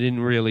 but I didn't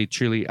really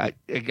truly. I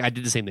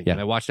did the same thing. Yeah. When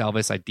I watched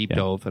Elvis, I deep Yeah.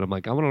 dove, and I'm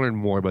like, I want to learn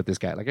more about this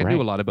guy. Like I Right.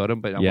 knew a lot about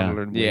him, but I Yeah. want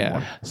to learn Yeah.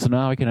 more. So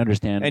now I can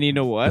understand. And you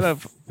know what? the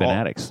Of all-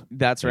 fanatics.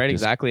 That's right, Like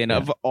just- exactly. And yeah.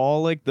 of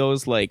all like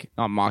those like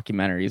not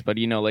mockumentaries, but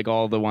you know like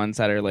all the ones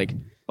that are like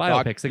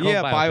Biopics. They call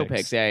yeah, them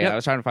biopics. Yeah, yeah. Yep. I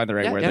was trying to find the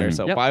right Yeah, word yeah. there.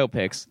 So Yep.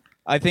 biopics.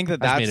 I think I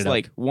just made that's it up.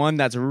 like one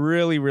that's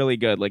really, really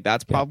good. Like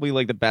that's probably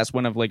like the best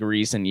one of like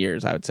recent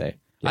years. I would say.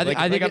 I think- like,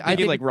 I think- I'm I thinking,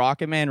 think- like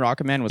Rocket Man.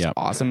 Rocket Man was Yeah.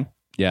 awesome.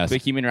 Yes.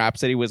 Bohemian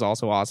Rhapsody was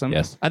also awesome.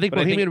 Yes. I think But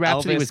I Bohemian think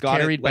Rhapsody Elvis was got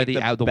it, carried by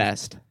like, the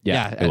best.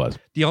 Yeah, it was.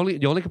 The only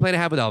complaint I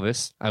have with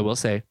Elvis, I will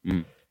say,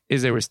 Mm.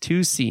 is there was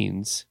 2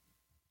 scenes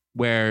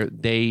where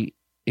they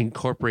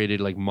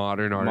incorporated like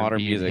modern R&B Modern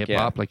and music, hip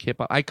hop, like hip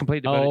hop. I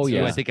complained about Oh, it too.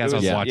 yeah. I think as It I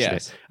was- was watching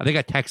yes. it, I think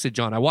I texted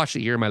John. I watched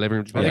it here in my living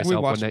room by I think we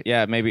myself one watched. night.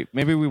 Yeah, maybe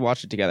we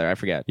watched it together. I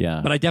forget. Yeah.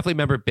 But I definitely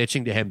remember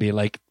bitching to him, being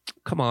like,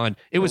 "Come on!"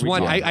 It was we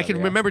one talked I about can it,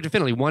 yeah. remember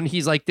definitely. One,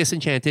 he's like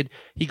disenchanted.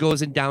 He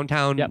goes in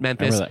downtown Yep,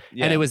 Memphis, remember that.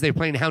 Yeah. and it was they were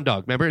playing Hound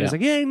Dog. Remember? And Yeah. he's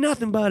like, "Yeah, ain't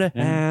nothing but a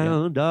Yeah.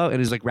 hound dog,"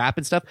 and he's like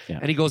rapping stuff. Yeah.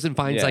 And he goes and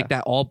finds Yeah. like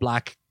that all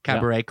black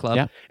cabaret club,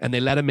 Yeah. and they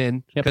let him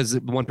in Yep. because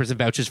one person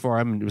vouches for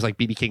him. And it was like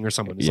BB King or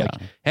someone. He's Yeah.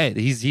 like, "Hey,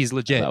 he's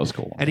legit." That was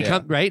cool. And he Yeah.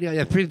 comes right.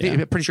 Yeah,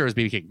 pretty sure it was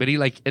BB King, but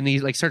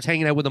he starts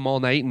hanging out with them all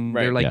night, and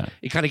Right. they're like, Yeah.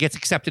 it kind of gets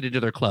accepted into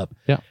their club.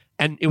 Yeah.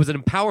 And it was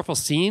an powerful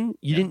scene.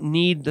 You don't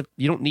need it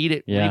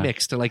Yeah.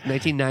 remixed to like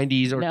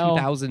 1990s or No,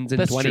 2000s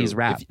and That's 20s true.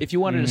 rap. If you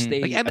wanted to stay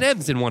Like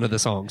Eminem's in one of the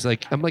songs.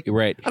 Like I'm like,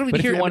 right, I don't even but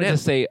if hear you wanted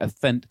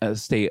Eminem. to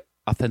stay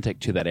authentic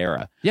to that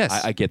era,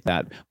 Yes. I get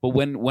that. But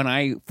when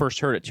I first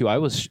heard it too, I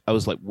was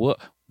like, what?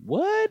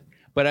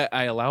 But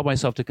I allowed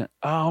myself to.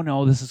 Oh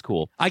no, this is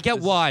cool. I get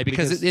why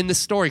because in the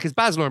story, because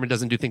Baz Luhrmann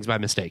doesn't do things by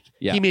mistake.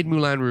 Yeah. He made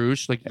Moulin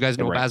Rouge, like you guys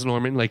know Right. Baz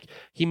Luhrmann. Like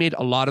he made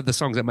a lot of the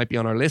songs that might be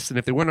on our list, and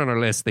if they weren't on our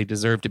list, they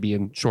deserve to be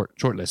in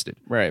shortlisted.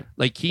 Right.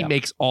 Like he Yeah.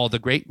 makes all the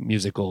great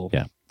musical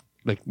Yeah.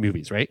 like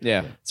movies, right?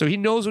 Yeah. So he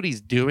knows what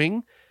he's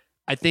doing.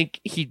 I think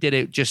he did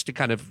it just to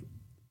kind of,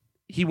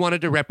 he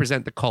wanted to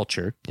represent the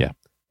culture. Yeah.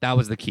 That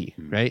was the key,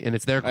 right? And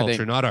it's their I culture,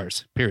 think- not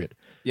ours, period.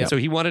 Yeah. So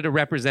he wanted to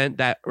represent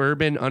that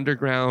urban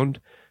underground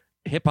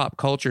hip hop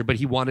culture, but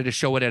he wanted to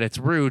show it at its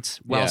roots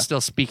while Yeah.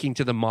 still speaking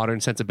to the modern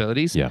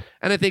sensibilities. Yeah.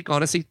 And I think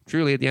honestly,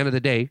 truly, at the end of the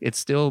day, it's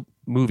still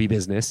movie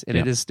business, and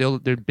it is still,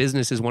 their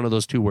business is one of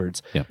those two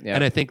words. Yeah. Yeah.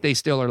 And I think they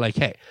still are like,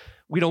 hey,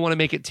 we don't want to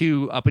make it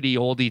too uppity,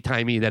 oldie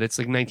timey that it's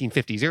like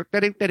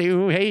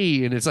 1950s.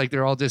 Hey, and it's like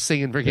they're all just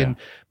singing freaking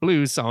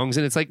blues songs,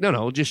 and it's like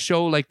no, just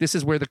show like this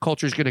is where the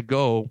culture's going to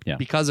go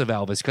because of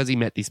Elvis, because he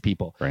met these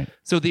people. Right.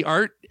 So the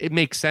art, it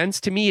makes sense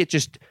to me. It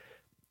just,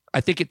 I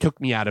think it took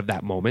me out of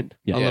that moment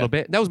a little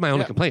bit. That was my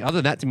only complaint. Other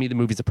than that, to me, the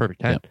movie's a perfect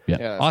 10. Yeah. Yeah,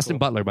 that's Austin cool.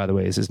 Butler, by the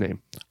way, is his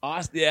name.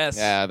 Austin, yes.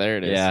 Yeah, there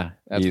it is. Yeah.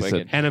 That's He's a-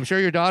 wicked. And I'm sure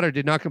your daughter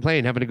did not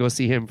complain having to go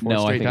see him 4 No,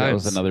 I straight think times. that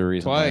was another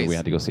reason why Twice. we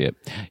had to go see it.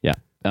 Yeah.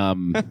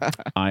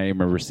 I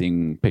remember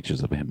seeing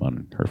pictures of him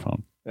on her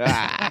phone.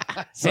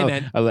 Ah. Hey,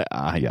 man. I was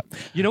like, yeah.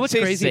 You know what's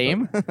Say crazy?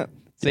 Same.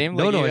 Same.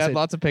 No, Like no, you I had said-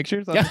 lots of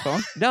pictures on your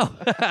phone. No.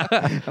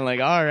 I'm like,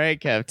 all right,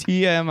 Kev.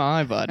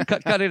 TMI, bud.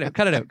 cut it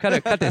out.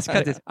 Cut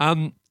this.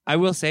 I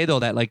will say though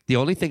that like the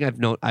only thing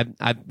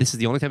I've this is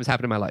the only time it's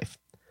happened in my life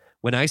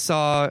when I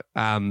saw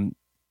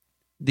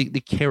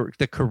the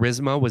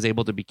charisma was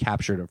able to be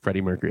captured of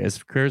Freddie Mercury. As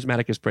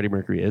charismatic as Freddie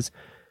Mercury is,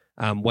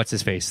 what's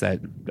his face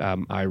that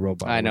I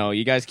Robot. I know.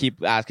 You guys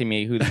keep asking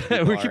me who these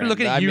people We're are, keeping and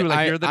looking at you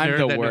like you're the I'm nerd.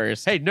 the that-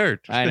 worst. Hey, nerd.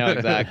 I know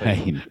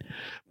exactly.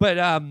 But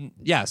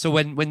yeah, so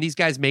when these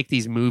guys make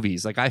these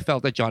movies, like I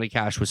felt that Johnny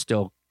Cash was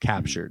still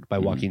captured by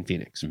Joaquin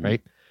Phoenix,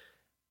 right?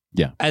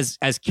 Yeah. As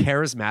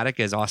charismatic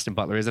as Austin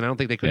Butler is, and I don't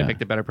think they could have Yeah.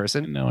 picked a better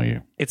person. No,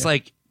 you. It's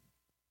like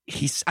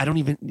he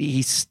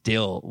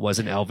still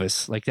wasn't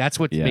Elvis. Like that's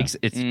what makes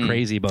it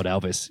crazy about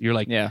Elvis. You're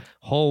like, Yeah.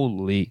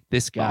 holy,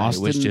 this guy was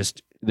Austin-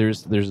 just.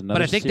 There's another.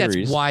 But I think series.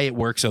 that's why it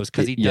works so, is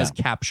because he does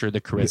capture the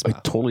charisma.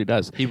 It totally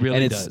does. He really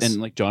and does.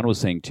 And like John was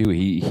saying too,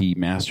 he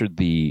mastered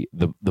the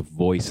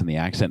voice and the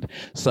accent.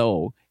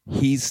 So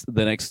he's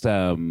the next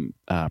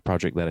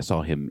project that I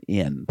saw him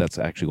in that's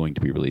actually going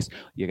to be released.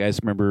 You guys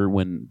remember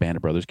when Band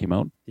of Brothers came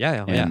out?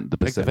 Yeah, And The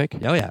Big time. Pacific?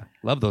 Oh yeah,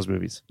 love those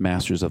movies.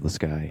 Masters of the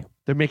Sky.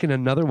 They're making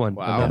another one.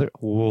 Wow.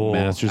 Whoa,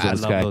 Masters I of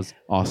the love Sky. those.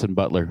 Austin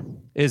Butler.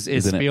 Is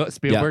in it.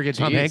 Spielberg and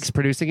Tom Jeez. Hanks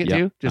producing it Yeah.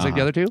 too, just like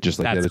the other two? Just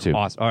like the That's other two.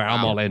 Awesome. All right,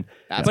 I'm Wow. all in.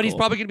 That's but he's cool.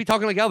 probably going to be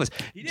talking like Elvis.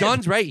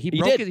 John's right.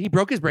 He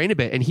broke his brain a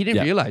bit, and he didn't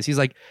Yeah. realize. He's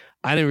like,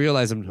 I didn't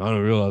realize I'm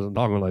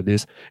talking like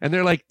this. And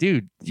they're like,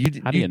 dude,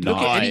 How do you look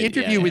not? at any Yeah,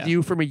 interview with yeah.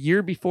 you from a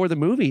year before the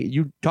movie.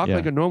 You talk Yeah.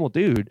 like a normal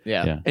dude.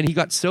 Yeah. Yeah. And he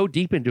got so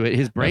deep into it,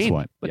 his brain.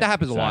 what- But yeah, that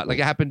happens a lot. exactly. Like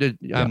it happened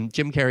to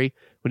Jim Carrey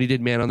when he did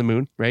Man on the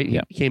Moon, right? He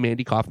Yeah. became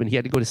Andy Kaufman. He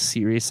had to go to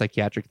serious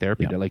psychiatric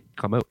therapy Yeah. to like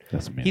come out.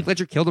 That's amazing. Heath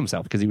Ledger killed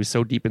himself because he was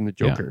so deep in the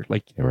Joker.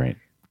 Like, You're right.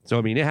 so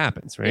I mean, it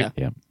happens, right? Yeah.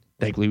 Yeah.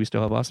 Thankfully, we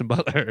still have Austin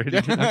Butler. He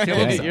did not kill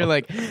himself. You're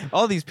like,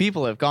 all these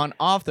people have gone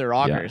off their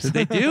rockers.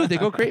 They do. They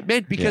go crazy,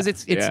 man. Because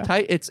it's Yeah.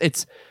 tight.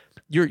 It's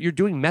you're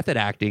doing method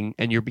acting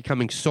and you're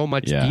becoming so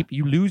much Yeah. deep.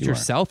 You lose You are.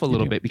 yourself a You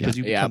little do. bit because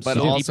you Yeah, become but so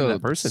deep in also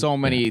that person. so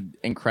many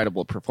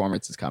incredible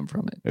performances come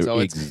from it. So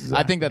it's. I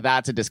Exactly. think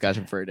that's a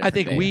discussion for a different I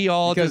think day. we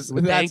all Because just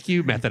that's- thank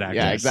you, method actors.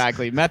 Yeah,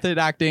 exactly. Method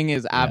acting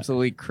is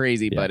absolutely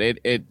crazy, Yeah. but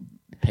it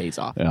pays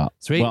off. Yeah.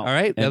 Sweet. All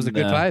right. That was a and,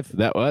 good 5.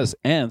 That was.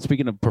 And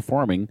speaking of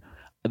performing,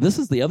 this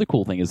is the other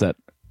cool thing is that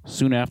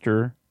soon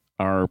after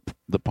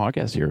the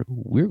podcast here,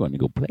 we're going to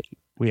go play.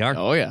 We are.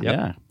 Oh yeah. Yep.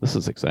 Yeah. This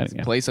is exciting.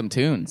 Yeah. Play some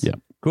tunes. Yeah.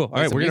 Cool. All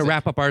right. some We're going to music.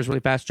 wrap up ours really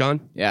fast,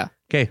 John. Yeah.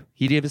 Okay.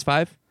 He gave his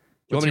 5. Do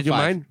you want me to do What's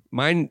your mine?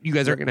 Mine, you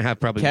guys aren't going to have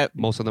probably Kev-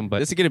 most of them, but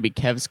This is going to be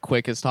Kev's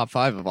quickest top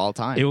 5 of all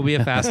time. it will be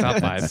a fast top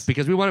 5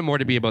 because we want it more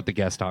to be about the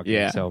guest talking.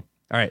 Yeah. So, all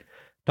right.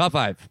 Top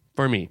 5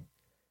 for me.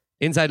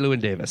 Inside Llewyn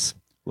Davis.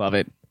 Love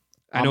it.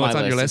 I know it's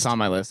on your list. It's on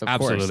my list. Of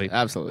Absolutely. course.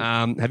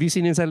 Absolutely. Have you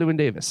seen Inside Llewyn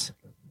Davis?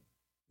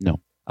 No.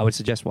 I would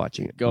suggest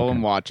watching it. Go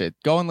and watch it.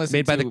 Go and listen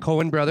Made by to the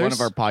Coen brothers. one of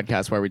our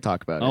podcasts where we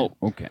talk about it.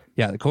 Oh, okay.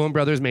 Yeah, the Coen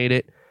brothers made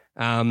it.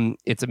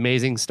 It's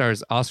amazing.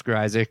 Stars Oscar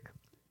Isaac,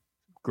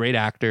 great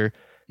actor.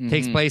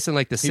 Takes place in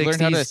like the 60s. He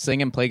learned how to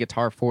sing and play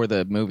guitar for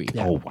the movie.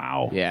 Yeah. Oh,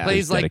 wow. Yeah. plays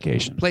His like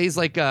dedication.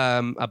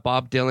 a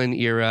Bob Dylan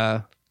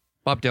era.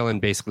 Bob Dylan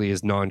basically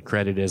is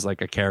non-credited as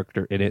like a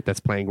character in it that's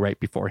playing right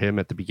before him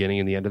at the beginning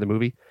and the end of the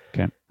movie.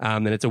 Okay.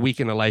 And it's a week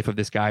in the life of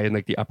this guy in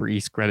like the Upper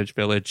East Greenwich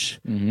Village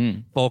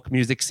folk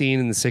music scene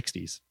in the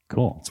 60s.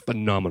 Cool. It's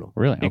phenomenal.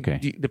 Really?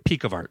 Okay. The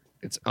peak of art.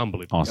 It's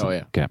unbelievable. Awesome. Oh,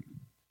 yeah. Okay.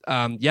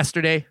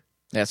 Yesterday,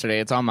 Yesterday,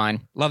 it's on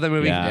mine. love that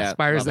movie. Yeah.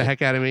 Inspires love the it.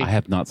 heck out of me. I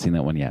have not seen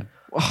that one yet.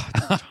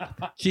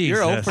 Jesus.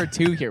 You're 0 for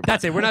 2 here.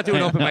 That's it. We're not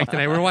doing open mic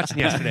tonight. We're watching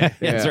yesterday.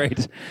 Yeah. That's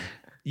right.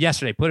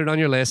 Yesterday, put it on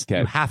your list. Okay.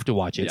 You have to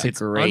watch it. It's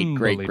It's a great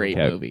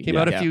unbelievable. movie. Came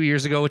out a few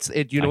years ago.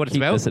 Do you know what it's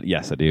about?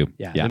 Yes, I do.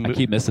 Yeah, Yeah, the I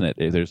keep missing it.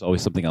 There's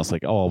always something else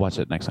like, oh, I'll watch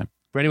it next time.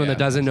 For anyone Yeah. that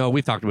doesn't know,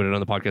 we've talked about it on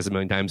the podcast a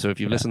million times. So if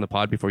you've listened to the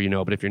pod before, you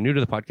know. But if you're new to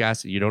the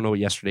podcast and you don't know what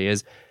yesterday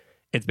is,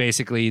 it's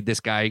basically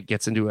this guy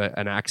gets into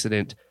an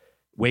accident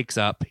wakes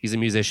up. He's a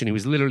musician. He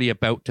was literally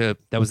about to,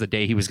 that was the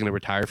day he was going to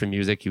retire from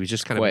music. He was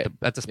just kind of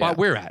at the spot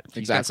we're at.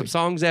 He's got some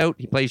songs out.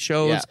 He plays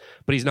shows,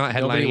 but he's not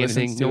headlining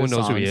anything. No one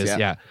knows who he is.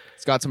 Yeah.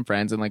 He's got some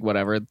friends and like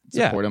whatever,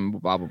 support him,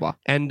 blah, blah, blah.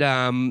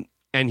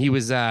 And he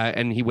was,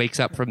 and he wakes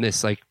up from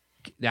this like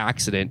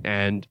accident,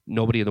 and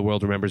nobody in the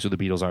world remembers who the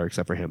Beatles are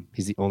except for him.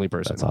 He's the only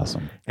person. That's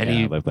awesome. And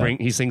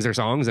he sings their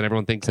songs, and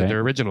everyone thinks that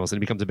they're originals, and he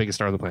becomes the biggest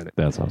star on the planet.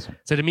 That's awesome.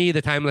 So to me,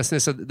 the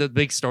timelessness of the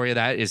big story of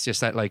that is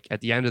just that, like,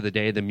 at the end of the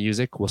day, the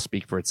music will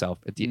speak for itself.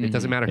 It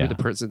doesn't matter who the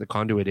person, the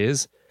conduit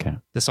is. Okay.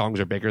 The songs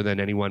are bigger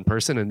than any one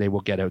person, and they will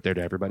get out there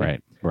to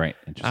everybody. Right.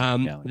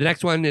 Interesting. The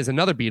next one is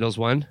another Beatles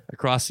one,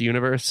 Across the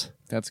Universe.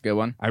 That's a good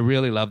one. I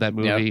really love that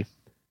movie. Yep.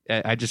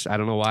 I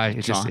don't know why.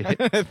 It's just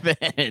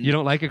you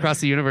don't like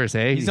Across the Universe,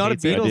 eh? He's not a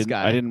Beatles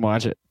guy. I didn't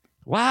watch it.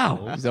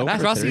 Wow.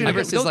 Across the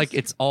Universe is like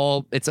it's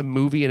a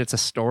movie, and it's a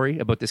story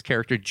about this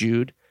character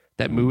Jude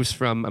that moves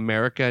from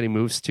America, and he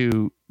moves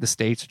to the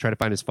States to try to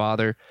find his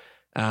father.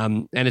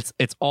 And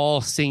it's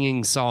all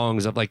singing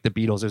songs of like the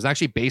Beatles. It was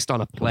actually based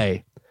on a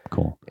play.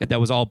 Cool. That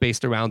was all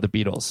based around the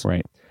Beatles.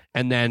 Right.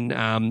 And then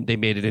they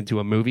made it into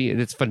a movie, and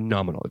it's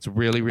phenomenal. It's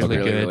really, really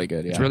good. Really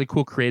good. It's really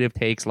cool creative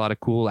takes, a lot of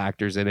cool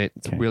actors in it.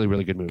 It's a really,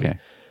 really good movie. Okay.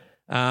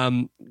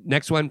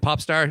 Next one,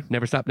 Popstar,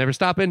 Never Stop, Never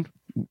Stopping.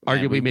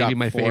 Arguably maybe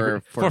my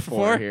favorite.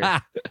 Four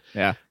here.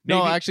 Yeah.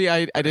 No, actually,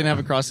 I didn't have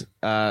Across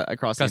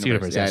the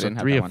Universe. Yeah, I didn't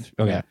have that one.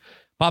 Okay. Yeah.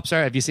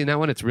 Popstar, have you seen that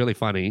one? It's really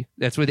funny.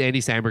 That's with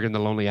Andy Samberg and the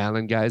Lonely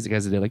Island guys. The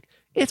guys that did like,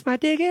 it's my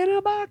dick in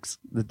a box.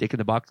 The Dick in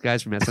the Box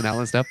guys from SNL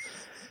and stuff.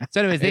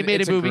 So anyways, they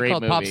made a movie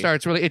called Popstar.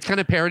 It's kind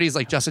of parodies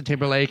like Justin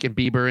Timberlake and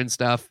Bieber and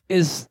stuff.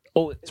 It's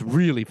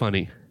really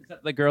funny. Is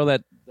that the girl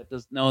that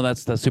does? No,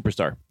 that's the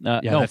Superstar.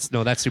 That's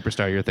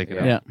Superstar you're thinking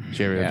of.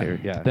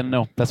 Yeah. Then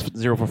no, that's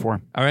 0 for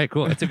 4. All right,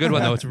 cool. It's a good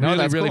one though. It's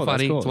really, really cool.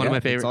 funny. Cool. It's one of my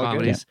favorite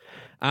comedies.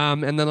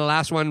 And then the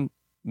last one,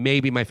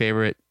 maybe my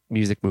favorite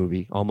music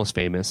movie, Almost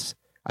Famous.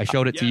 I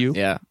showed it to you.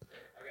 Yeah.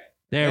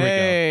 There we go.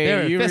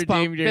 There, you fist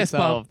redeemed bump, yourself. Fist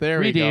bump, There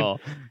we redeemed. go.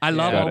 I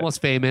love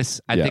Almost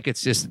Famous. I think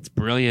it's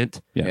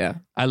brilliant. Yeah.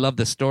 I love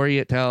the story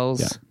it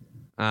tells.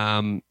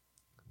 I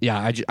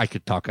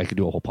could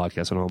do a whole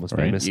podcast on Almost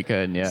Famous. You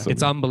could, yeah.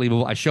 It's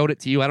unbelievable. I showed it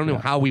to you. I don't know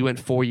how we went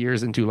 4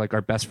 years into like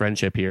our best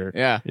friendship here.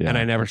 Yeah. And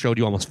I never showed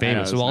you Almost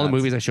Famous. So all the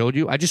movies I showed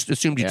you, I just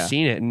assumed you'd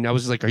seen it, and I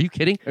was just like, "Are you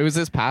kidding?" It was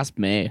this past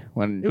May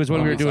when we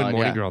were doing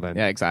Morning Girl then.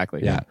 Yeah,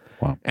 exactly. Yeah.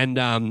 Wow.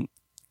 And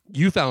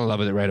you fell in love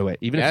with it right away.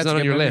 Even if Yeah, it's not it's a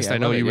on your good movie. list, I I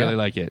know love you it, really yeah.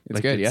 like it.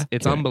 It's good, yeah.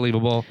 It's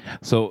unbelievable.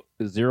 So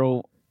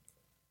 0.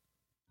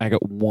 I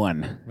got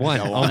 1.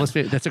 Almost.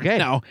 That's okay.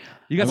 No,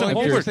 you got some Well,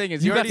 here's homework. the thing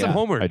is You you got already- some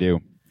homework. I do.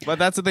 But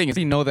that's the thing is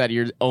you know that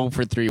you're 0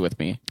 for 3 with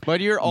me.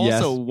 But you're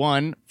also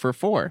 1 for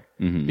 4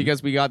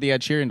 because we got the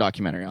Ed Sheeran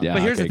documentary on. Yeah.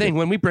 But here's okay, the thing: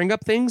 when we bring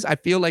up things, I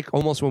feel like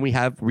almost when we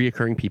have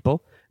reoccurring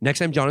people. Next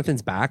time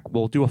Jonathan's back,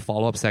 we'll do a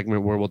follow-up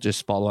segment where we'll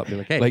just follow up and be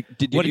like, "Hey, Like,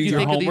 did you what do did you your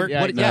think homework? of these?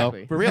 Yeah, What,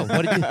 exactly. for real.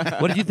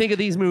 What did you think of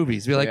these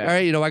movies?" Be like, Yeah. "All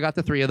right, I got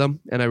the 3 of them,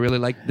 and I really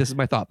like. This is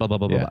my thought. Blah blah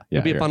blah blah. Yeah, blah.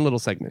 It'll be a yeah. fun little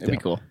segment. It'd be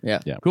cool. Yeah.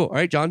 Cool. All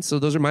right, John. So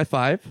those are my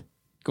 5.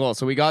 Cool.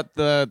 So we got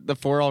the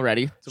 4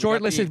 already. So we Short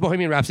got list the- is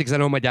Bohemian Rhapsody because I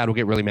know my dad will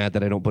get really mad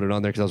that I don't put it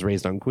on there because I was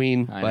raised on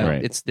Queen, I but know.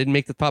 Right. it didn't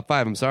make the top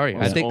 5. I'm sorry.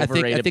 most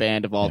overrated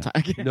band of all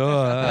time.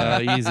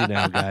 No, easy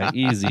now, guy.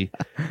 Easy.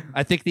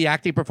 I think the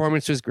acting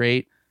performance was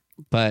great,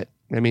 but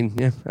I mean,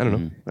 I don't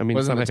know. I mean,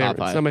 it's Wasn't not my the top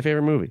favorite. It's 5. not my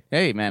favorite movie.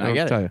 Hey man, I I'll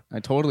get tell it. you. I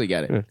totally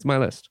get it. Yeah, it's my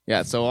list.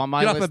 Yeah. So on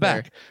my Get off list my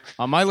there, back.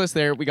 on my list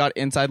there, we got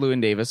Inside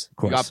Llewyn Davis.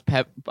 We course.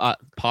 got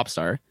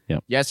Popstar.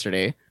 Yep.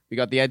 Yesterday, we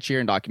got the Ed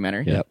Sheeran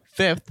documentary. Yep.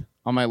 5th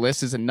on my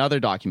list is another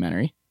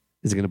documentary.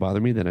 Is it going to bother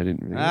me that I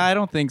didn't? Really... I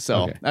don't think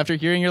so. Okay. After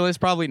hearing your list,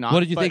 probably not.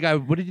 What did you but-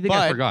 think? What did you think?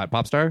 I forgot.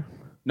 Popstar,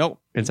 No,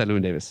 Inside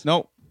Llewyn Davis.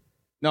 no.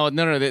 No,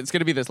 it's going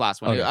to be this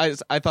last one. Okay.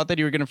 I thought that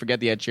you were going to forget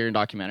the Ed Sheeran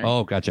documentary.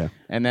 Oh, gotcha.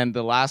 And then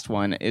the last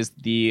one is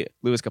the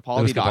Louis Capaldi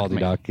Louis Capaldi documentary.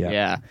 doc,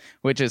 yeah.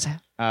 Which is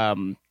How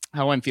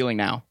I'm Feeling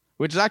Now,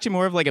 which is actually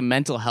more of like a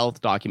mental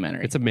health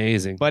documentary. It's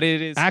amazing. but it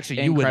is Actually,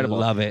 incredible. you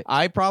would love it.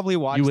 I probably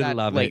watched You would that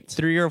love like it.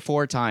 3 or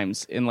 4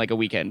 times in like a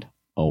weekend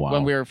Oh wow.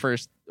 when we were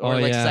first or Oh,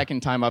 like yeah.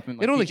 second time up in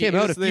like, it only PG. came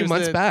out a There few was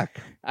months the-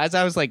 back. As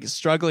I was like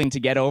struggling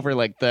to get over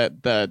like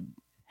the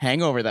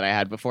hangover that I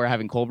had before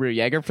having cold brew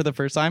Jager for the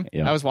first time.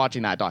 Yeah. I was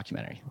watching that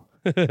documentary.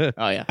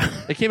 Oh yeah.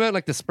 It came out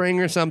like the spring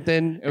or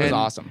something. It was and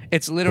awesome.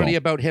 It's literally Cool.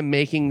 about him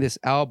making this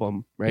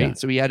album, right? Yeah.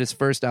 So he had his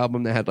first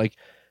album that had like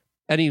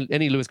any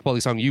Louis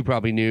Capaldi song you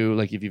probably knew,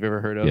 like if you've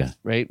ever heard of, Yeah.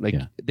 right? Like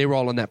Yeah. they were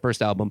all on that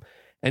first album.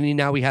 And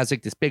now he has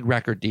like this big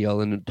record deal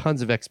and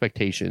tons of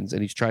expectations,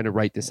 and he's trying to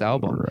write this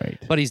album. Right.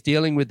 But he's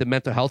dealing with the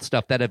mental health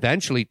stuff that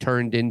eventually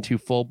turned into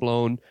full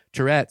blown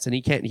Tourette's, and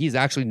he's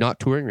actually not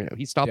touring right now.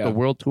 He stopped Yeah. the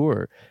world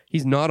tour.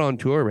 He's not on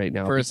tour right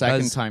now For a second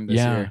because time this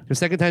Yeah. year. the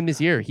second time this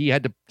year, he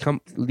had to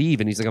leave,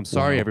 and he's like, "I'm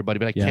sorry, Wow. everybody,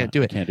 but I Yeah, can't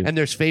do I it." can't do it. And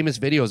there's famous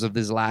videos of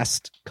this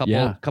last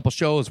couple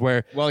shows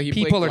where Well, he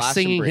played people are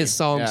singing Glastonbury. his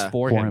songs Yeah.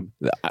 for him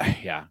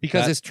Yeah.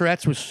 because his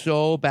Tourette's was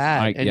so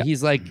bad, and yeah.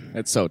 he's like,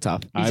 It's so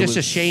tough. he's I just was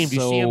ashamed. You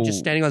see him just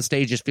so- standing on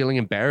stage just feeling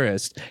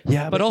embarrassed,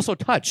 Yeah, but also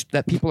touched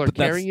that people are But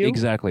carrying you.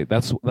 Exactly.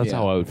 That's Yeah.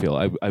 how I would feel.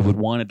 I would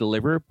want to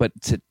deliver, but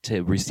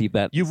to receive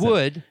that. You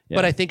would, Yeah.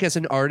 but I think as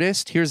an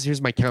artist,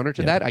 here's my counter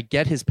to that. I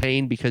get his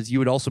pain because you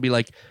would also be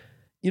like,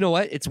 you know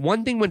what? It's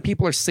one thing when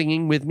people are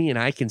singing with me and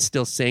I can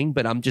still sing,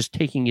 but I'm just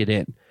taking it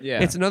in.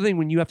 Yeah. It's another thing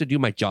when you have to do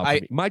my job for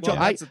me. My job,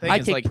 that's the thing, I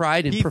is, take like,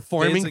 pride in he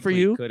performing for physically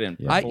you. couldn't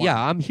Yeah. perform.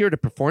 I'm here to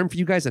perform for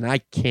you guys, and I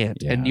can't.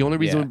 Yeah. And the only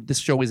reason Yeah. this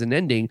show isn't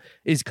ending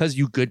is because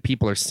you good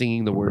people are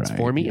singing the words Right.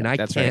 for me, Yeah, and I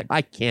that's can't. right.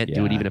 I can't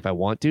do it Yeah. even if I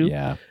want to.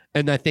 Yeah.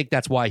 And I think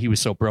that's why he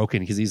was so broken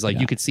because he's like, Yeah.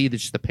 you could see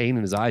just the pain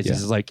in his eyes. Yeah. He's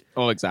just like,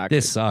 Oh, exactly.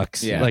 this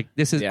sucks. Yeah. Like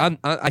this is. Yeah.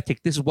 I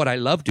think this is what I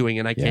love doing,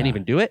 and I can't Yeah.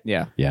 even do it.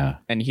 Yeah. Yeah.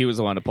 And he was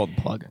the one to pull the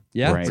plug.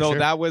 Yeah. Right. for So sure.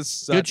 that was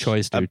such Good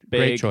choice, a dude. big,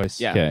 Great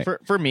choice. Yeah. Okay.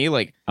 For me,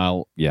 like,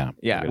 Yeah.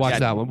 yeah. Watch yeah,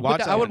 that one. watch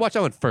But that I would one. watch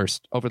that one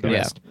first over the Yeah.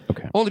 rest.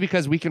 Okay. Only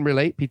because we can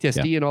relate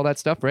PTSD and all that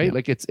stuff, right? Yeah.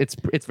 Like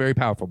it's very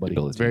powerful, buddy.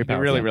 Ability. It's very It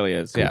powerful. really, really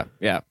is. Cool. Yeah.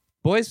 Yeah.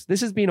 Boys, this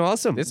has been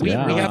awesome. This has we, been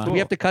we really have cool. we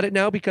have to cut it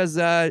now because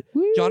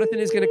Jonathan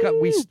is going to cut.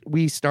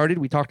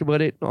 We talked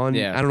about it on.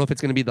 Yeah. I don't know if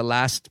it's going to be the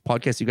last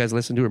podcast you guys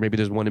listen to, or maybe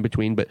there's one in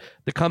between. But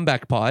the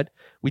comeback pod,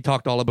 we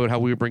talked all about how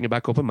we were bringing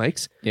back open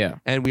mics, Yeah.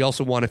 and we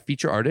also want to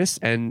feature artists.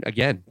 And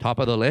again, top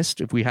of the list.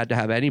 If we had to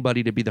have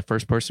anybody to be the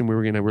first person, we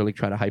were going to really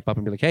try to hype up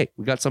and be like, hey,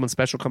 we got someone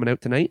special coming out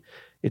tonight.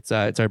 It's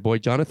our boy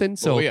Jonathan.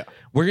 So Oh, yeah.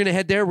 we're going to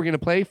head there. We're going to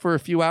play for a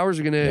few hours.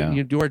 We're going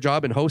to do our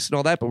job and host and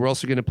all that. But we're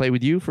also going to play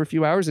with you for a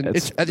few hours, and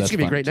That's- it's going that's to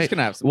be a fun. great Just night.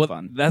 gonna have some Well,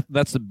 fun.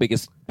 that's the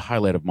biggest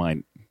highlight of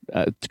mine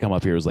to come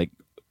up here is like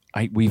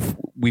we've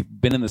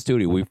been in the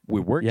studio, we've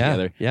worked Yeah,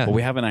 together, yeah. but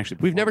we haven't actually.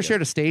 We've never performed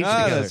shared a stage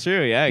Ah, together. that's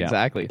true. Yeah, Yeah.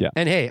 exactly. Yeah.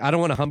 And hey, I don't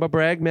want to humble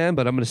brag, man,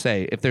 but I'm going to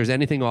say if there's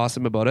anything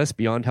awesome about us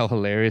beyond how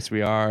hilarious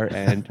we are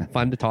and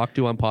fun to talk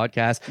to on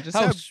podcasts,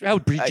 Just how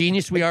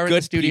genius we are in the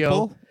Good studio.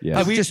 people. Yeah.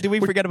 How Did we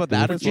forget about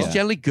that We're as just well?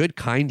 generally good,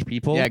 kind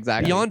people. Yeah,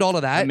 exactly. Beyond all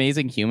of that,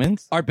 Amazing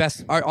humans.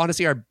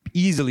 honestly, our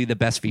easily the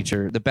best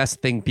feature, the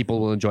best thing people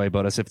will enjoy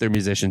about us if they're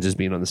musicians is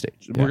being on the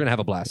stage. We're going to have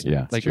a blast.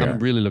 Yeah, Like, sure. I'm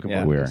really looking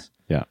Yeah. forward to We're this.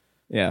 yeah.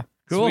 Yeah.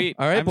 Cool. Sweet.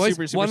 All right, I'm boys.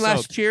 super, super one last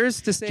stoked.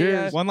 cheers to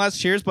say. One last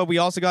cheers, but we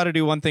also got to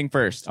do one thing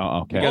first.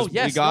 Oh, okay. Because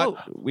yes,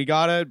 we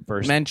got to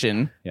First.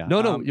 mention Yeah.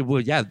 No.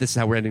 Well, yeah, this is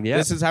how we're ending the app.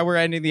 this is how we're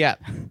ending the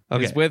app.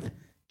 Okay. It's with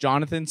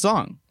Jonathan's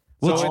song.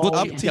 We'll- so we'll- it's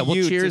up yeah, to we'll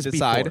you cheers to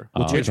decide before.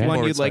 We'll Oh, cheers okay.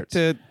 before it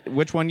starts.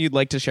 which one you'd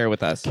like to share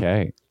with us.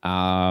 Okay.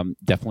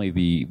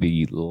 Definitely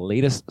the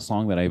latest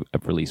song that I've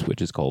released,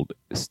 which is called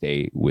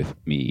 "Stay with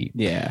Me."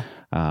 Yeah.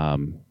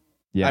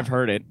 Yeah. I've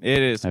heard it.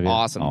 It is Have you?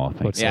 awesome. Oh,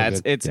 thanks. yeah,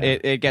 So it's Yeah.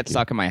 it gets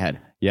stuck in my head.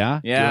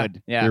 Yeah. Yeah,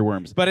 Good. yeah.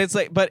 Earworms. But it's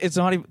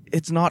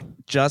it's not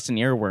just an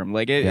earworm.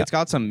 Like Yeah. it's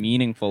got some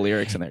meaningful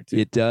lyrics in there too.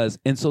 It does.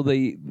 And so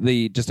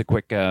the just a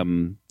quick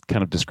kind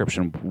of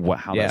description of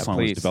how Yeah, that song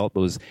please. was developed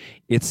was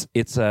it's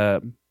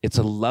a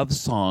love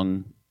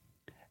song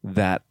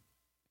that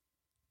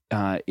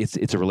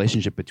it's a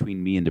relationship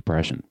between me and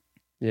depression.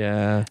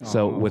 Yeah.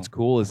 So Oh. what's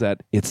cool is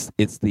that it's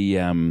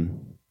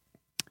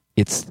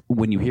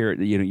when you hear it,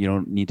 you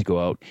don't need to go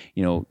out,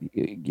 you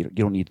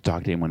don't need to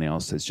talk to anyone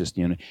else. It's just,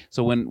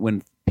 so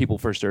when people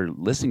first started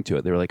listening to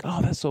it, they were like,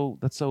 oh, that's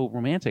so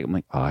romantic. I'm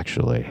like, oh,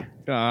 actually,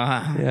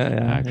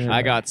 Yeah.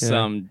 I got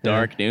some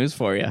dark news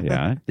for you.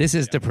 yeah. This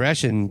is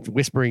depression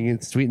whispering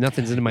sweet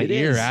nothings into my It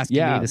ear, is. asking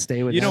Yeah. me to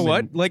stay with You know them what?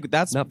 and Like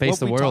that's not face what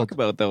the we world. talk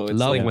about though. It's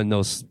love like when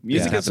those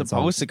music is happens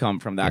supposed to come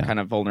from that Yeah. kind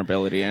of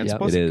vulnerability, and it's Yep.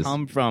 supposed It to is.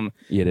 come from.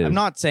 It is. I'm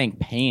not saying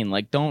pain.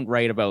 Like, don't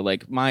write about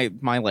like my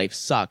life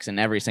sucks in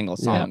every single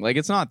song. Yeah. Like,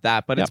 it's not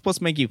that, but Yep. it's supposed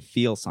to make you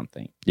feel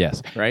something,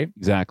 Yes. right?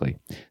 Exactly.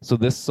 So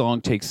this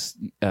song takes,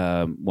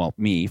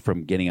 me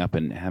from getting up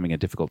and having a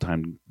difficult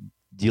time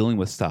dealing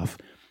with stuff,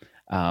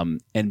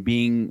 and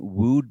being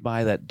wooed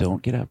by that.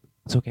 Don't get up.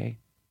 It's okay.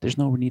 There's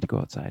no need to go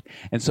outside.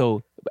 And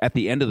so at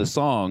the end of the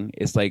song,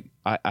 it's like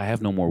I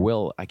have no more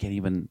will. I can't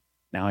even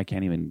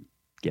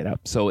get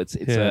up. So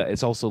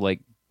it's also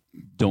like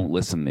don't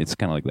listen. It's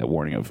kind of like that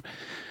warning of,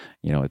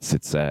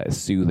 it's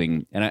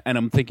soothing. And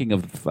I'm thinking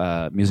of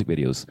music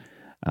videos,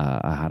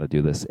 how to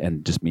do this,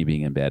 and just me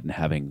being in bed and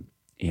having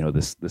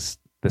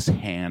this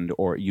hand,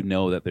 or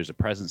that there's a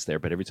presence there,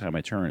 but every time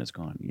I turn, it's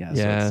gone. Yeah,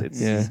 Yeah, so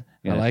it's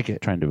I like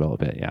it. Try and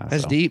develop it. Yeah,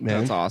 That's deep, man.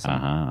 That's awesome.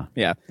 Uh-huh.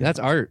 Yeah, That's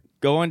art.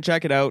 go and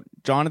check it out,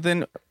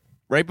 Jonathan.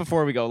 Right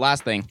before we go,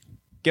 last thing,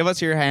 give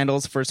us your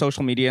handles for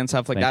social media and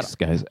stuff like Thanks,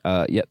 guys.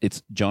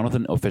 It's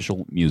Jonathan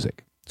Official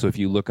Music. So if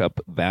you look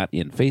up that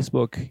in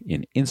Facebook,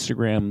 in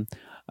Instagram,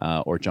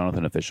 or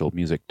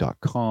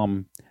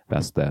jonathanofficialmusic.com,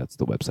 that's the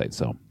website.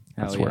 So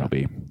that's Hell where yeah. I'll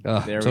be. Oh,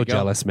 There so we go.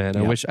 jealous, man.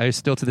 Yeah. I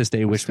still to this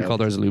day wish we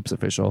called ours Loops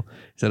Official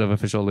instead of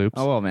Official Loops.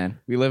 that. Oh well, man,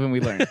 we live and we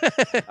learn.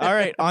 All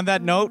right. On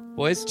that note,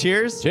 boys,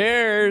 cheers.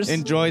 Cheers.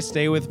 Enjoy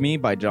 "Stay with Me"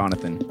 by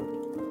Jonathan.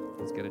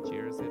 let's get a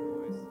cheers in,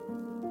 boys.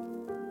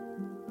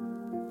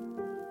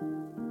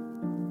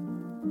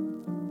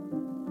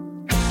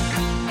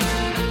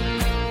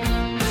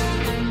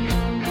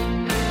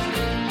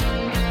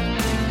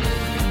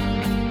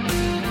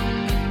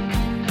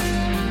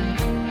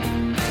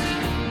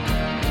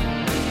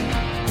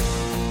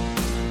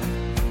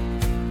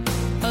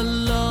 A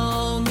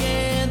long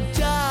and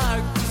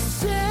dark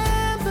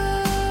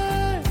December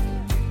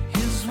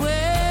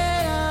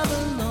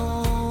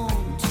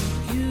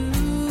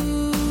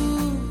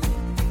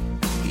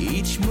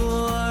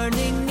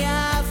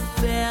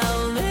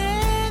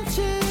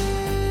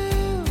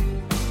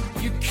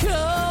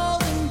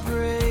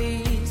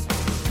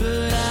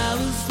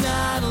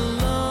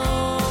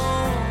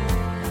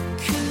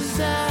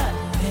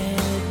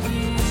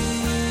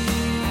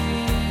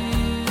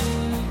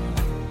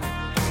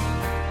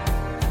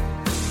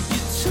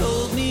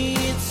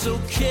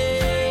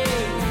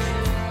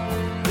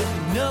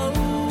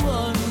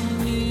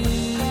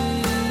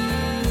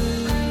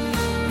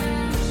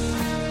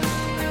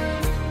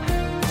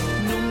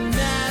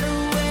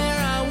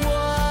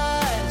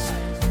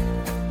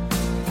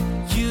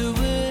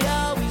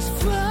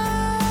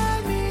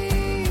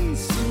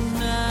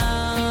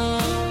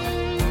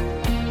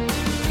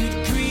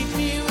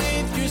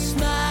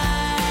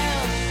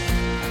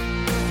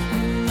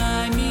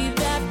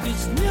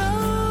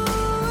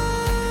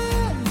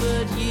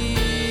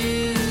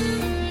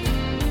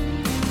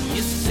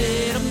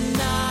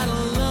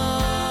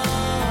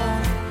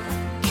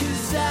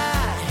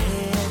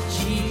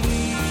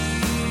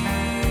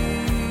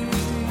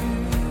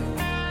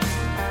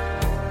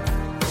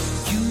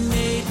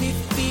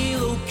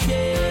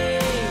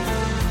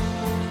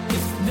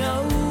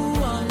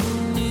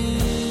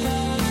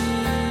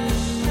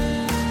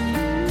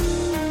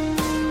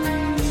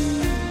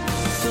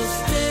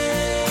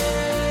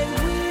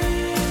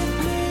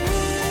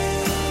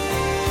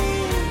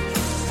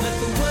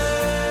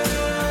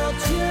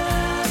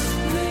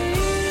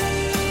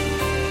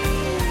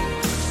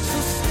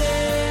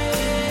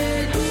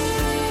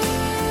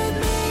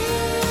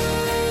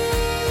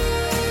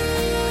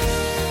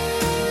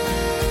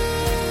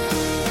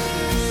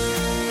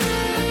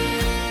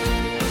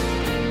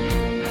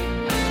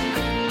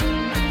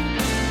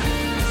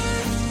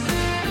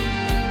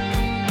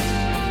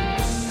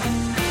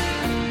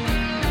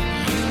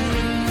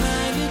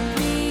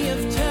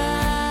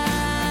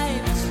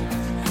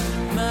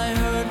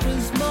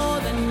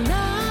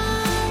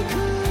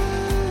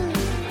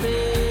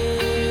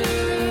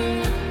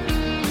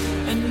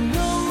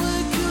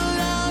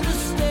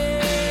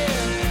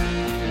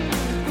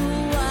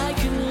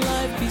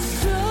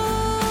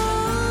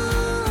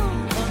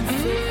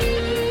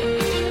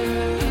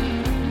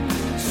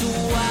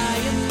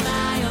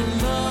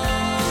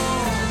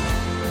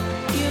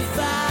you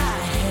find